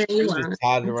him out his shoes, just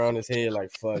tied it around his head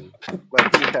like funny.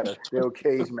 Like he just had a steel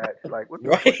cage match. Like what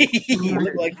the Right. fuck? He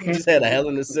looked like he just had a hell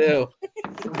in a cell.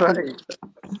 Right.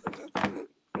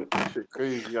 Shit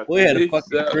crazy. Boy had a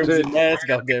fucking crimson mask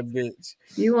out that bitch.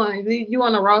 You want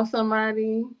to roast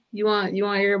somebody? You want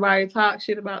everybody to talk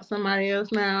shit about somebody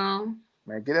else now?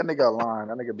 Man, get that nigga a line.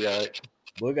 That nigga be alright.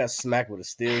 Boy got smacked with a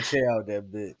steel chair out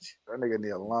that bitch. That nigga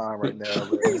need a line right now.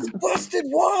 He's busted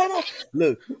water.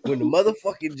 Look, when the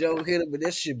motherfucking Joe hit him and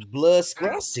that shit blood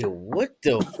squirt, I said, what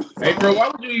the Hey bro, why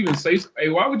would you even say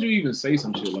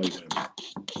some shit like that?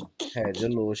 Had your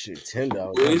little shit tender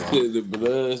out They there. said the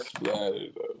blood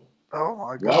splattered though. Oh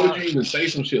my god. Why would you even say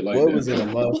some shit like Boy that? was in a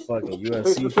motherfucking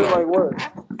UFC Shit fight. like what?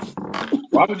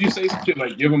 Why would you say some shit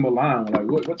like give him a line? Like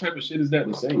what type of shit is that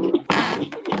to say?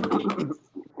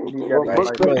 You got Like,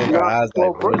 like, bro, in my eyes,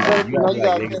 like, bro, Brooks said you it, so now act you like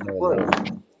gotta niggas carry know Brooks.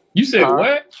 love. You said Huh?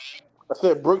 what? I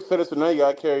said Brooks said it, so now you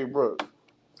gotta carry Brooks.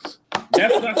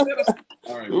 That's what I said.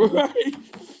 All right. Bro. Right.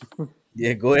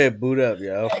 Yeah, go ahead, boot up,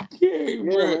 yo.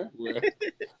 Yeah,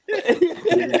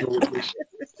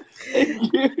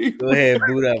 Go ahead,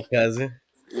 boot up, cousin.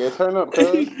 Yeah, turn up,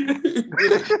 cuz.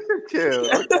 chill.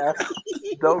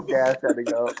 Don't gas that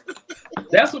nigga up.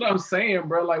 That's what I'm saying,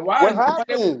 bro. Like, why? What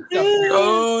happened?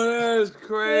 Oh, that's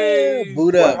crazy.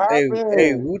 Boot What up. Hey,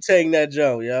 happened? Wu-Tang that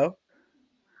joke, yo.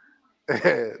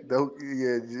 Don't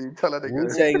you tell that nigga.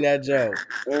 Wu-Tang that joke.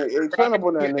 Hey, turn up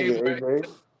on that Hey, nigga, bro. AJ.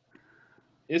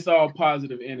 It's all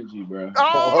positive energy, bro.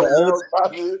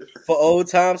 For old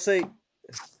time's sake.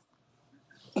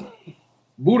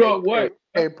 Boot up what?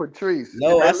 Hey, Patrice.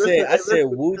 No, Hey, I said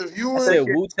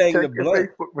Wu-Tang the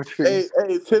blunt. Facebook, Patrice.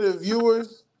 Hey, to the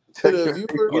viewers, You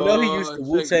know he used to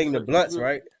Wu-Tang the blunts,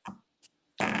 right?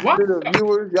 What? To the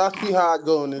viewers, y'all see how I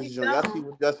go in this joint. Y'all see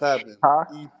what just happened. Huh?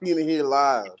 You seen it here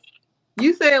live.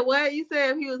 You said what? You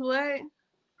said he was what?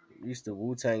 He used to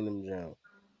Wu-Tang them jump.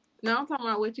 No, I'm talking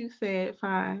about what you said,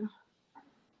 5.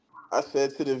 I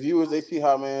said to the viewers, they see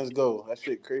how mans go. That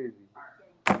shit crazy.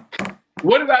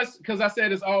 What did I? Because I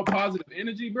said it's all positive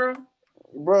energy, bro.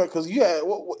 Bro, because you had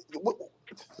what?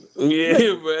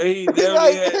 Yeah, bro. He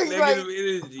definitely had negative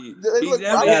energy. He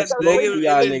definitely had negative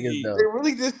energy. They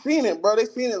really just seen it, bro. They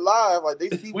seen it live. Like, they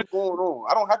see what's going on.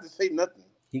 I don't have to say nothing.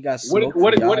 He got smoked.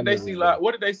 What did they see live?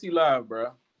 What did they see live,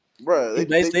 bro? Bro, they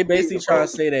basically trying to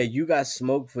say that you got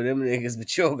smoke for them niggas,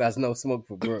 but you don't got no smoke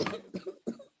for Brooke.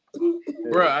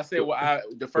 Bro, I said,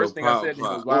 the first thing I said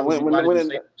was, why when did you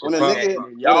say when a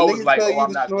nigga y'all was like, tell oh, you I'm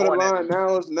to not snort a going line,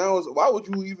 now is why would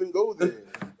you even go there?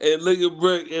 And look at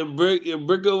Brick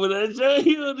over that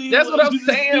joint. That's what I'm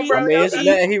saying, bro. I mean, it's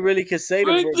nothing he really could say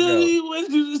to Brooke, though. He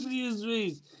wants you to see his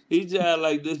face. He jive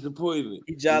like disappointed.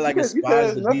 He jive like a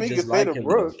spies to be just like him.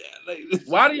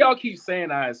 Why do y'all keep saying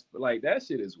like that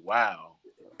shit is wild?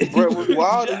 Bro, it was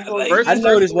wild. I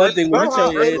noticed one thing when you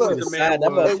turn your head to the side, that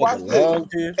motherfucker long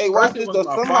too. Hey, watch this though.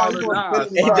 Somehow you gonna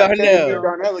spin Hey,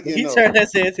 Darnell, he turned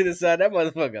his head to the side. That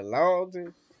motherfucker long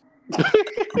too.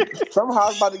 Somehow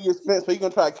it's about to get spent, so you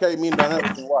gonna try to carry me and Darnell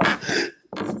and watch.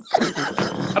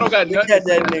 I don't got nothing. Look at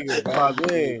that nigga, bro.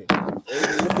 Hey,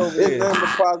 look over here. It's nothing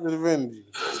but positive energy.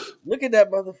 Look at that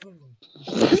motherfucker.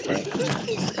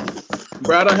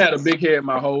 Bro, I done had a big head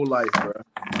my whole life, bro.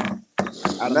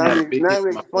 I done had a big head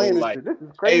my whole life. This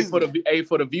is crazy.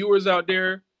 For the viewers out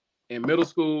there in middle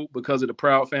school, because of the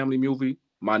Proud Family movie,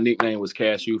 my nickname was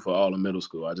Cashew for all of middle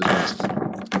school. I just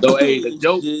so the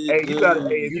joke. Hey, you gotta.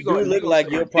 Hey, you do look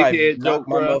like you're probably knock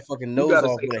my motherfuking nose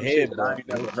off with a head, bro. I ain't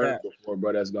never heard before,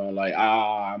 bro. That's going like,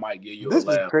 I might give you a this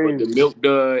laugh. Is crazy. But the milk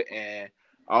dud and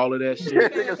all of that shit.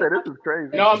 Nigga said this is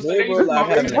crazy. No, I'm saying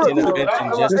having an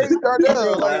intervention just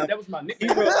that was my nickname.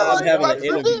 He realized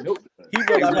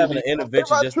having an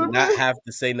intervention just to not have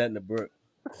to say nothing to Brooke.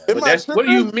 Am But I that's what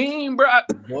do you tripping? mean, bro?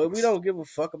 Boy, we don't give a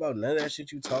fuck about none of that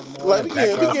shit you talking about. All Like that we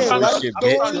background getting story life shit,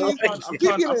 bitch. stories. I'm Speaking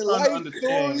in trying to life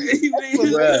understand. stories,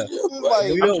 Bruh, explanations. we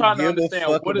Like I'm don't trying to give a understand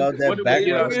fuck about what that did we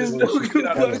get background out of this? story What did shit we you get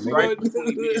out of the telling, nigga. strife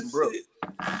between me and Brooke?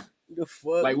 The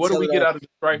fuck? Like, what do we Telling get that out of the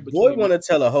strife boy between me? want to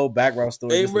tell a whole background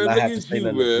story Hey, just to bro, not look have to at say you,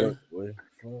 nothing to bro. Brooke, boy.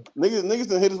 Fuck. niggas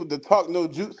done hit us with the talk no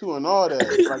jutsu and all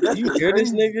that. Like that You shit hear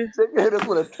this crazy. nigga? Nigga hit us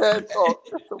with a TED talk.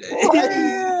 Boy,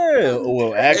 Yeah.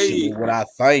 Well, actually, Hey, what I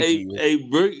thank hey, you. hey,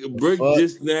 The Brooke fuck?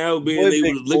 just now being Boy able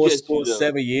been to look four at you sports though.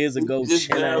 7 years He ago, just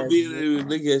chin now ass being bitch. able to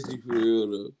look at you for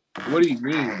real What do you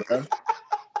mean, bro?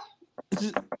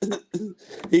 though.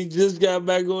 He just got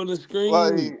back on the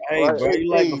screen. Hey, bro, you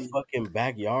like a Hey, fucking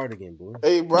backyard again, boy.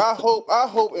 hey, bro. I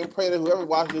hope and pray that whoever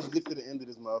watches this gets to the end of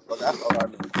this motherfucker. That's all I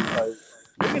know. Like,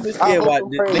 Nigga just I can't hope watch.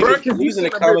 and pray. Bro, Niggas, cause you niggas in the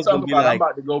sitting up here comments gonna talking be about I'm like,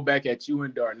 about to go back at you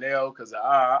and Darnell because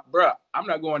bro, I'm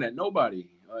not going at nobody.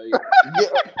 Like,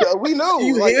 Yeah, we know. "Do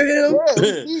you Like, hear him?" yeah,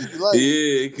 we see. Like,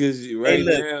 Yeah, because Hey, right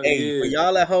look, now, hey, for yeah,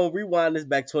 y'all at home, rewind this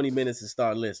back 20 minutes and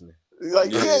start listening. you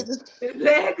yeah. can't just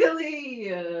Exactly.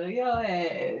 Your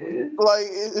ass. like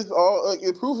it's all like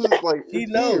the proof is like He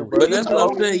it's here, know, bro. But he That's that's what I'm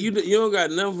all know. we saying. need. You don't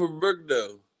got nothing for Brooke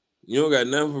though. You don't got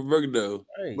nothing for Brooke though.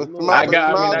 Hey, you But know smile, what? I but got,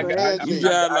 I mean, smiles and handshakes. You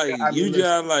listen,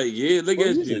 just like, yeah, look Boy,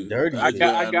 at you's a you. dirty bitch.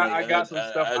 I got some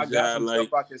stuff, I I got just some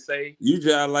stuff like, I can say, you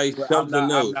just like but something I'm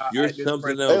else. not You're at this something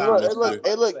present Hey, else, time. look, hey, I'm not look, mister.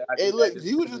 hey, about to look, say I hey, just at look. this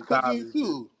G was just present time. cooking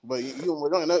too, but you don't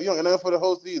got nothing for the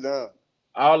host either,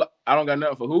 huh? I don't got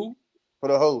nothing for who? For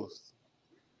the host.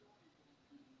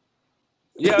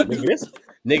 Yeah, I do.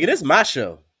 Nigga, this my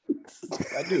show.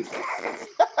 I do.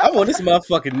 I want this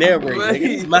motherfucking narrate, nigga.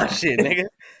 This is my Right. shit, nigga.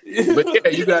 But yeah,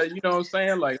 you got, you know what I'm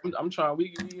saying? Like, I'm trying,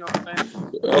 you know what I'm saying?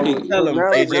 Oh, Right. Tell look, him,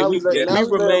 But AJ, now just, we let yeah, we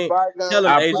remain. Tell bygones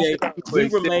him, I be AJ, appreciate you for we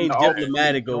bygones. extending remain the offer and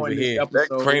diplomatic over enjoying this here.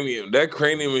 episode. That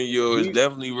cranium in yours We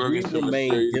definitely we working some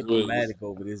remain mysterious ways. diplomatic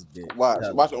over this bitch. Watch,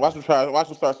 Tell him, watch, watch him try. Watch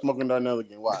him start smoking Darnell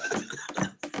again. Watch.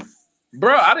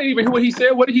 Bro, I didn't even hear what he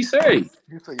said. What did he say?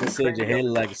 you say he your said your cranium, head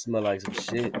like it smell like some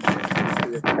shit. you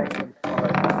say your cranium smell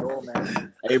like a doormat.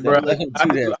 Hey, bro, Don't let him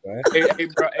do that,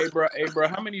 bro. hey, bro,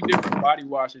 how many different body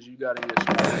washes you got in your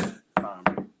shower?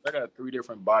 I got 3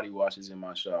 different body washes in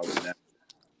my shower now.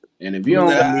 And if you don't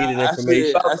got Unneeded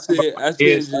information. I head,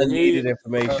 said your Unneeded head.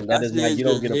 information. That I is not. said You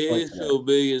don't your get a point head for that. so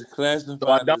big it's so I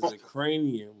classified as don't. a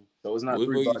cranium. So it's not What the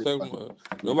 3 fuck you body talking washes. about?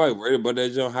 Nobody worried about that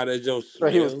joint, how that joint So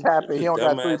he was smells. capping. He Just don't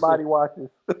got 3 dumbass. body washes.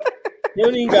 He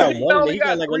don't even got He one in there. only He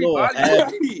got got like a 3 little body half.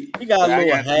 washes. Right. He got a I little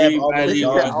got half 3 Almost body He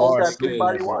said, John's I don't bar got washes, three shit in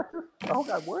body that cuz. joint. washes. I don't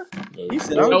got what? He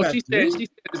said, I don't No, got she said three.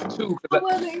 it's 2. I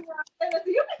wasn't even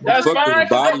you The can That's tell fuck me. does fine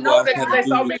because they body know wash that have because to they do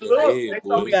saw with me your look. head, They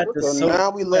saw He me boy? got look. the So soap. now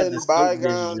we He got the letting soap dish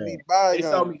bygones be joint. They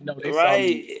saw me. bygones. No, they saw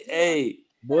me. Right. Hey.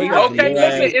 Boy He got not the Okay, little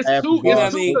listen, ass even it's half a two. he It's bar not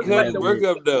of two even soap because in like cutting that the Brooke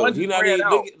bitch. up though. one He just not ran even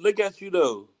out. look at you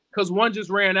though. Because one just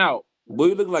ran out. Boy,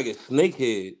 you look like a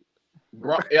snakehead.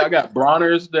 Yeah, I got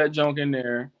Bronner's that junk in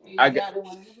there. You got the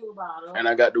one in the blue bottle. And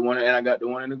I got the one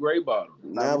in the gray bottle.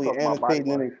 Now Now we we talking about body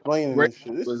annotating and wash. explaining Gray this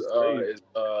shit. This was is crazy.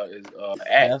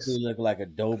 Axe. Definitely look like a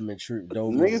Doberman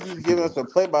Niggas is giving retriever. us a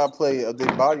play-by-play of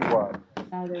their body wash.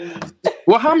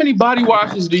 Well, how many body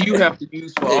washes do you have to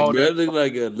use for Hey, all bro, that? that look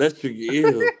like an electric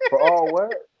eel. For all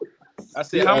what? I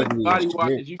said, He how many ugly as body shit.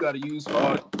 washes you got to use for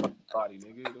all that fucking body,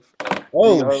 nigga? The fuck? See,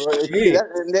 Oh see shit! that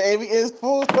and it's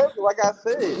full circle, like I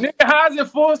said. Nigga, how's it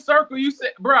full circle? You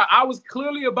said, bro, I was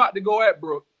clearly about to go at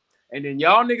Brooke, and then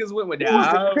y'all niggas went with You was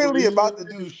that. clearly about to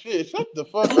do shit. Shut the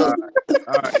fuck All up. right,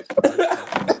 all right.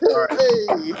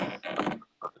 Hey,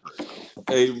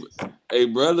 Hey, hey,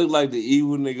 bro, look like the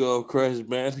evil nigga of Crash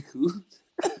Bandicoot.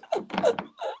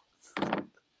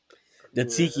 The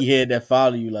tiki head that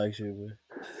follow you like shit, man.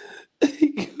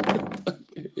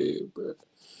 Yeah, bro.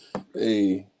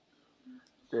 Hey,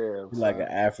 Damn, He like an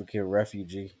son. African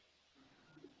refugee.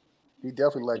 He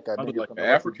definitely like that I look nigga like from an the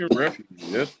refugee. African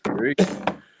refugee. That's great.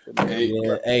 That nigga hey, from the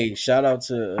Yeah, refugee. hey, shout out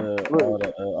to look,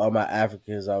 all my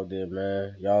Africans out there,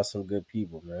 man. Y'all some good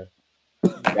people, man.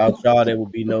 Without y'all, there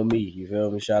would be no me. You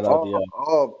feel me? Shout out to y'all.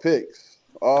 all picks,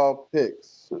 all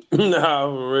picks. nah,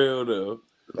 for real though.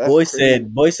 That's crazy.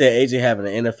 Boy said AJ having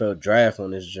an NFL draft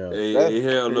on this jump. That's Hey,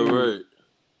 hell no, crazy. right.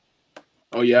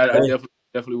 Oh yeah, I Boy,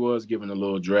 definitely was giving a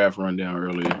little draft rundown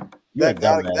earlier. you a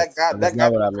dumbass, and that's That not got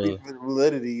what to I decrease mean.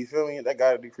 validity. You feel me? That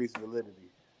got to decrease validity.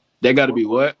 That got to be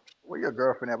what? Where your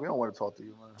girlfriend at? We don't want to talk to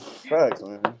you, man. Facts,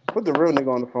 man. Put the real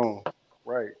nigga on the phone.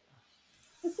 Right.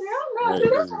 See, I'm not. Right, See,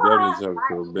 because that's you definitely why I talking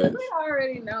to a like this. bitch. They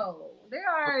already know. They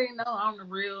already know I'm the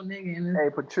real nigga in this. Hey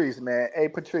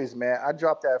Patrice, man. I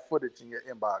dropped that footage in your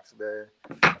inbox, man.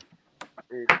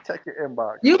 Hey, check your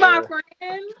inbox. You my Man.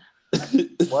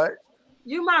 friend? What?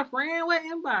 You my friend? What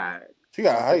inbox? She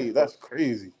got Okay, height. so That's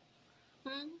crazy.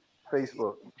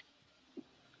 Facebook.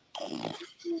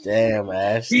 Damn,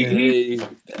 Ashton. Hey.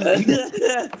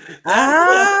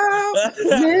 I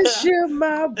miss you,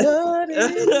 my buddy.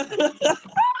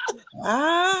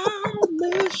 I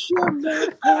miss you, my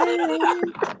friend.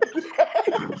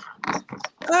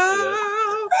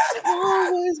 I'll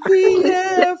always be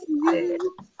there for you.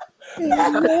 And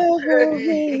never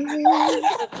end.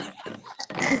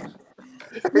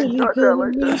 Really gonna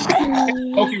miss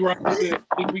you. Okay, Rob said,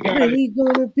 I think we got it. Really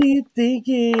gonna be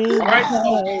thinking All right,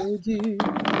 about you.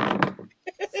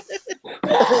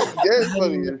 Gary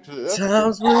funny as shit. That's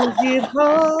Times will get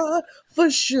hard for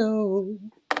sure.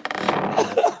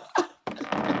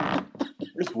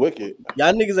 it's wicked.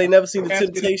 Y'all niggas ain't never seen the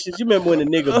Temptations. You remember when the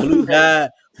nigga Blue died?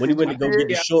 When he went to go get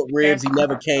the short ribs, he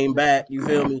never came back. You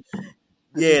feel me?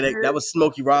 Yeah, that was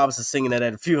Smokey Robinson singing that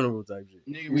at a funeral type shit.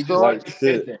 Nigga, we just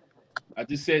said that. I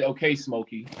just said, okay,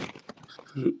 Smokey.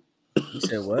 You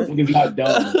said what? Niggas not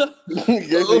dumb.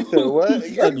 Gary said what?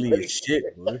 You ugly as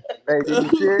shit, boy. Hey, did you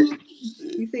see it?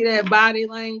 You see that body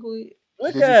language?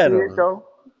 Look Did at you see him. it though?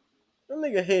 That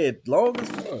nigga head long as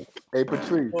fuck. Hey,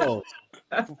 Patrice. Oh.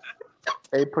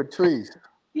 Hey, Patrice.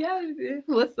 Yeah,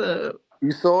 what's up?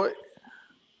 You saw it?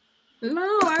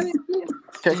 No, I didn't see it.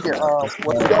 Check your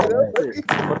what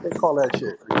they call that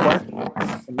shit? Request?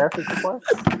 A message request?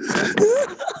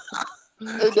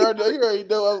 Hey, Dardo, you already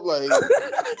know. I'm like,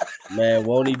 Man,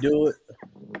 won't he do it?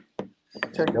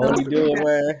 Won't he do it,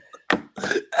 man? I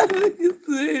nigga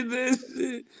said that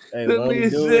shit. Hey, That won't he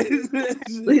nigga do said it? that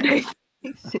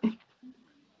shit.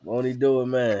 Won't he do it,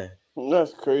 man?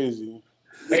 that's crazy.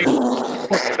 Hey,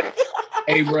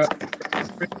 bro.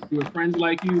 With friends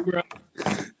like you, bro,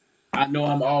 I know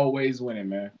I'm always winning,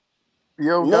 man.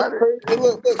 Yo, got it. Hey,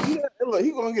 look,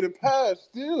 he gonna get it passed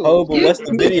still. Oh, but what's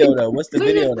the video though? What's the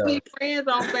video though? Friends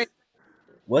on Facebook.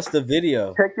 What's the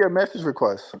video? Check your message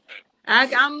request.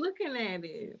 I'm looking at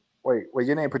it. Wait,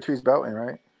 your name Patrice Belton,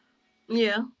 right?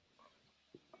 Yeah.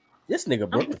 This nigga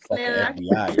broke the fucking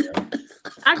FBI, yo.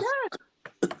 I got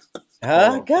it.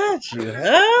 I got you,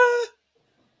 huh?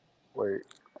 Wait.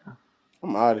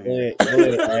 I'm out of here. Go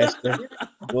ahead, Ashton.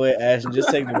 Go ahead, Ashton. Just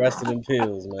take the rest of them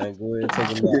pills, man. Go ahead and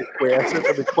take a nap. Wait, I sent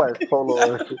the request. Hold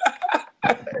on.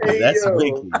 That's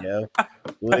wicked, yo.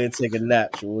 Go ahead and take a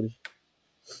nap, shorty.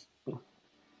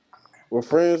 With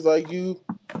friends like you,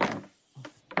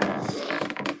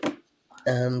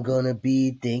 I'm gonna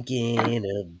be thinking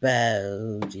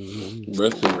about you.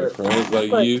 Rest of my friends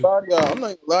like you. I'm not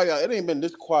gonna lie, y'all. It ain't been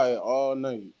this quiet all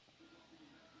night.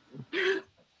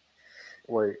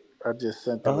 Wait, I just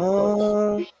sent the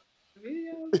request.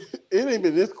 It ain't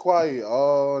been this quiet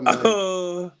all night.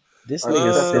 This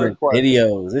nigga sending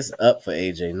videos. It's up for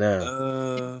AJ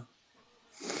now.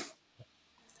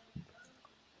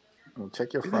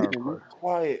 Check your phone.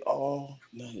 Quiet all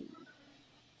night.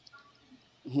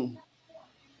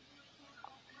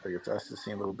 I guess I just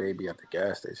seen little baby at the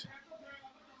gas station.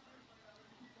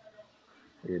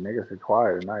 Yeah, niggas are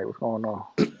quiet tonight. What's going on?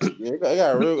 Yeah, I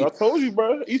got real. I told you,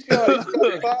 bro. You see how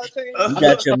the side change? You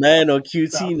got your man on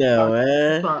QT now,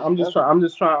 man. I'm just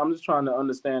trying to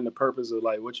understand the purpose of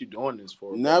like what you doing this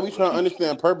for. Now we trying to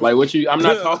understand purpose. Like what you? I'm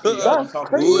not talking to you. I'm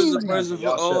talking to Who is you. the person for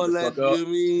all that? You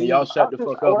mean? Can y'all shut the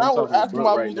fuck up? I'm talking to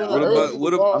Brooke right now.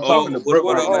 What about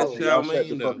that child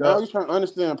man? Now we trying to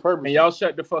understand purpose. Can y'all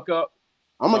shut the fuck up?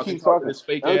 I'm gonna keep talking this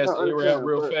fake ass A-Rap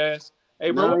real fast. Hey,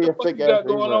 bro, what the fuck you got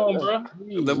going on, bro?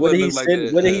 What did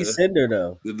he send her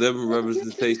though? The living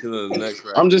representation of the next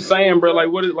rapper. I'm just saying, bro.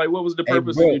 Like, what was the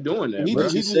purpose of you doing that, bro? What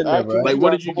did you send her, bro? Like, what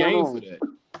did you gain for that?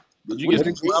 Did you What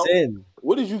did you send?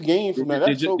 What did you gain from that?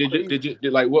 That's so crazy. Did you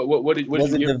like what did you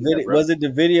Was it the video? Was it the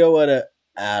video or the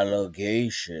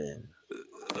allegation?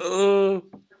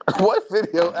 What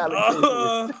video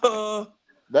allegation?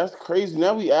 That's crazy.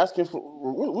 Now we asking for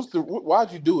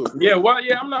why'd you do it? Bro? Yeah, why?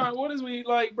 Yeah, I'm not. What is we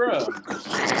like, bro?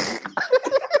 That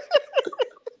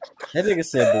nigga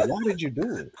said, "But why did you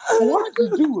do it? Why'd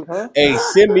you do it, huh?" Hey,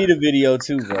 send me the video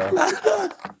too, bro.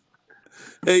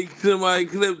 Hey, somebody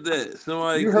clip that.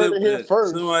 Somebody you clip heard it here that.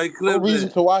 first. Somebody clip no reason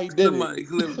that. to why he did Somebody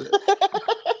clip that.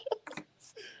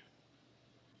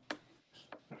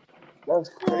 That's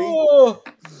crazy.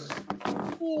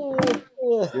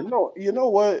 You know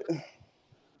what?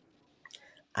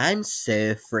 I'm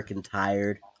so freaking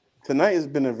tired. Tonight has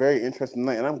been a very interesting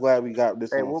night, and I'm glad we got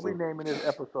this. Hey, on what we naming this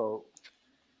episode?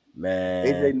 Man,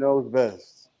 AJ knows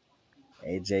best.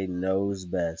 AJ knows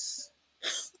best.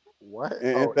 What?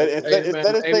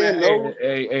 Instead of saying no,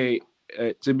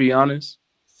 to be honest,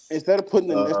 instead of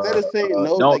saying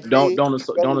no,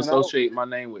 don't associate my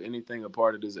name with anything a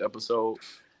part of this episode.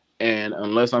 And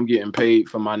unless I'm getting paid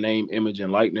for my name, image,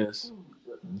 and likeness,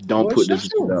 Don't Boy, put shut this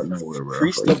shit your out nowhere, bro.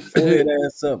 creased up forehead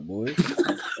ass up, boy.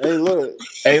 Hey, look.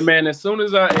 Hey man, as soon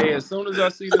as I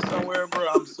see this somewhere, bro,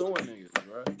 I'm suing niggas,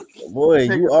 bro. Boy,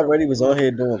 Nigga you said, already was on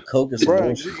here doing coke and some Bro,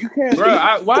 bullshit. you can't.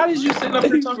 Bro, why did you sitting up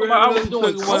here talking about I was Brother,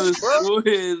 doing talking about coke, his bro?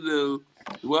 forehead though.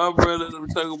 Why brother? I'm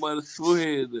talking about his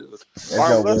forehead though. That All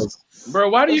right, joke well, was Bro,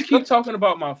 why do you let's keep talking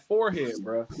about my forehead,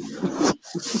 bro?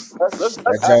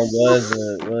 that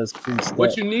joke was creased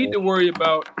What up. you need Boy. to worry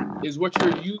about is what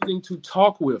you're using to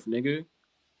talk with, nigga.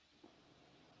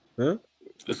 Huh?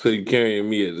 So you carrying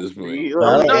me at this point. But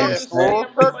I don't No, I'm just understand. saying,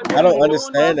 bro. Like, I what are don't you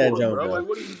doing this understand that for, joke bro? though. Like,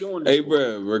 what are you doing this Hey, for?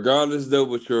 bro. Regardless though,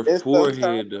 with your It's sometimes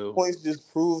forehead the though. points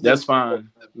just prove That's themselves. fine.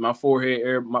 My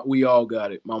forehead, we all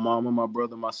got it. My mama, my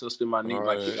brother, my sister, my niece,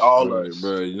 my kid, All all right, us.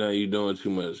 bro. Now you doing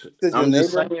too much. Says your I'm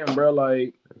just neighbor. saying, bro.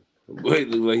 Like Boy,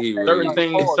 look like he certain raging.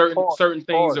 things, pause, certain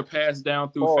things pause, are passed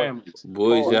down through pause, families.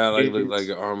 Boys, pause. y'all like look like Kids,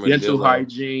 an dental armadillo.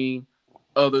 hygiene,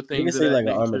 other Nigga things of say that like an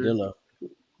nature. armadillo.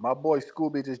 My boy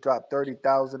Scooby just dropped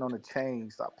 30,000 on the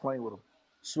chain. Stop playing with him.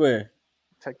 Swear.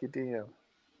 Check your DM.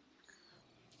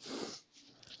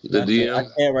 The Not that I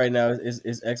DM. can't right now.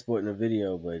 It's exporting a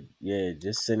video, but yeah,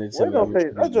 just send it to Wait, me. I'm don't gonna pay.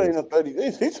 see That joint this. ain't no 30.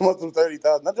 He's about some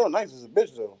 30,000. That joint nice as a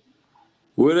bitch though.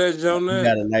 Where that Joan You at?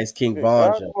 got a nice King Yeah,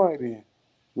 Von God joke. Almighty.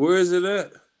 Where is it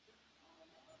at?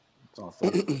 It's on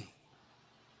Facebook.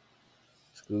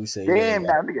 Scooby say, yeah, they Damn,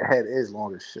 got that nigga head is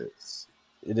long as shit.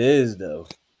 it is though.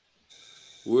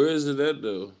 Where is it at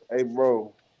though? Hey,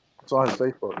 bro. It's on his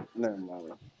Facebook. Never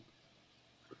mind.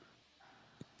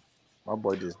 My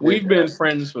boy just did We've been that.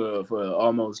 friends for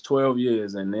almost 12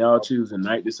 years, and they all choose a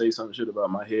night to say some shit about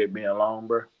my head being long,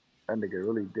 bro. That nigga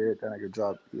really did. That nigga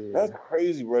dropped. Yeah, That's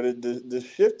crazy, brother. The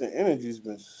shift in energy's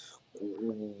been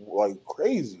like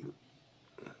crazy.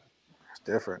 it's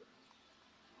different.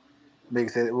 Nigga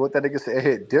said what that nigga said. It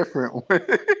hit different.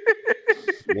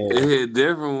 Yeah, It hit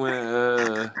different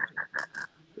when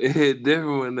it hit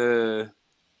different when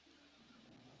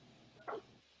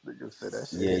Nigga said that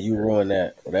shit yeah. hit You different. ruined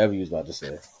that. Whatever you was about to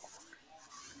say.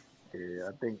 Yeah,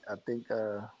 I think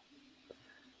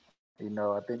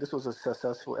this was a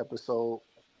successful episode.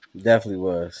 Definitely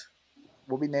was.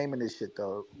 We'll be naming this shit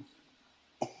though.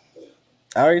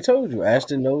 I already told you.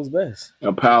 Ashton knows best.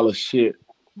 A pile of shit.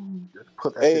 Just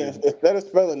put that shit Hey, in. instead of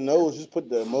spelling nose, just put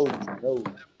the emoji nose.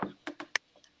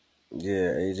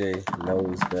 Yeah, AJ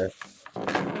knows best.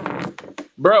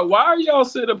 Bro, why are y'all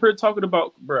sitting up here talking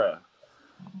about, bro? Can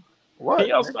What,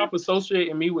 y'all nigga? stop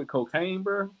associating me with cocaine,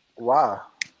 bro? Why?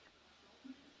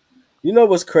 You know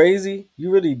what's crazy?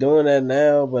 You really doing that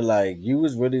now, but like you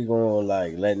was really gonna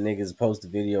like let niggas post a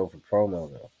video for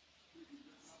promo though.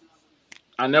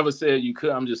 I never said you could.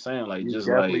 I'm just saying, like, You just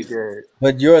definitely like, did.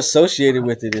 But you're associated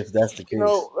with it if that's the You case.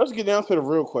 know, let's get down to the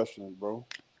real questions, bro.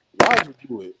 Why'd you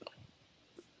do it?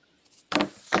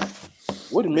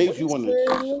 What made What he you want to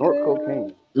said, snort nigga?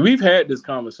 cocaine? we've had this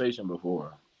conversation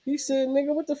before. He said,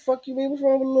 nigga, what the fuck you mean? What's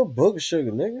wrong with a little book of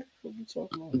sugar, nigga? What you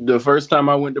talking about? The first time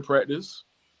I went to practice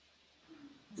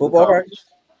in Football college, practice?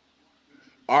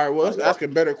 All right, well, let's ask a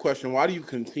better question. Why do you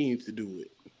continue to do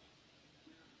it?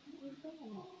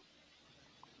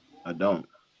 I don't.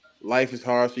 Life is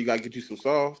hard, so you gotta get you some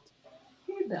soft.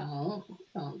 You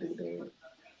don't do that.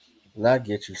 Not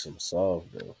get you some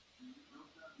soft though.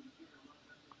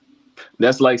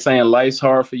 That's like saying life's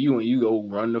hard for you and you go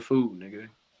run the food, nigga.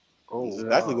 Oh That's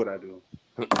exactly wow. what I do.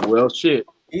 Well, shit.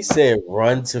 He said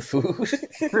run to food.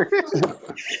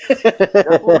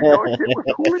 That's what we doing. Kid was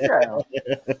cooling down.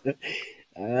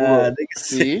 Nigga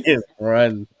See? said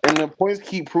run. And the points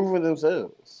keep proving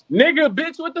themselves. Nigga,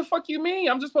 bitch, what the fuck you mean?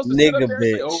 I'm just supposed to sit up Nigga there and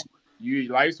say, bitch.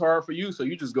 oh, life's hard for you, so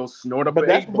you just go snort up But an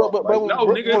that's 8 ball. but Like, no,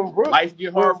 nigga, when Brooke life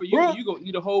get hard when for you and Brooke you go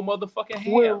eat a whole motherfucking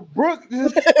ham. when Brooke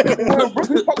just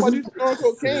talked about you snorting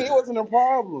cocaine, it wasn't a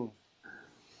problem.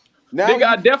 Now Nigga,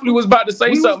 I definitely was about to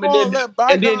say we was something, gonna let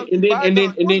bygones be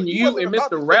bygones. and then You you wasn't and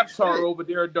about Mr. to say Raptar shit. over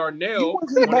there, You Darnell,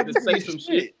 wasn't wanted about to to say say some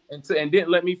shit. shit and didn't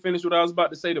let me finish what I was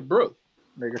about to say to Brooke.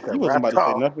 Nigga You said wasn't rap about to say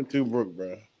talk. nothing to Brooke,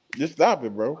 bro. Just stop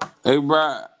it, bro. hey,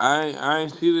 bro, I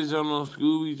ain't see this on no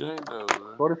Scooby joint though,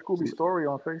 bro. Go to Scooby Story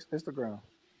on Instagram.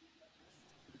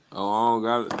 Oh, I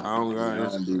don't got I don't be,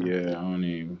 Instagram. I don't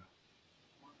even.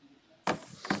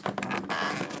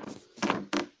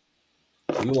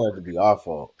 So you want it to be our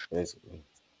fault, basically.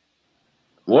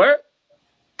 What?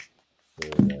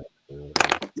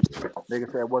 Nigga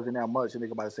said it wasn't that much. And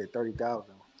nigga about to say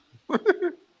 30,000.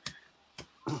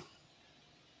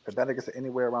 If that nigga said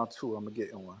anywhere around 2, I'm gonna get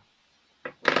in one.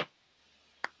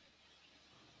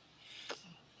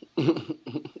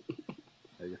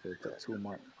 Nigga said 2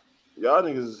 months. Y'all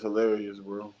niggas is hilarious,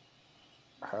 bro.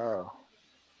 How?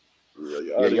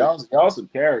 Yeah, y'all some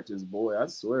characters, boy. I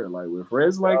swear. Like with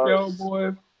friends like y'all,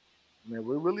 boy. Man,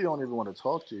 we really don't even want to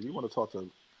talk to you. We want to talk to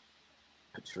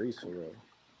Patrice for real.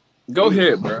 Go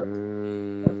ahead, bro.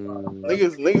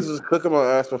 Niggas was cooking my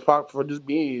ass for just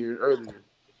being here earlier.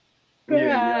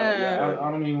 Yeah.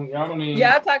 I don't even.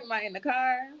 Y'all talking about in the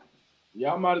car?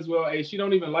 Y'all might as well. Hey, she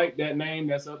don't even like that name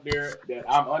that's up there that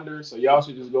I'm under. So y'all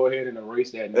should just go ahead and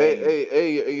erase that name.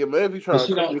 Hey, man, if you trying to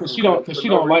cook me Cause she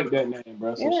don't like that name,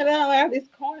 bro. So Yeah, that like it's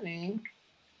corny.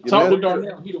 Talk to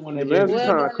Darnell. He the one that man, gave if you it.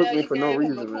 trying to cook me You for no gave him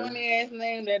reason, a man. corny ass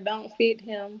name that don't fit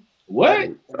him. What?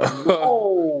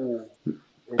 Oh.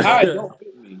 How it don't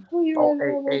fit me? Who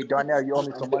you Hey, Darnell, you owe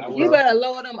me some money. You better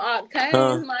lower them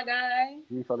octanes, my guy.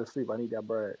 You fell asleep. I need that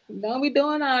bread. Don't be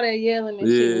doing all that yelling and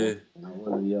shit. I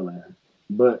wasn't yelling,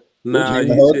 but Nah, The you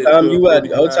said whole time 12:45. you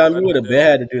would have been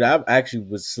had to do that. I actually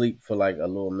was asleep for like a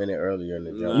little minute earlier in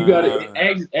the jump. you got to The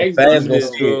ask fans You gonna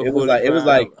said see it. It was like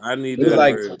 12:45. I need it was that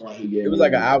like bread.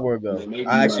 an hour ago.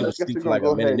 I actually was I guess asleep we're for gonna like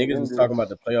go a minute. ahead and Niggas end was talking this. about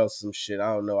the playoffs, some shit.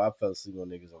 I don't know. I fell asleep on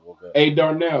niggas and woke up. Hey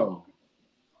Darnell.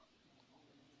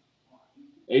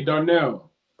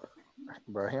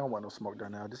 Bro, he don't want no smoke,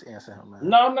 Darnell. Just answer him, man.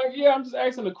 No, I'm not. Yeah, I'm just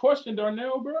asking a question,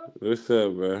 Darnell, bro. What's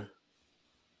up,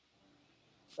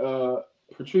 bro?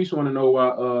 Patrice want to know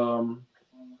why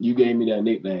you gave me that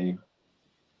nickname.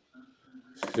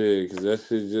 Shit, cause that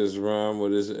shit just rhyme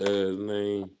with his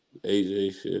name,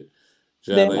 AJ shit.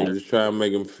 Just try to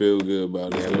make him feel good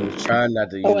about it. Yeah, we was trying not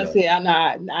to,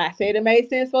 I said it made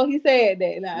sense before he said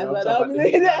that. Nah, we was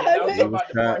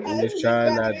trying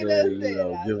not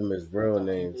to, give him his real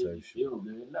name type shit.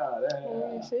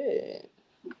 Shit.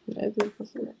 That's it for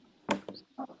sure.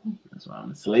 That's why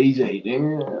I'm a Slay J.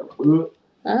 Damn.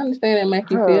 I understand that make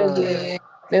you feel good.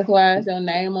 That's why it's your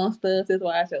name on stuff. That's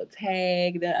why it's your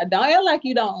tag. Don't act like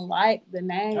you don't like the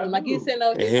name. Like you sitting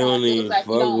over And there he don't trying to look even like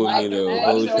you fuck don't with me like the though. name.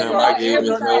 Whole time I gave him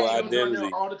his whole Everything.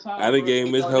 identity. I done gave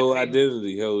him his whole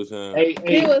identity whole time.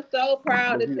 He was so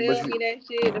proud to tell me that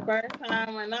shit the first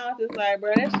time, and I was just like,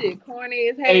 bro, that shit corny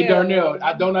as hell. Hey Darnell,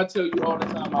 I tell you all the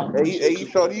time. Hey,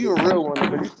 Shorty, you a real one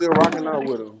because you still rocking out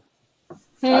with him.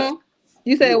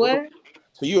 You said what?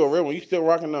 So you a real one? You still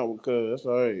rocking out with Cuz? That's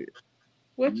all right.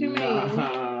 What you mean?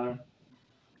 I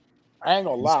ain't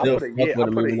gonna lie. I put a yeah.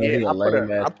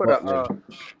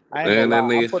 I ain't gonna And that lie.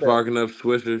 nigga sparking up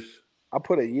Swishers. I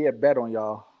put a yeah bet on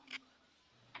y'all.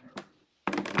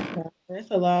 That's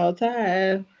a long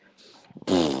time.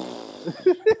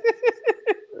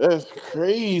 That's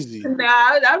crazy.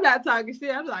 Nah, I'm not talking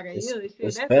shit. I'm talking shit.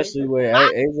 Especially where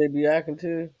AJ be acting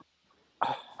too.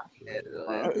 He a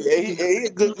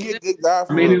good guy.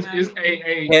 I mean, it's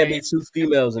can't be two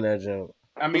females in that jump.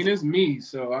 I mean, it's me.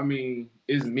 So I mean,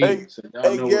 it's me. Hey, so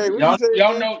y'all know. Gary,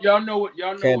 Y'all know what.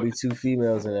 Can't be two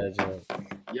females in that jump.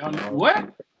 Y'all know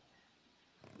what?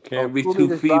 Can't be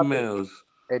two females.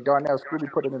 Hey, Darnell, Scooby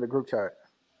put it in the group chat.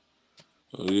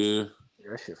 Oh yeah.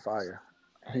 That shit fire.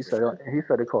 He said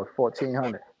it cost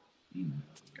 $1,400.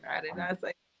 I did not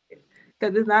say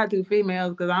because it's not two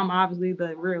females. Because I'm obviously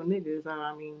the real nigga. So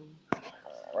I mean,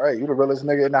 all right, you the realest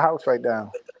nigga in the house right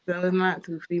now. So it's not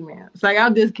two females. It's like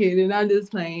I'm just kidding. I'm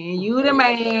just playing. You the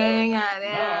man,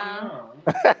 goddamn.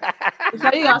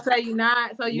 So you gonna say you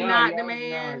not? So you not the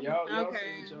man? Y'all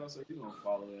okay. So you gonna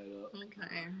follow that up?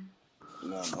 Okay.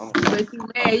 No. But you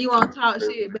mad? You want to talk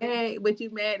shit back? But you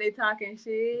mad they talking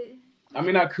shit? I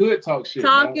mean, I could talk shit.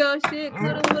 Talk your shit.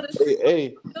 Coulda, woulda.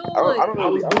 Hey. I don't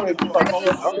know. I for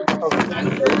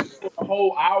a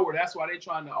whole hour. That's why they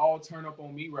trying to all turn up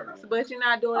on me right now. But you're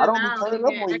not doing I it don't now. be turning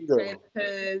up on you though.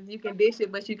 Because you can dish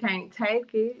it, but you can't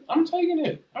take it. I'm taking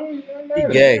it. He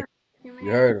gay. You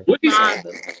heard him. What he said?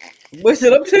 What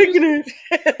said I'm taking it?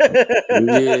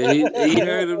 Yeah, he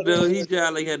heard him though. He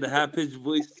sounded like he had the high pitched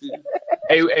voice too.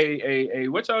 Hey,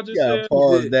 what y'all just said?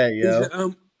 Pause that, yo. Said,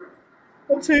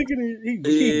 I'm taking it. He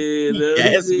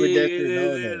gassed with that shit.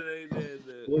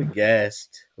 No. Boy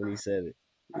gassed when he said it.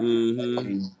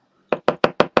 Mm-hmm.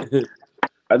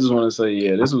 I just want to say,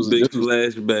 yeah, this was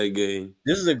flashback game.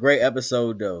 This is a great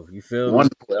episode, though. You feel me?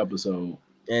 Wonderful episode.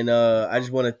 And I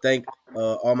just want to thank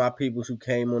all my people who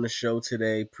came on the show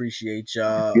today. Appreciate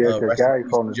y'all.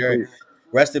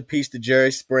 Rest in peace to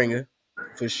Jerry Springer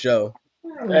for sure.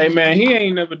 Hey man, he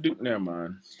ain't never do. Never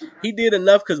mind. He did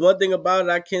enough because one thing about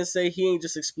it, I can say he ain't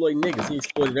just exploiting niggas. He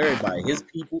exploited everybody. His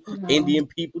people, Indian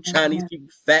people, Chinese people,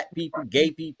 fat people,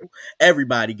 gay people.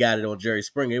 Everybody got it on Jerry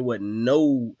Springer. It wasn't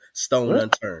no stone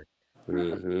unturned.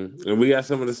 Mm-hmm. And we got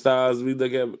some of the stars we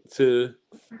look at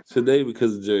today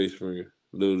because of Jerry Springer.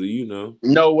 Little do you know.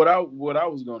 No, what I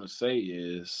was gonna say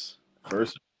is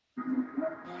first.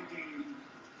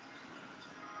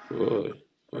 Boy,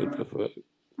 what the fuck?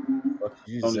 Fuck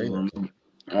you don't say even that. remember.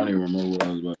 I don't even remember what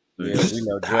I was about to Yeah, say. we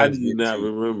know How do drugs you getting not to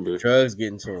you. remember? Drugs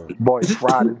getting to him. Boy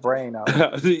fried his brain out. How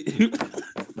do you-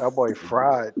 That boy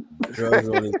fried. Drugs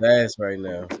on his ass right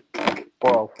now.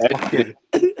 Bro, Actually,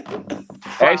 fucking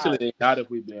actually, fried. they not if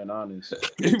we being honest.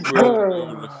 He broke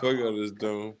the fuck out of this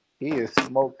dome. He is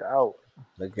smoked out.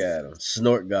 Look at him.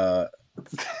 Snort God.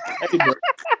 Hey, bro.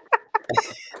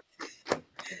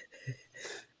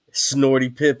 Snorty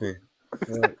Pippin.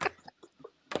 Fuck.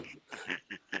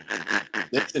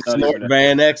 That shit not Snort even that.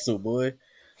 Van Exel, boy.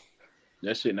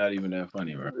 That shit not even that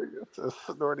funny, bro.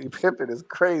 Snorty Pippin is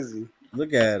crazy.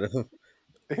 Look at him.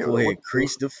 Forehead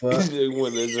creased the fuck. They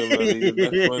want that jump out of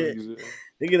that funny.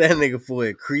 Look at that nigga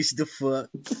forehead creased the fuck.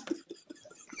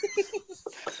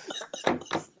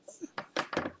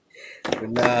 But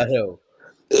nah, though.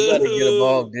 We about to get him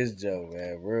off this joke,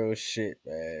 man. Real shit,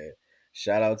 man.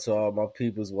 Shout out to all my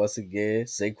peoples once again.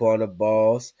 Saquon the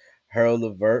Boss, Hurl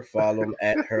Levert, follow him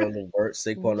at Hurl Levert.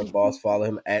 Saquon the Boss, follow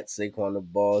him at Saquon the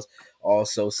Boss.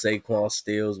 Also, Saquon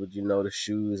Steals with, the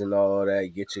shoes and all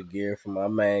that. Get your gear from my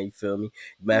man, you feel me?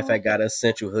 Matter of fact, got a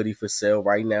Essential hoodie for sale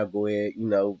right now. Go ahead,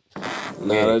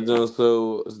 Nah, yeah. that jump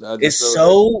so. I It's just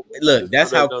sold that. so, I look, just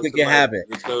that's sold that how jump quick it tonight. happened.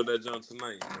 Just sold that jump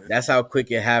tonight, man. That's how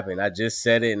quick it happened. I just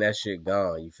said it and that shit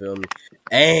gone. You feel me?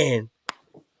 And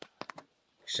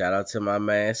shout out to my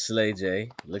man Slay J.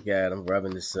 Look at him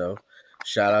rubbing himself.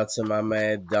 Shout out to my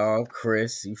man Don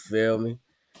Chris. You feel me?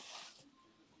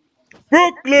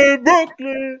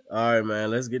 Brooklyn. All right,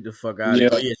 man. Let's get the fuck out of here.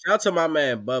 Yeah, Oh yeah, shout out to my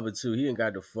man Bubba too. He didn't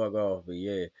got the fuck off, but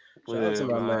yeah. Shout out to Yeah,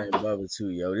 my man man. Bubba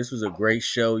too, yo. This was a great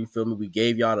show. You feel me? We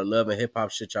gave y'all the love and hip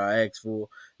hop shit y'all asked for.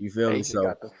 You feel me? AJ So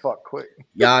got the fuck quick.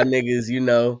 y'all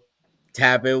niggas,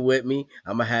 tap in with me.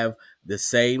 I'm gonna have the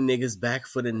same niggas back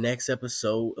for the next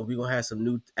episode, and we're gonna have some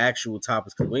new actual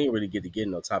topics because we ain't really get to get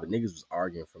no topic. Niggas was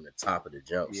arguing from the top of the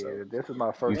jump, so Yeah, this is my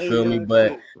you first feel me? real But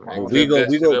joke. Man, we clip gonna that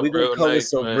we shit gonna up we gonna real cover nice,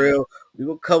 some man. real we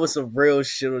gonna cover some real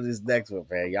shit on this next one,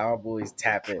 man. Y'all boys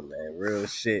tap in, man. Real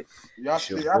shit. Y'all It's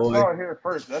your see, I boy saw it here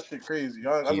first. That shit crazy.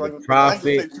 Y'all, G the I ain't gonna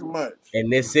Prophet, say too much.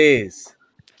 and this is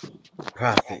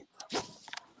Profit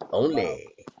Only,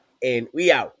 and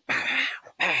we out.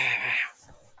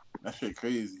 That shit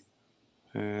crazy.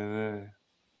 Yeah.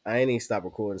 I ain't even stop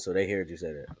recording, so they heard you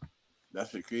say that. That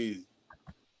shit crazy.